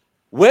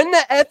 when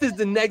the F is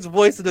the next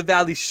Voice of the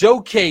Valley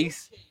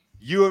showcase,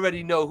 you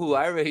already know who.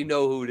 I already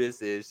know who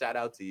this is. Shout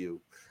out to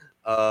you.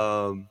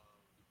 Um,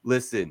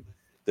 Listen,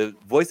 the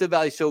Voice of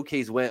Valley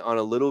showcase went on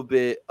a little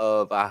bit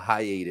of a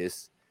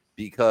hiatus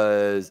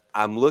because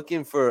I'm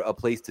looking for a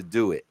place to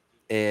do it.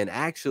 And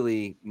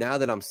actually, now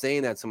that I'm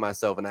saying that to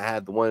myself, and I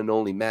have the one and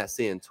only Matt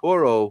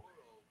Santoro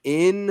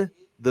in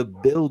the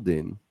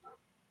building.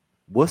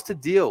 What's the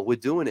deal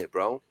with doing it,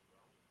 bro?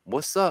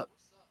 What's up?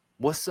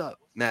 What's up,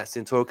 Matt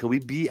Santoro? Can we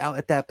be out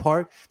at that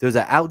park? There's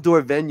an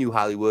outdoor venue,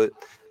 Hollywood,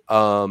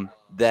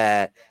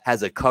 that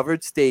has a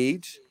covered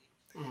stage,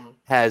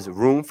 has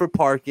room for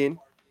parking.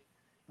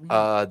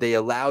 They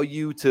allow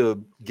you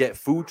to get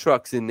food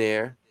trucks in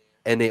there,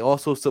 and they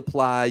also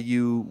supply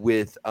you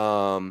with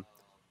a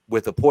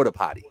porta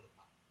potty.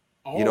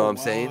 You know what I'm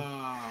saying?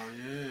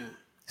 Yeah.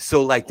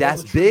 So like All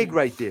that's the big trainings.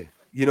 right there.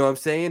 You know what I'm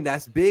saying?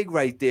 That's big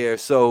right there.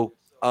 So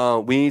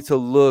we need to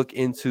look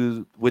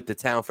into with the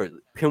town first.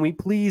 Can we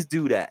please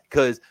do that?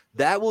 Because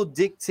that will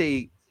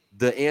dictate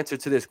the answer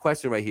to this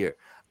question right here.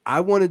 I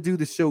want to do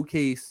the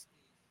showcase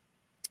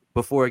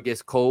before it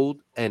gets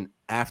cold and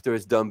after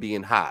it's done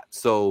being hot.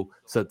 So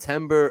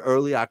September,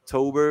 early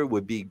October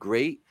would be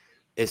great.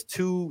 It's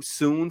too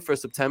soon for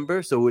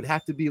September, so it would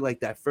have to be like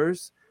that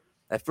first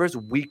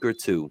week or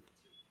two.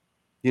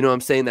 You know what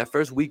I'm saying? That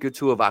first week or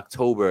two of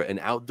October, an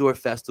outdoor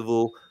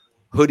festival,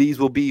 hoodies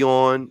will be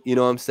on, you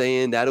know what I'm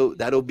saying?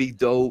 That'll be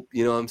dope,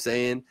 you know what I'm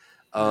saying?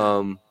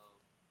 Um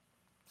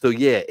so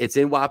yeah, it's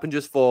in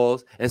Wappingers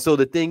Falls. And so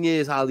the thing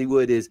is,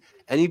 Hollywood, is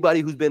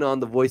anybody who's been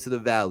on The Voice of the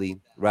Valley,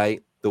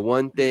 right? The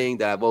one thing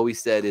that I've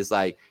always said is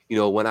like,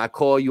 when I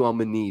call you, I'm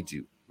gonna need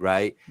you,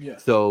 right? Yeah.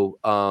 So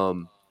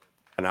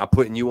and I'm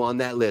putting you on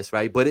that list,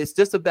 right? But it's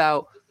just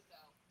about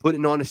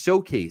putting on a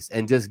showcase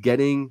and just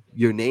getting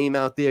your name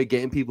out there,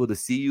 getting people to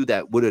see you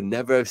that would have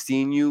never have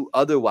seen you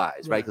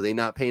otherwise, right? Because they're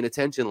not paying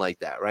attention like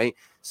that, right?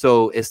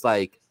 So it's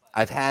like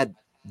I've had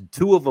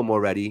two of them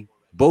already,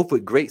 both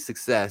with great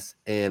success,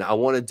 and I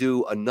want to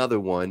do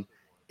another one.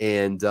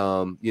 And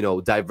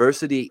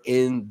diversity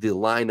in the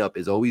lineup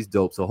is always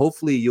dope. So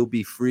hopefully you'll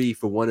be free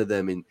for one of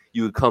them, and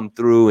you would come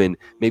through and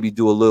maybe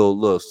do a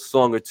little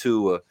song or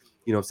two, or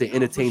say For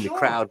entertain the sure.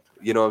 crowd.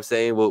 You know what I'm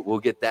saying? We'll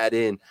get that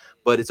in.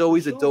 But it's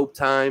always a dope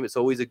time. It's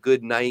always a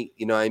good night.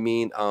 You know what I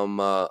mean? I'm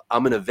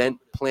an event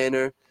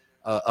planner,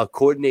 a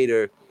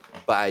coordinator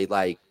by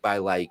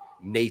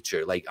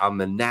nature. Like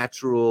I'm a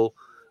natural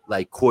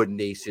like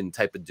coordination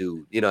type of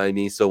dude. You know what I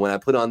mean? So when I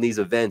put on these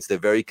events, they're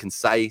very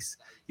concise.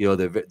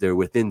 They're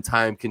within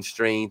time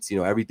constraints.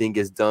 Everything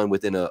gets done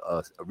within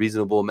a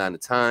reasonable amount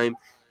of time,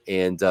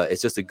 and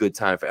it's just a good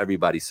time for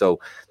everybody. So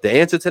the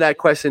answer to that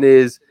question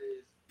is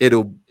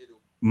it'll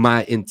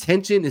my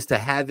intention is to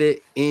have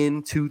it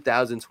in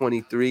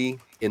 2023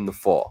 in the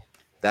fall.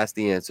 That's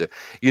the answer.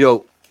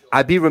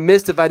 I'd be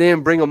remiss if I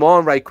didn't bring him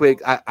on right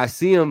quick. I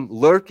see him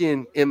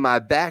lurking in my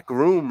back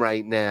room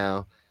right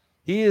now.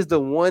 He is the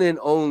one and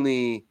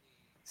only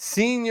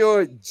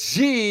Senior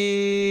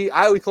G.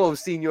 I always call him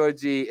Senior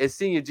G. It's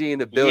Senior G in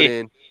the Yeah.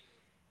 building.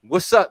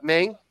 What's up,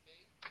 man?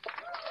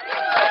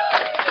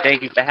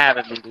 Thank you for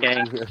having me,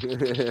 King.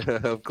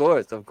 Of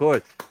course, of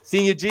course.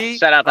 Senior G,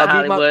 Shout out to meet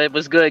my Hollywood.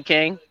 What's good,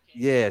 King? How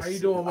you yes,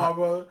 doing, my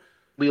brother?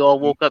 We all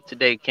woke up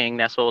today, King.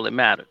 That's all that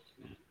matters.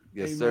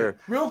 yes, Amen. sir.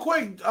 Real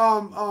quick,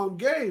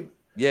 Gabe,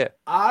 Yeah.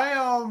 I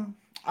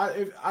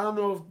don't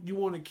know if you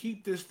want to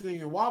keep this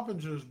thing in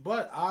Wappingers,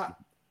 but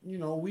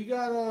we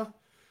got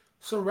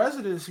some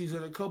residencies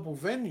at a couple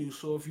venues.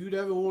 So if you'd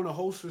ever want to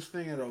host this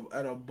thing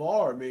at a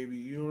bar, maybe,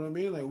 you know what I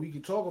mean? Like we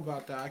could talk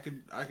about that.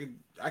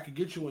 I could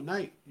get you a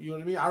night. You know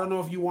what I mean? I don't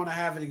know if you want to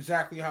have it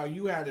exactly how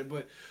you had it,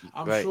 but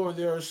I'm Right. sure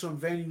there are some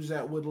venues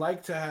that would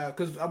like to have,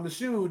 because I'm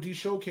assuming with these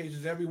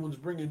showcases, everyone's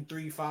bringing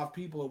 3-5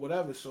 people or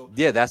whatever. So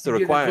Yeah, that's the you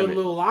get a good requirement.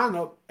 little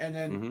lineup, and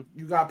then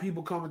you got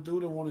people coming through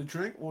that want to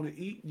drink, want to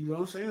eat. You know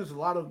what I'm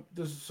saying?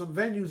 There's some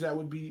venues that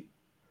would be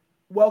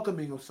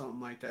welcoming of something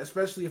like that,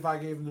 especially if I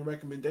gave them the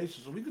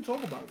recommendation. So we could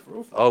talk about it for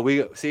real. Oh,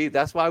 we see.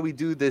 That's why we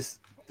do this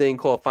thing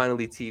called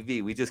Finally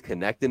TV. We just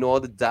connecting all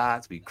the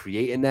dots. We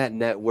creating that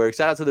network.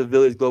 Shout out to the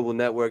Village Global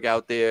Network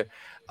out there.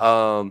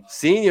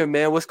 Senior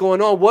man, what's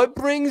going on? What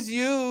brings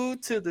you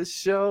to the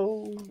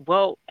show?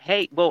 Well,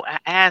 hey, I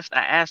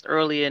asked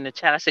earlier in the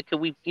chat. I said,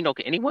 can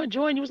anyone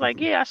join? You was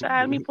like, yeah. I said,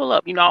 let me pull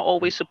up. I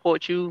always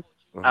support you.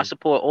 I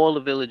support all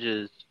the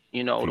villages. The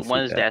Appreciate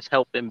ones that. that's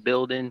helping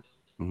building,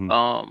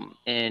 Mhm.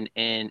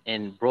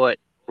 and brought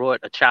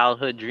a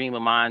childhood dream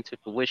of mine to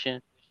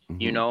fruition.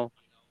 You Mhm. know,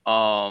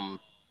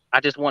 I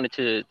just wanted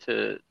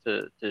to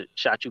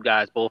shout you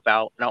guys both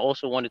out, and I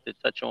also wanted to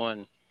touch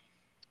on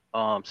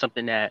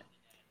something that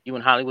you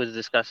and Holly was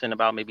discussing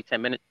about maybe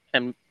 10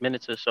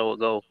 minutes or so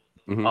ago,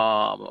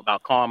 Mhm.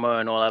 about karma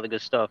and all other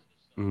good stuff,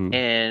 Mhm.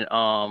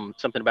 and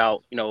something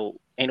about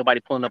ain't nobody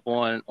pulling up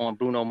on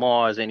Bruno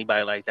Mars,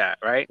 anybody like that,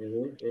 right?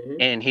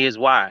 And here's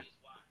why: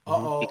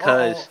 Mhm.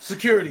 because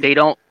Security. they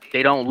don't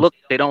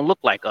look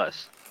like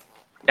us.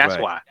 That's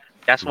Right. why.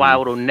 That's why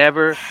Mhm. it'll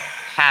never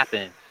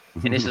happen.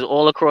 And this is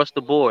all across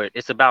the board.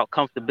 It's about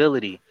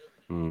comfortability.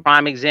 Mhm.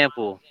 Prime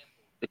example: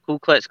 the Ku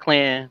Klux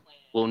Klan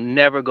will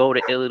never go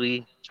to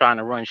Italy trying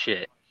to run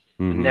shit.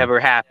 Will Mhm. never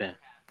happen.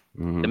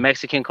 The Mhm.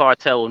 Mexican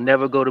cartel will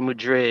never go to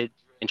Madrid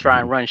and try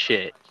and Mhm. run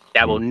shit.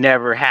 That will Mhm.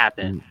 never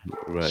happen. Mhm.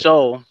 Right.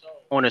 So,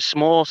 on a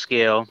small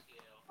scale,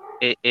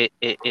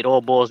 it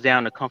all boils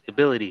down to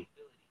comfortability.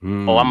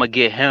 Oh, I'm Mm. gonna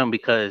get him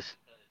because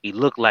he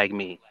looked like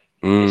me.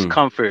 It's Mm.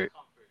 comfort.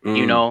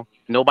 Mm.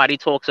 Nobody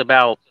talks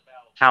about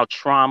how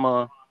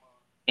trauma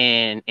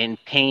and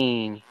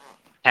pain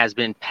has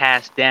been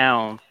passed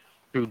down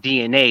through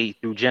DNA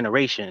through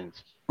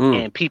generations.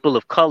 And people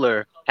of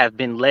color have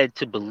been led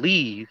to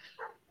believe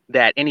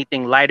that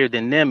anything lighter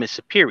than them is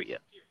superior.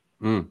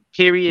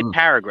 Period,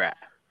 paragraph.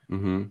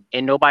 And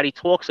nobody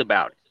talks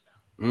about it.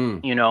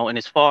 You know, and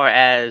as far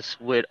as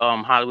what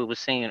Hollywood was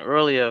saying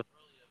earlier,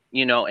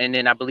 you know, and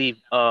then I believe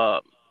I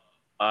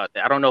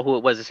don't know who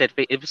it was. It said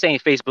it was saying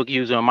Facebook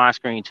user on my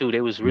screen too.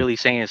 They was really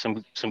saying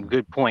some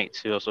good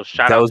points. You know, so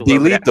shout That out was to Be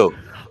whoever that. Lethal.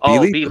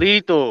 Oh, Be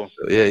Lethal.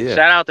 Yeah.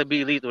 Shout out to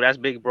Be Lethal. That's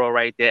big bro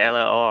right there.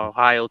 LLR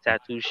Ohio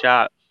Tattoo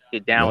Shop.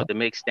 Get down with the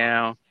mix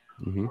down.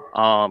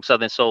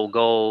 Southern Soul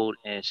Gold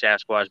and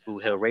Sasquatch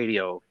Boot Hill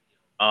Radio.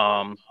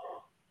 Out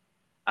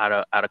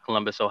of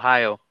Columbus,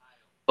 Ohio.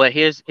 But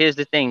here's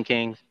the thing,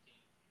 Kings.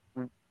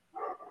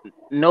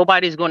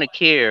 Nobody's gonna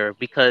care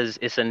because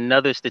it's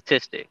another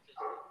statistic.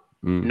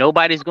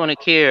 Nobody's gonna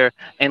care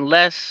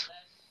unless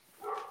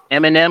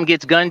Eminem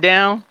gets gunned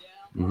down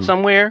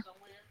somewhere.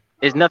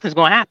 Is nothing's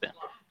gonna happen.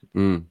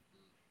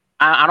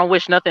 I don't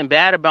wish nothing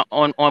bad about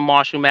on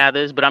Marshall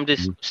Mathers, but I'm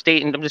just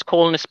stating. I'm just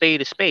calling a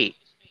spade a spade.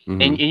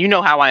 And you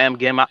know how I am,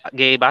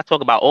 Gabe. I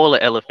talk about all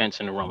the elephants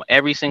in the room,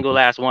 every single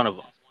last one of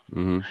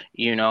them.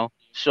 You know,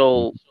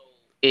 so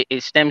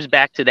it stems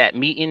back to that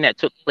meeting that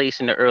took place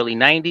in the early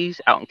 '90s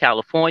out in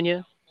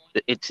California.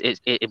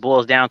 It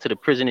boils down to the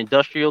prison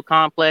industrial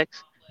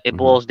complex. It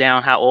boils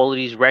down how all of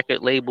these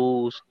record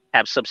labels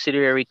have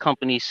subsidiary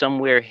companies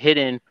somewhere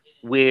hidden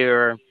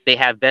where they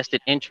have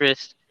vested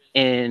interest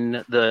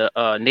in the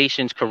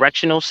nation's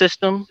correctional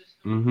system.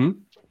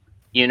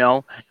 You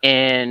know,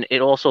 and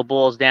it also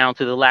boils down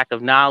to the lack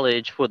of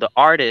knowledge for the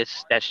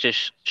artists that's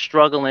just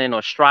struggling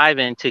or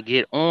striving to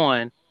get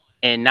on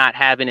and not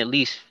having at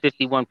least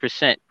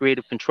 51%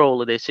 creative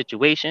control of their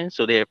situation,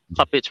 so they're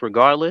puppets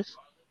regardless.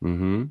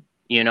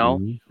 You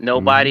know,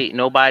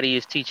 nobody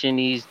is teaching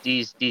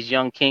these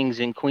young kings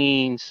and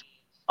queens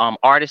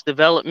artist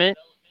development,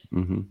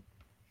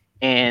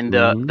 and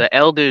the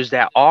elders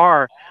that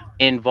are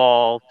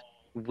involved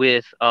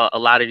with a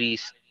lot of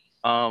these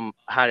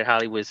how did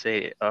Hollywood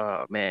say it?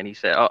 Man, he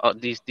said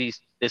these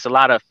there's a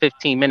lot of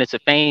 15 minutes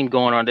of fame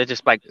going on. They're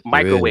just like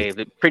microwave.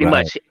 Pretty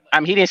much. I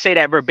mean, he didn't say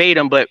that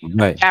verbatim, but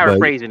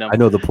paraphrasing him. I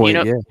know the point.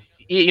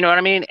 You know what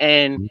I mean?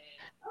 And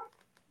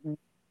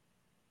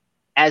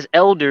as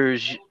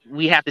elders,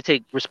 we have to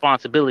take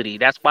responsibility.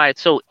 That's why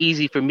it's so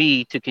easy for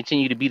me to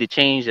continue to be the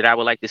change that I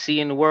would like to see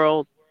in the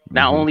world,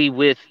 not only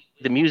with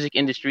the music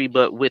industry,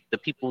 but with the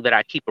people that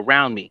I keep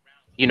around me.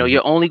 You know,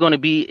 you're only going to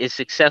be as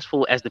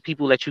successful as the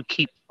people that you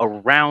keep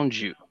around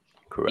you.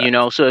 Correct. You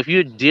know, so if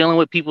you're dealing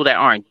with people that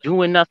aren't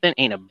doing nothing,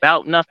 ain't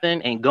about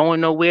nothing, ain't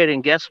going nowhere, then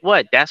guess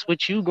what? That's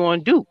what you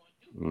going to do.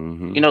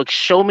 You know,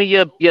 show me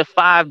your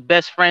 5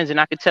 best friends and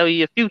I can tell you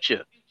your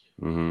future.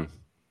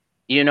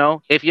 You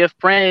know, if your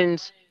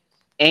friends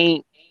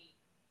ain't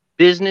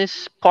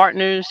business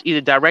partners,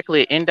 either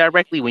directly or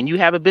indirectly, when you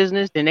have a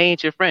business, then they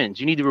ain't your friends.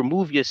 You need to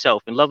remove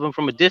yourself and love them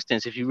from a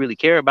distance if you really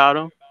care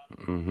about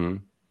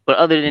them. But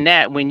other than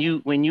that, when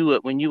you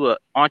a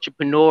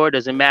entrepreneur,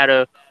 doesn't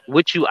matter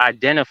what you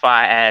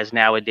identify as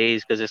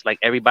nowadays, because it's like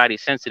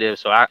everybody's sensitive.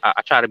 So I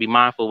try to be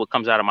mindful of what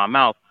comes out of my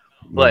mouth.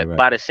 But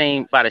by the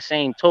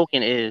same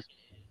token, is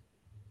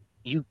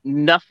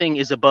nothing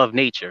is above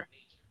nature.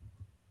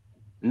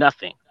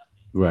 Nothing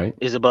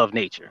is above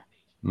nature.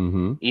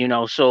 You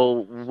know,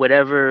 so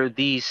whatever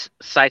these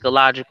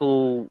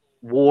psychological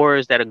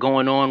wars that are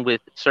going on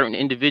with certain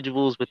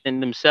individuals within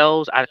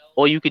themselves,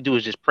 all you could do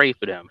is just pray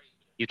for them.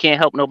 You can't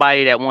help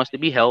nobody that wants to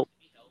be helped.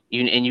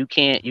 You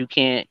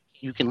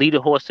can lead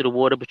a horse to the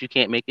water, but you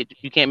can't make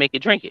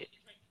it drink it.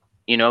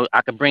 You know,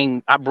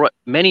 I brought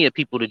many of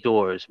people to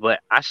doors,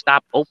 but I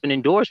stopped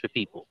opening doors for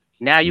people.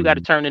 Now you got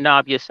to turn the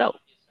knob yourself.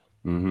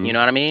 You know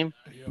what I mean?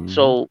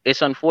 So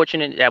it's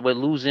unfortunate that we're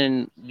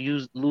losing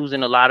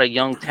a lot of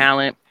young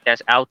talent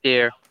that's out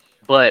there,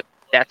 but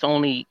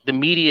the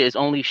media is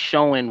only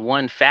showing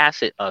one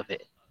facet of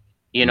it.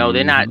 You know,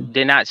 they're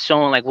not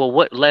showing like, well,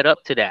 what led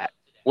up to that?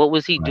 What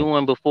was he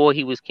doing before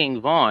he was King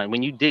Von?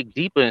 When you dig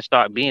deeper and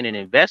start being an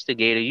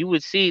investigator, you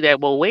would see that,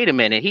 well, wait a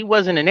minute, he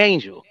wasn't an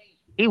angel.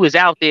 He was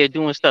out there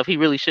doing stuff he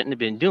really shouldn't have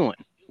been doing.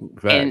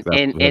 And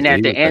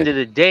at the end of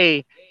the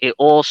day, it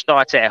all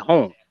starts at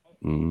home.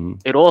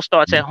 It all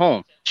starts at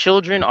home.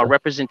 Children are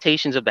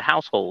representations of the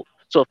household.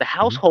 So if the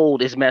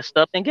household is messed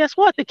up, then guess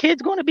what? The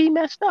kid's going to be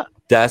messed up.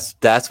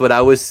 That's what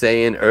I was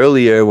saying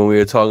earlier when we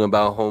were talking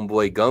about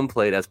homeboy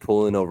Gunplay that's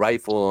pulling a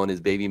rifle on his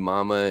baby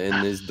mama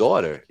and his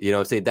daughter. You know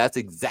what I'm saying? That's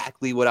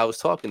exactly what I was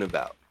talking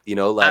about. You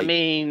know, like, I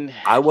mean,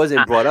 I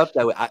wasn't brought up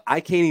that way.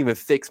 I can't even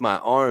fix my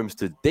arms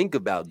to think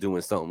about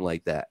doing something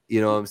like that.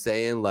 You know what I'm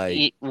saying?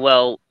 Like,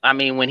 well, I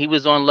mean, when he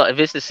was on, if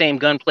it's the same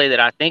Gunplay that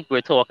I think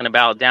we're talking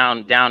about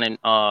down in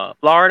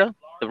Florida,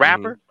 the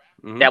rapper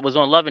that was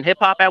on Love and Hip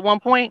Hop at one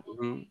point.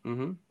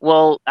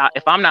 Well,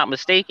 if I'm not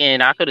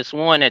mistaken, I could have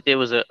sworn that there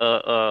was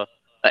a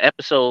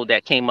episode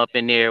that came up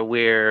in there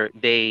where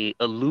they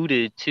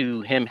alluded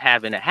to him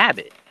having a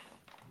habit.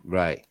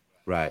 Right.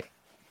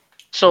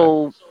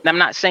 So I'm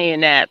not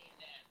saying that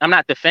I'm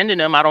not defending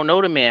him. I don't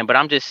know the man, but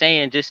I'm just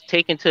saying just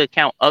take into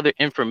account other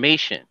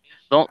information.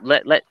 Don't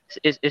let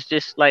it's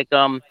just like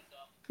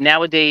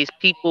nowadays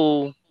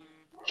people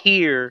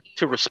hear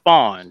to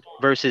respond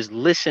versus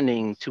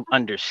listening to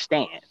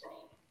understand.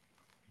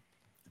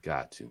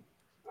 Got you.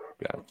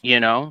 You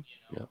know?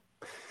 Yeah.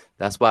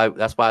 That's why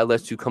I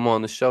let you come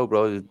on the show,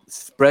 bro.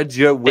 Spread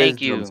your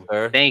wisdom,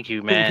 sir. Thank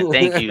you, man.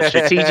 Thank you.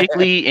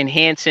 Strategically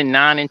enhancing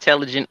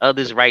non-intelligent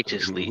others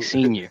righteously,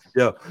 senior.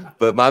 Yo,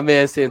 but my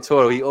man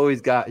Santoro, he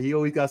always got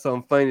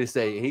something funny to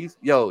say.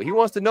 He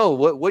wants to know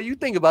what you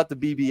think about the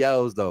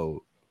BBLs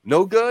though.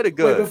 No good or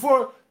good?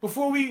 Wait,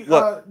 before we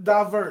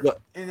divert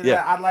into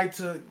that, I'd like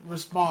to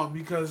respond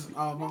because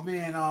my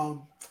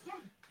man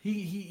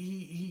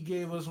he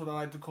gave us what I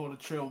like to call the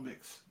trail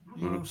mix.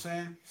 You know what I'm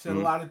saying? He said a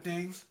lot of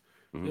things.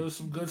 There was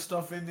some good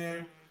stuff in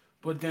there,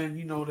 but then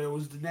there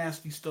was the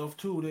nasty stuff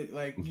too. That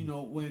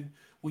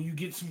when you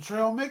get some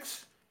trail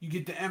mix, you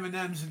get the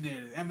M&Ms in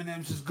there. The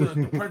M&Ms is good.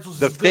 The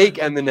pretzels the is fake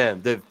good.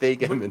 M&M. The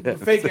fake M&M. The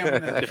fake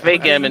M&M. The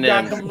fake M&M. You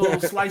got them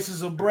little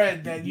slices of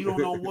bread that you don't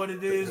know what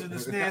it is and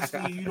it's nasty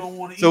and you don't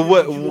want to eat. So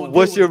it,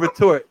 what's your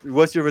retort?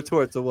 What's your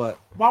retort to what?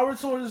 My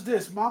retort is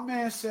this. My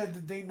man said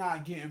that they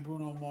not getting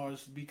Bruno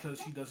Mars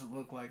because he doesn't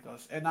look like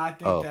us. And I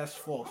think that's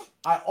false.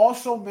 I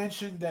also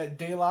mentioned that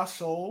De La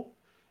Soul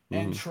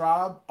and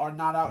Tribe are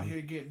not out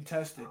here getting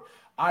tested.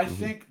 I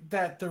think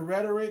that the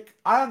rhetoric,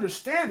 I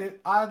understand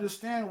it. I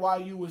understand why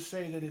you would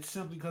say that it's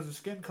simply because of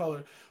skin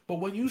color.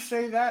 But when you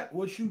say that,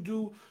 what you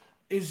do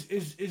is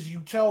you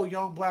tell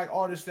young black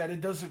artists that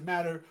it doesn't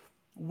matter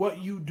what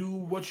you do,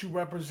 what you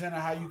represent, or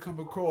how you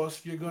come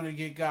across, you're going to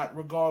get got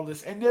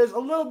regardless. And there's a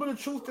little bit of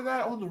truth to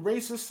that on the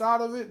racist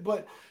side of it,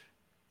 but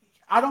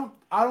I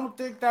don't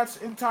think that's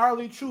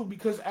entirely true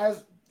because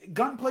as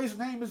Gunplay's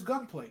name is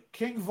Gunplay.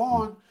 King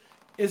Von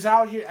is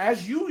out here,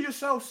 as you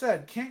yourself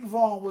said, King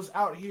Von was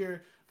out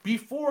here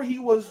before he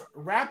was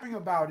rapping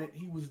about it.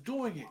 He was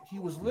doing it. He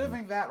was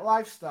living that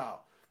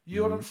lifestyle. You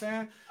know what I'm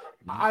saying?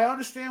 I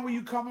understand where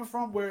you're coming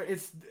from, but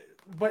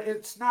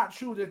it's not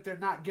true that they're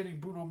not getting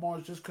Bruno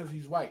Mars just because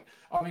he's white.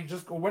 I mean,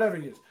 or whatever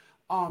it is.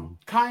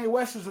 Kanye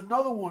West is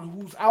another one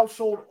who's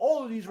outsold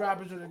all of these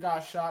rappers that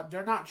got shot.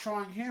 They're not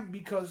trying him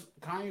because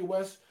Kanye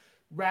West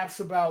raps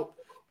about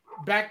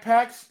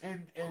backpacks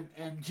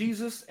and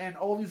Jesus and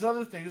all these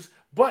other things,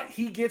 but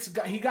he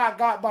got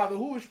by the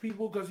Hooish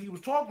people because he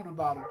was talking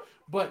about him.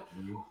 But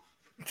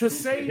to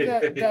say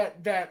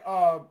that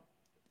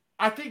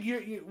I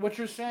think what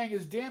you're saying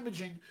is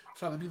damaging.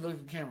 So let me look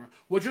at the camera.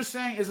 What you're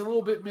saying is a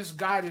little bit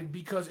misguided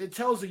because it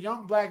tells a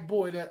young black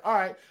boy that, all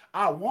right,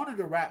 I wanted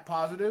to rap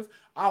positive.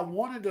 I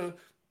wanted to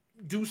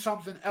do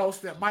something else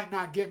that might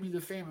not get me the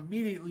fame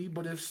immediately,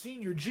 but if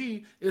Senior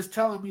G is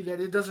telling me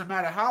that it doesn't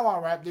matter how I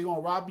rap, they're going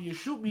to rob me or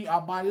shoot me,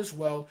 I might as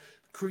well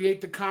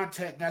create the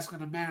content that's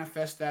going to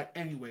manifest that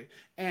anyway.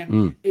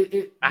 And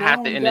I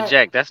have to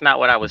interject. That's not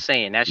what I was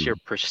saying. That's your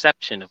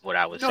perception of what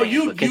I was saying.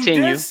 You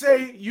continue.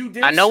 You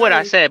did I know say, what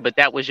I said, but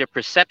that was your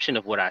perception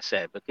of what I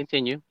said. But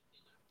continue.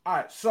 All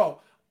right,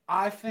 so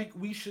I think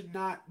we should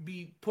not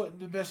be putting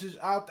the message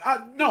out.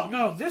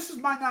 No, this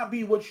might not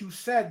be what you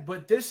said,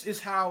 but this is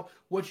how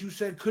what you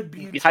said could be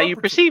interpreted. How you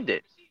perceived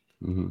it.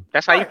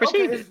 That's how you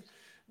perceived it.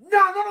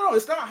 No.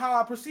 It's not how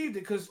I perceived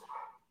it because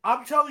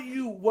I'm telling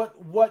you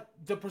what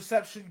the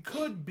perception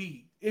could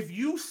be. If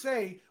you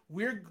say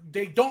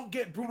they don't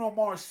get Bruno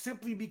Mars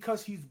simply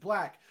because he's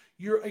black,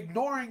 you're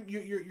ignoring,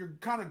 you're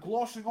kind of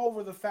glossing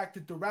over the fact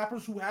that the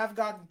rappers who have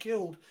gotten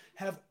killed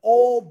have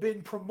all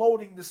been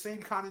promoting the same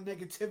kind of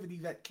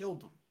negativity that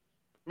killed them.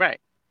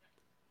 Right.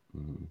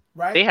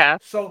 Right. They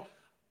have. So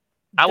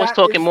I was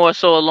talking more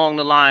so along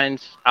the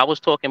lines. Along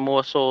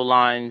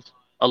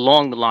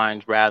the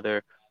lines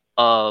rather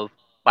of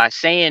by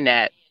saying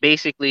that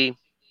basically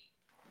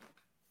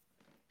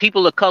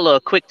people of color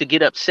are quick to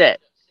get upset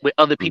with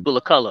other people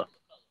of color.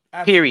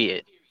 Absolutely.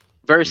 Period.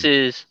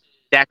 Versus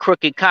that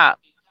crooked cop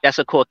that's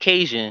a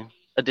Caucasian,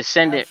 a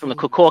descendant from the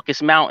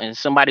Caucasus Mountains,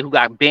 somebody who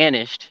got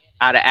banished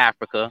out of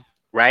Africa,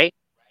 right?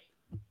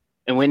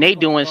 And when they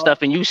doing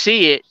stuff and you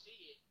see it,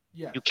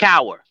 you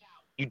cower.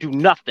 You do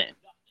nothing.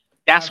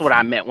 That's what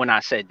I meant when I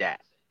said that.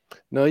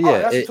 No, yeah,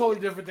 that's a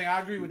totally different thing. I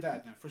agree with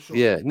that, then, for sure.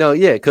 Yeah, no,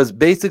 yeah, because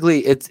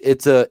basically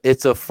it's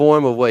a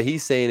form of what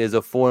he's saying is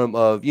a form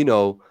of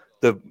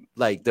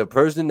the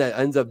person that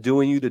ends up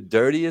doing you the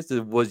dirtiest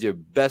was your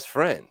best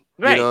friend.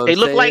 Right. You know they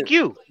look like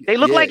you. They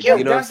look like you.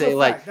 You know what I'm saying?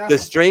 Like the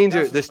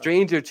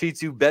stranger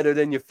treats you better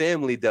than your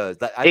family does.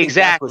 I think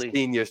that's what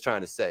Senior's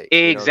trying to say.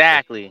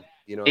 Exactly.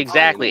 You know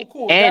exactly.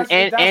 Cool.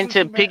 And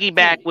to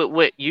piggyback with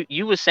what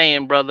you were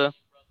saying, brother,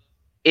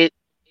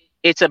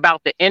 it's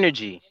about the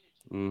energy.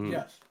 Mm-hmm.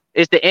 Yes.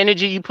 It's the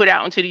energy you put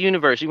out into the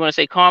universe. You want to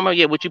say karma?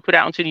 Yeah, what you put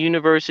out into the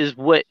universe is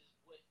what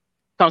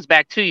comes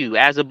back to you.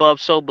 As above,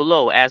 so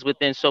below. As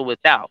within, so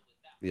without.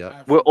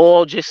 Yeah. We're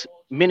all just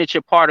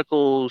miniature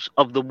particles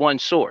of the one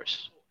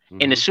source.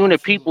 And the sooner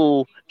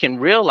people can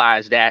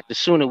realize that, the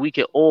sooner we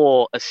can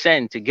all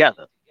ascend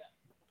together.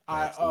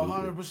 I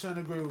Absolutely. 100%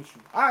 agree with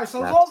you. All right,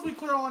 so as long as we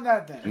clear on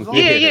that, then as long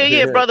as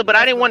Yeah, brother. But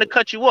I didn't want to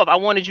cut you off. I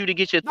wanted you to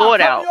get your Nah, thought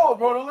cut me out. off,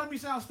 bro. Don't let me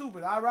sound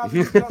stupid. I'd rather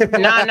you cut me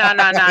Nah, off. nah,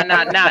 nah, nah,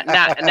 nah, nah,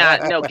 nah,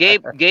 nah. No,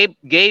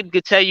 Gabe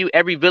could tell you.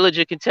 Every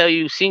villager can tell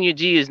you. Senior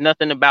G is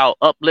nothing about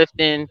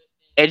uplifting,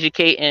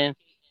 educating,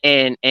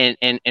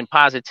 and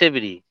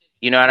positivity.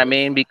 You know what I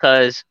mean?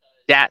 Because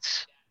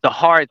that's the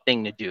hard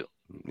thing to do.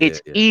 Yeah,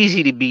 It's yeah,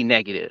 easy to be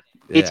negative.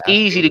 yeah. It's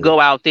easy to Absolutely, go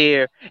out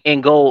there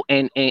and go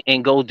and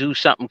go do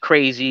something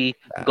crazy.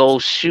 Go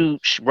absolutely,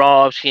 shoot,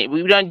 rob.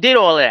 We done did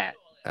all of that.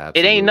 It ain't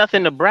absolutely.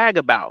 nothing to brag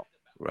about.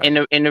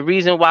 Right. And the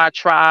reason why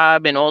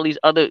Tribe and all these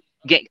other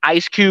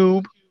Ice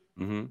Cube,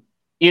 Mm-hmm.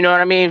 you know what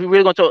I mean? If we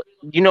really gonna talk,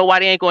 you know why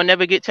they ain't gonna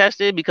never get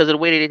tested? Because of the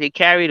way that they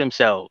carry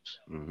themselves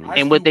Mm-hmm. Ice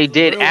and what Cube they was a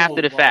did real after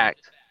one, the bro.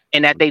 fact.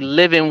 And that they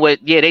live in what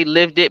they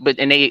lived it, but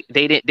and they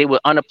didn't they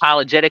were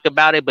unapologetic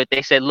about it, but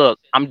they said, look,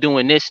 I'm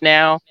doing this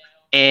now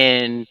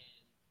and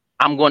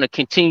I'm gonna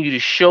continue to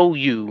show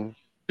you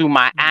through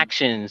my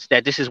actions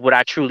that this is what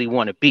I truly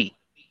want to be.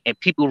 And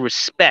people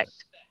respect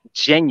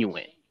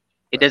genuine.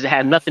 It doesn't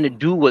have nothing to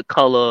Absolutely. do with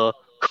color,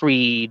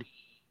 creed,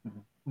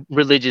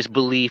 religious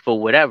belief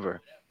or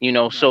whatever,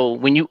 Right. so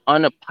when you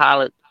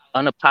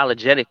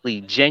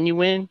unapologetically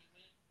genuine,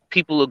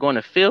 people are going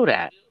to feel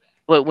that.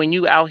 But when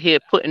you out here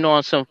putting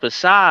on some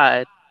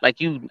facade like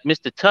you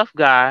Mr. Tough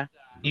Guy,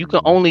 you can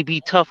Mm-hmm. only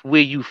be tough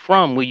where you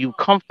from, where you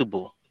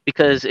comfortable,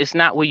 because it's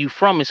not where you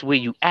from, it's where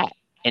you at.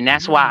 And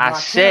that's why I By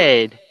character.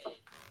 said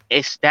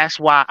that's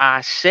why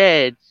I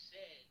said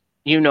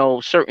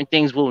certain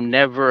things will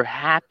never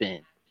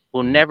happen.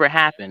 Will never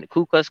happen. The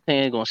Ku Klux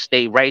Klan gonna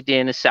stay right there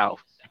in the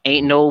South.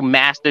 Ain't no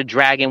master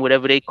dragon,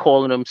 whatever they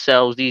calling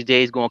themselves these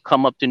days, gonna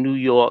come up to New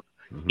York,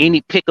 Mm-hmm.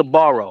 any pick a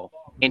borough,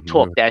 and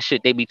talk Mm-hmm. that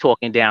shit they be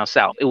talking down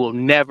South. It will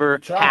You never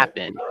can try it.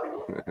 happen.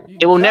 You It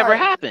can will try never it.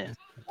 happen.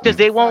 Because That's a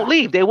they won't fact.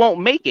 leave. They won't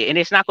make it. And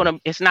it's not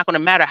gonna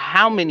matter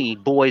how many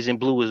boys in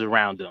blue is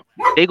around them.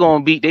 They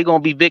gonna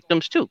be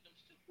victims too.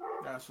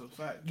 That's a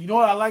fact. You know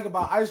what I like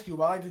about Ice Cube?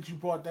 I like that you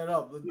brought that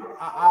up.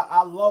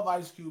 I love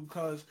Ice Cube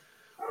because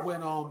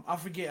when I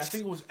forget, I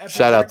think it was Epic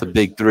Shout out to Records.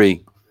 Big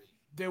Three.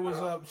 There was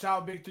a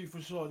shout Big Three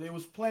for sure. They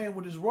was playing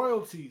with his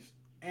royalties,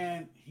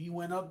 and he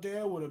went up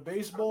there with a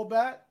baseball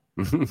bat,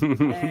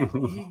 and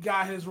he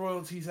got his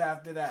royalties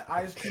after that.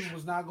 Ice Cube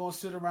was not gonna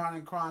sit around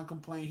and cry and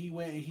complain. He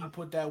went and he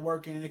put that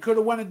work in, and it could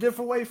have went a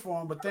different way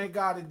for him, but thank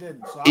God it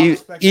didn't. So I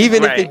respect that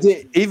Even about if Right. it Ice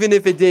did, Cube. even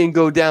if it didn't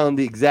go down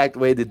the exact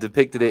way they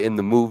depicted it in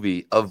the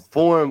movie, a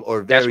form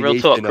or That's real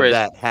talk, variation of Chris.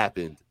 that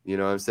happened. You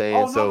know what I'm saying?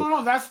 Oh no So no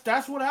no!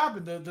 That's what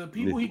happened. The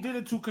people he did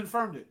it to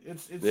confirmed it. yeah,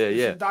 It's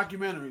yeah. in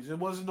documentaries. It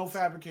wasn't no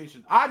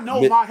fabrication. I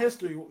know my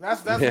history.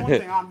 That's one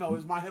thing I know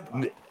is my hip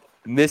hop.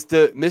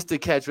 Mr.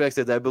 Catchrex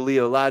says, I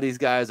believe a lot of these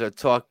guys are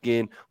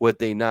talking what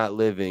they not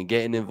living,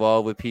 getting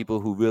involved with people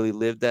who really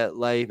live that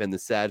life. And the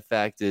sad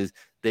fact is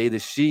they the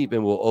sheep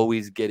and will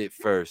always get it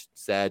first.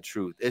 Sad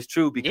truth. It's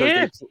true because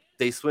Yeah.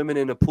 they swimming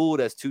in a pool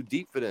that's too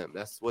deep for them.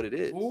 That's what it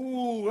is.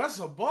 Ooh, that's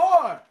a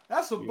bar.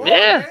 That's a bar,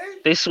 Yeah.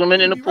 Gabe. They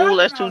swimming You in the be pool rapping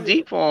that's too out here.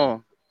 deep for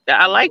them. I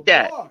That's a like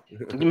that. bar.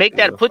 You make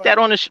That's that a put that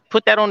fact. on the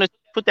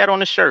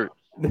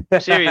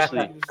Seriously.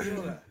 You can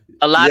steal that.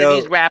 A lot of Yo,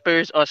 these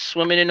rappers are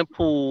swimming in a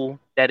pool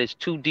that is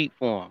too deep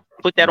for them.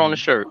 Put that on the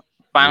shirt. you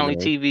Finally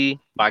know. TV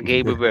by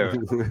Gabe Rivera.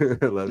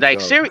 Let's Like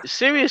go.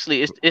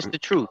 seriously, it's the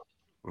truth.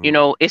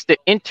 Mhm. It's the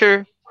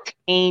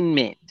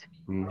entertainment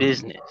Mhm.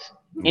 business.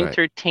 Right.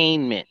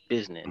 Entertainment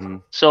business.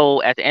 Mhm.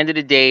 So at the end of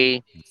the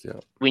day, Yeah.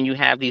 when you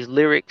have these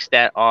lyrics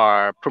that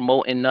are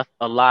promoting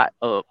a lot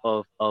of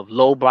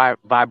low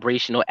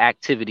vibrational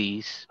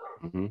activities,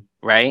 Mhm.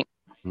 right?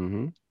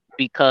 Mhm.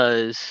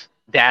 Because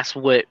that's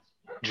what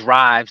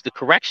drives the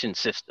correction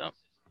system.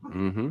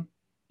 Mhm.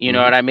 You know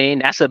Mhm. what I mean?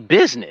 That's a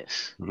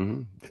business.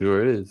 Mhm.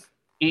 Sure is.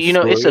 It's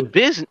Sure a is.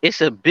 business.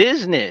 It's a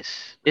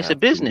business. It's a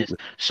business.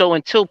 Absolutely. So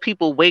until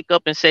people wake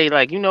up and say,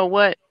 like, you know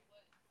what?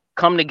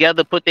 Come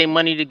together, put their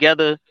money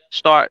together,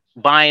 start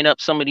buying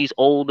up some of these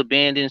old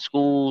abandoned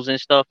schools and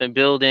stuff and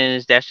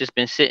buildings that's just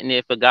been sitting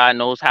there for God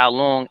knows how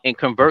long, and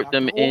convert Dr.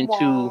 them into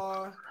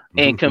Omar.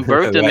 Right.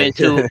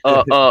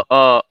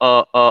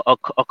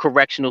 a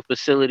correctional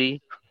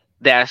facility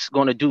that's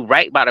going to do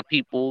right by the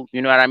people.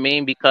 You know what I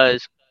mean?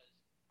 Because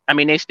I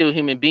mean, they still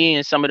human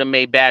beings. Some of them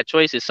made bad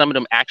choices. Some of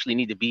them actually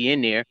need to be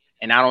in there.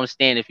 And I don't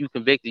understand, if you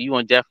convicted, you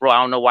on death row. I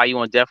don't know why you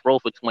on death row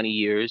for 20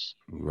 years.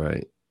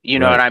 Right. You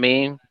know what Right. I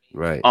mean?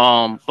 Right.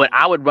 But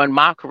I would run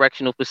my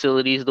correctional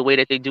facilities the way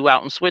that they do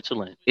out in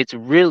Switzerland. It's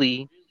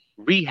really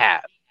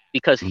rehab,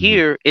 because Mhm.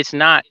 here it's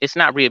not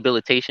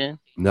rehabilitation,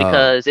 No.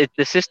 because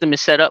the system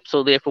is set up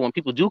so therefore when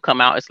people do come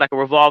out, it's like a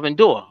revolving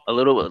door.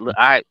 All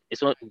right,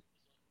 all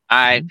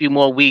right, a few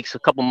more weeks, a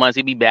couple months,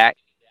 they be back.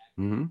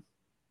 Mhm.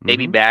 They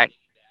be Mhm. back,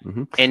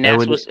 Mhm. and And that's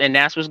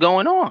when what's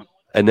going on.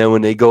 And then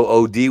when they go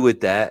OD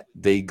with that,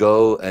 they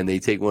go and they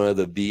take one of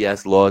the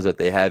BS laws that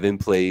they have in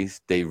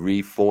place, they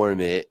reform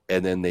it,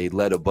 and then they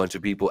let a bunch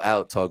of people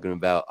out talking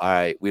about, all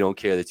right, we don't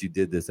care that you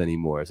did this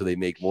anymore. So they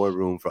make more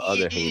room for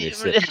other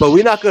heinous shit. But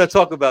we're not going to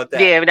talk about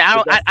that. Yeah, but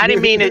I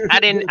didn't mean it. I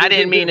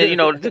didn't mean it.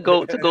 To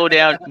go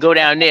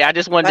down there. I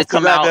just wanted That's to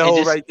come the out rabbit and hole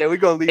just right there. We're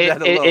going to leave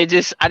that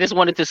alone. I just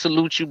wanted to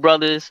salute you,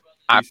 brothers.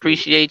 I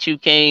appreciate you,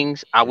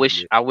 Kings. I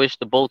wish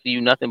the both of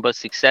you nothing but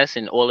success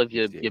in all of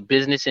your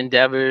business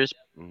endeavors,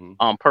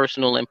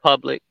 personal and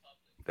public.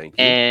 Thank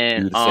you.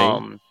 And do the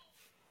same.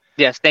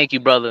 Yes, thank you,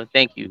 brother.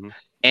 Thank you.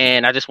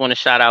 And I just want to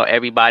shout out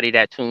everybody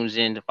that tunes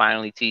in to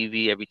Finally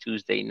TV every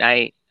Tuesday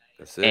night.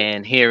 That's it.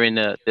 And hearing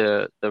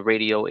the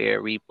radio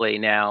air replay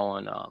now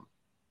on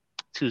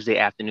Tuesday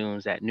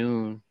afternoons at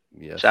noon.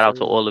 Yes, shout out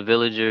to all the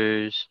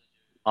villagers.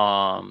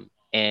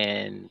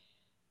 And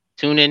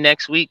tune in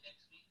next week.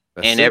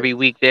 That's and it. every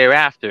week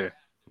thereafter.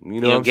 You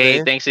know what I'm Gabe,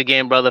 saying? thanks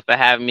again, brother, for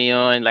having me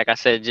on. Like I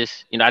said,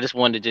 I just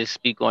wanted to just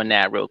speak on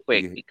that real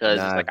quick because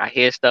it's like I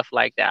hear stuff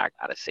like that, I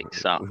gotta say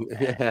something.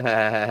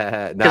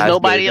 Because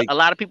a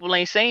lot of people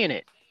ain't saying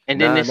it,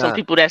 and then there's some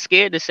people that's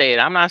scared to say it.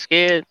 I'm not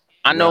scared.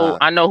 I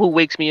know who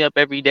wakes me up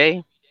every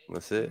day.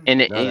 That's it.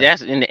 And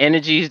the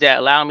energies that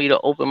allow me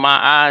to open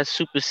my eyes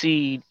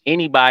supersede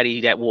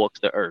anybody that walks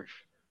the earth.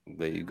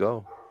 There you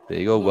go. There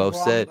you go. Look,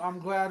 well said. I'm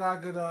glad I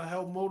could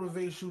help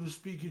motivate you to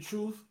speak your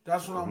truth.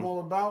 That's what I'm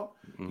all about.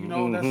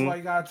 That's why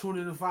you gotta tune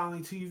in to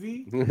Finally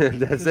TV.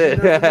 That's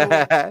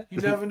it.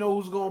 You never know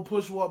who's gonna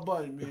push what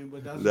button, man.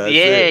 But that's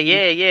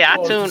yeah.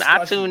 I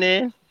tune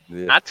in.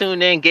 Yeah. I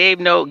tune in. Gabe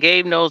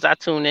knows I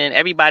tune in.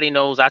 Everybody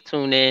knows I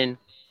tune in.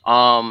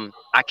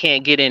 I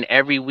can't get in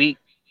every week.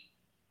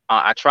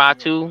 I try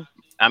to.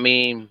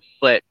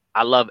 But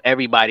I love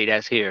everybody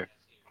that's here.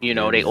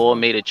 They all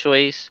made a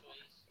choice.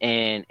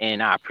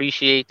 And I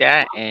appreciate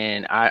that,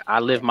 and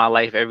I live my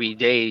life every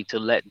day to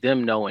let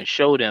them know and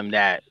show them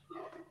that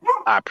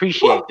I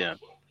appreciate them.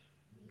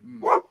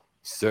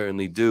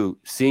 Certainly do.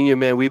 Senior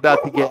man, we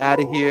about to get out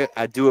of here.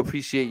 I do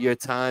appreciate your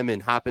time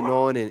and hopping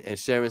on and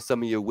sharing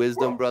some of your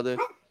wisdom, brother.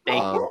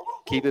 Thank you.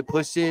 Keep it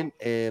pushing,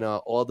 and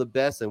all the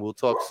best, and we'll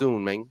talk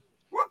soon, man.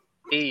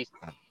 Peace.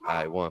 All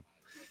right, one.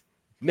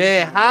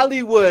 Man,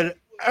 Hollywood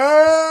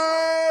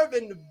Irv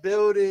in the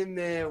building,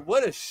 man.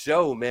 What a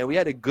show, man. We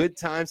had a good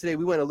time today.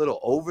 We went a little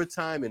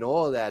overtime and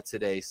all that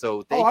today.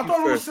 So thank you. I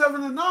thought it was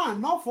 7 to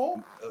 9. My fault.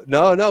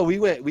 No,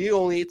 we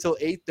only until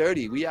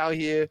 8:30. We out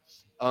here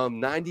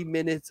 90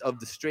 minutes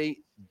of the straight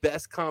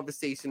best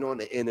conversation on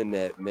the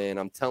internet, man.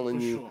 I'm telling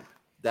you, sure.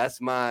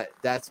 That's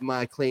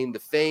my claim to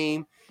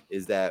fame,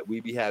 is that we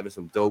be having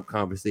some dope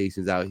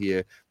conversations out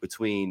here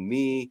between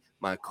me,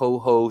 my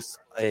co-hosts,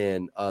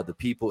 and the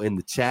people in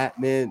the chat,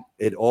 man.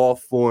 It all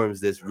forms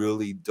this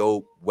really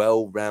dope,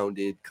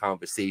 well-rounded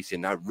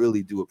conversation. I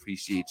really do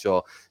appreciate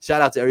y'all.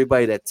 Shout out to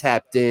everybody that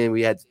tapped in.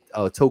 We had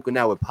Talkin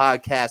Hour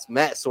podcast,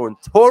 Matt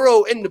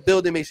Sorrentoro in the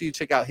building. Make sure you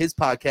check out his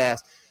podcast,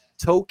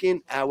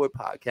 Talkin Hour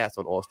podcast,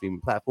 on all streaming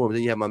platforms.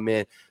 Then you have my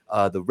man,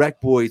 the Rec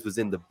Boys was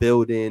in the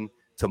building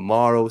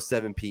tomorrow,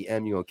 7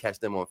 p.m. You're going to catch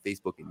them on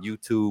Facebook and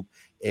YouTube.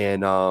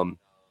 And,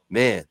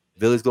 man,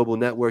 Village Global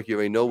Network, you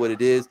already know what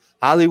it is.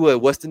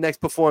 Hollywood, what's the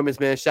next performance,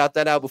 man? Shout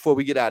that out before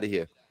we get out of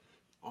here.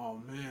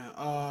 Oh,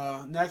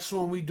 man. Next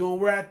one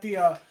we're at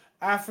the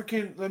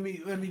African, let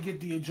me get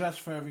the address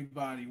for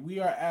everybody. We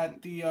are at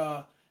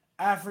the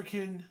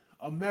African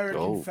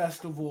American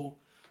Festival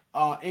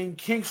in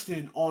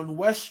Kingston on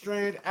West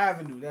Strand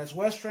Avenue. That's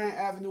West Strand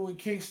Avenue in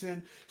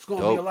Kingston. It's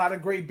going to be a lot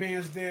of great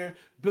bands there.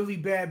 Billy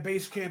Bad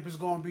Bass Camp is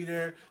going to be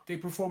there. They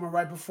performing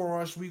right before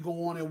us. We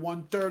go on at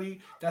 1:30.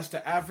 That's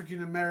the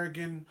African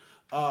American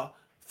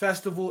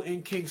Festival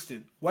in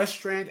Kingston. West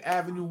Strand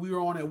Avenue. We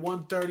are on at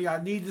 1:30.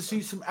 I need to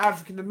see some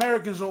African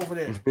Americans over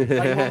there.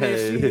 Like my man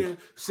Senior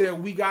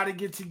said, we got to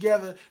get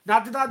together.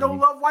 Not that I don't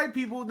love white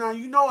people. Now,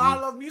 I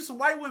love me some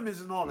white women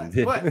and all that.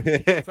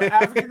 But for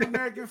African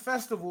American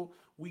Festival,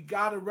 we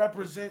got to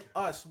represent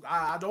us.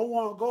 I don't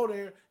want to go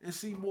there and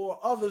see more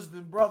others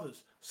than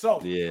brothers.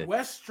 So,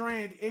 West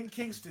Strand in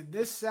Kingston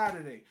this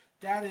Saturday.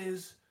 That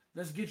is,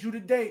 let's get you the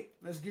date.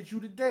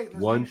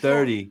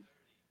 1:30.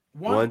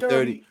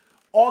 1:30.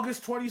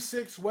 August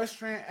 26th, West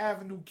Strand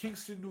Avenue,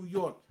 Kingston, New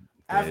York.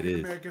 African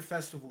American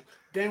Festival.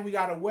 Then we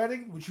got a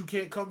wedding, which you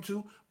can't come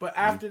to. But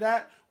after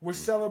that, we're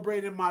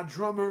celebrating my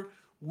drummer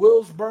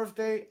Will's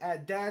birthday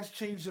at Dad's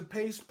Change of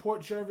Pace,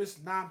 Port Jervis,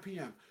 9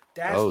 p.m.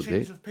 Dad's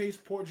Change of Pace,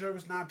 Port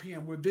Jervis, 9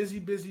 p.m. We're busy.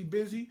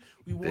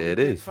 We want to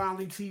thank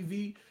Finally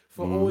TV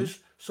for always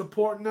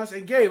supporting us.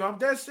 And Gabe, I'm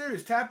dead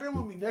serious. Tap in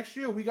with me next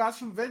year. We got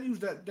some venues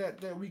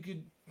that we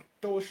could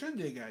throw a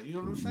shindig at. You know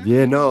what I'm saying?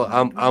 Yeah, no,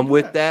 I'm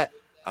with that.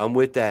 I'm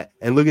with that.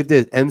 And look at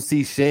this.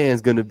 MC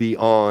Shan's going to be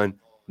on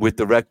with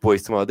the Rec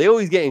Boys tomorrow. They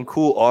always getting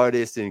cool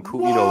artists and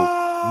cool,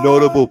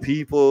 notable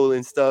people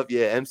and stuff.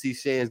 Yeah, MC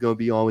Shan's going to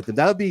be on with them.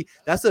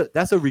 That's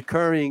a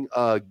recurring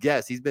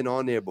guest. He's been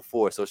on there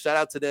before. So shout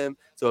out to them.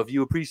 So if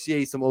you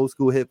appreciate some old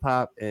school hip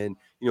hop and,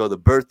 the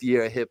birth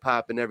year of hip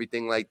hop and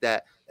everything like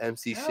that,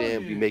 MC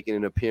Shan will be making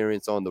an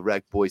appearance on the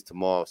Rec Boys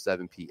tomorrow,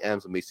 7 p.m.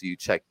 So make sure you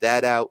check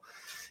that out.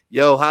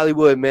 Yo,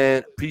 Hollywood,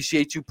 man,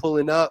 appreciate you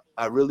pulling up.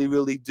 I really,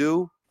 really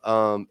do.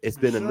 It's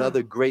been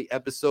another great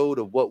episode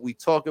of What We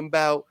Talking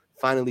About.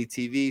 Finally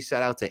TV.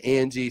 Shout out to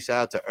Angie.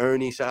 Shout out to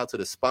Ernie. Shout out to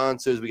the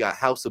sponsors. We got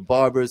House of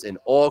Barbers and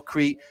All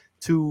Crete,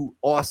 two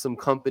awesome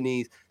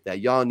companies that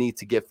y'all need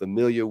to get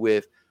familiar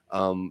with.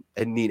 And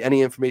need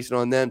any information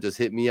on them, just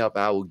hit me up.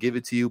 I will give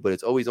it to you, but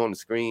it's always on the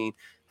screen.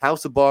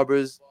 House of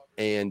Barbers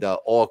and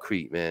All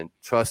Crete, man.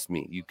 Trust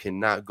me, you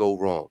cannot go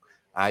wrong.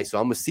 All right, so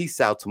I'm gonna see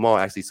Sal tomorrow,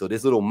 actually. So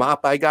this little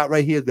mop I got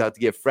right here is about to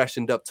get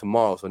freshened up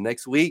tomorrow. So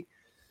next week,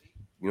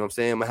 you know what I'm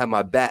saying? I'm gonna have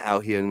my bat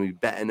out here and be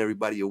batting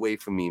everybody away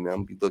from me, man.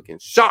 I'm gonna be looking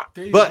sharp.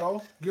 There you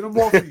go. Get them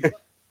off of you.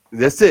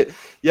 That's it.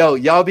 Yo,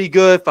 y'all be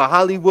good. For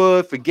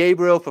Hollywood, for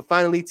Gabriel, for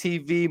Finally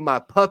TV, my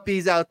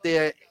puppies out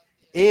there,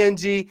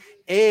 Angie,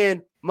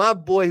 and my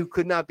boy who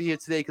could not be here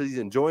today because he's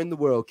enjoying the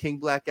world, King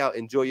Blackout.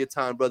 Enjoy your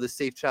time, brother.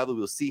 Safe travel.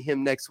 We'll see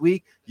him next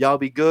week. Y'all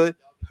be good.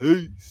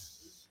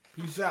 Peace.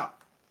 Peace out.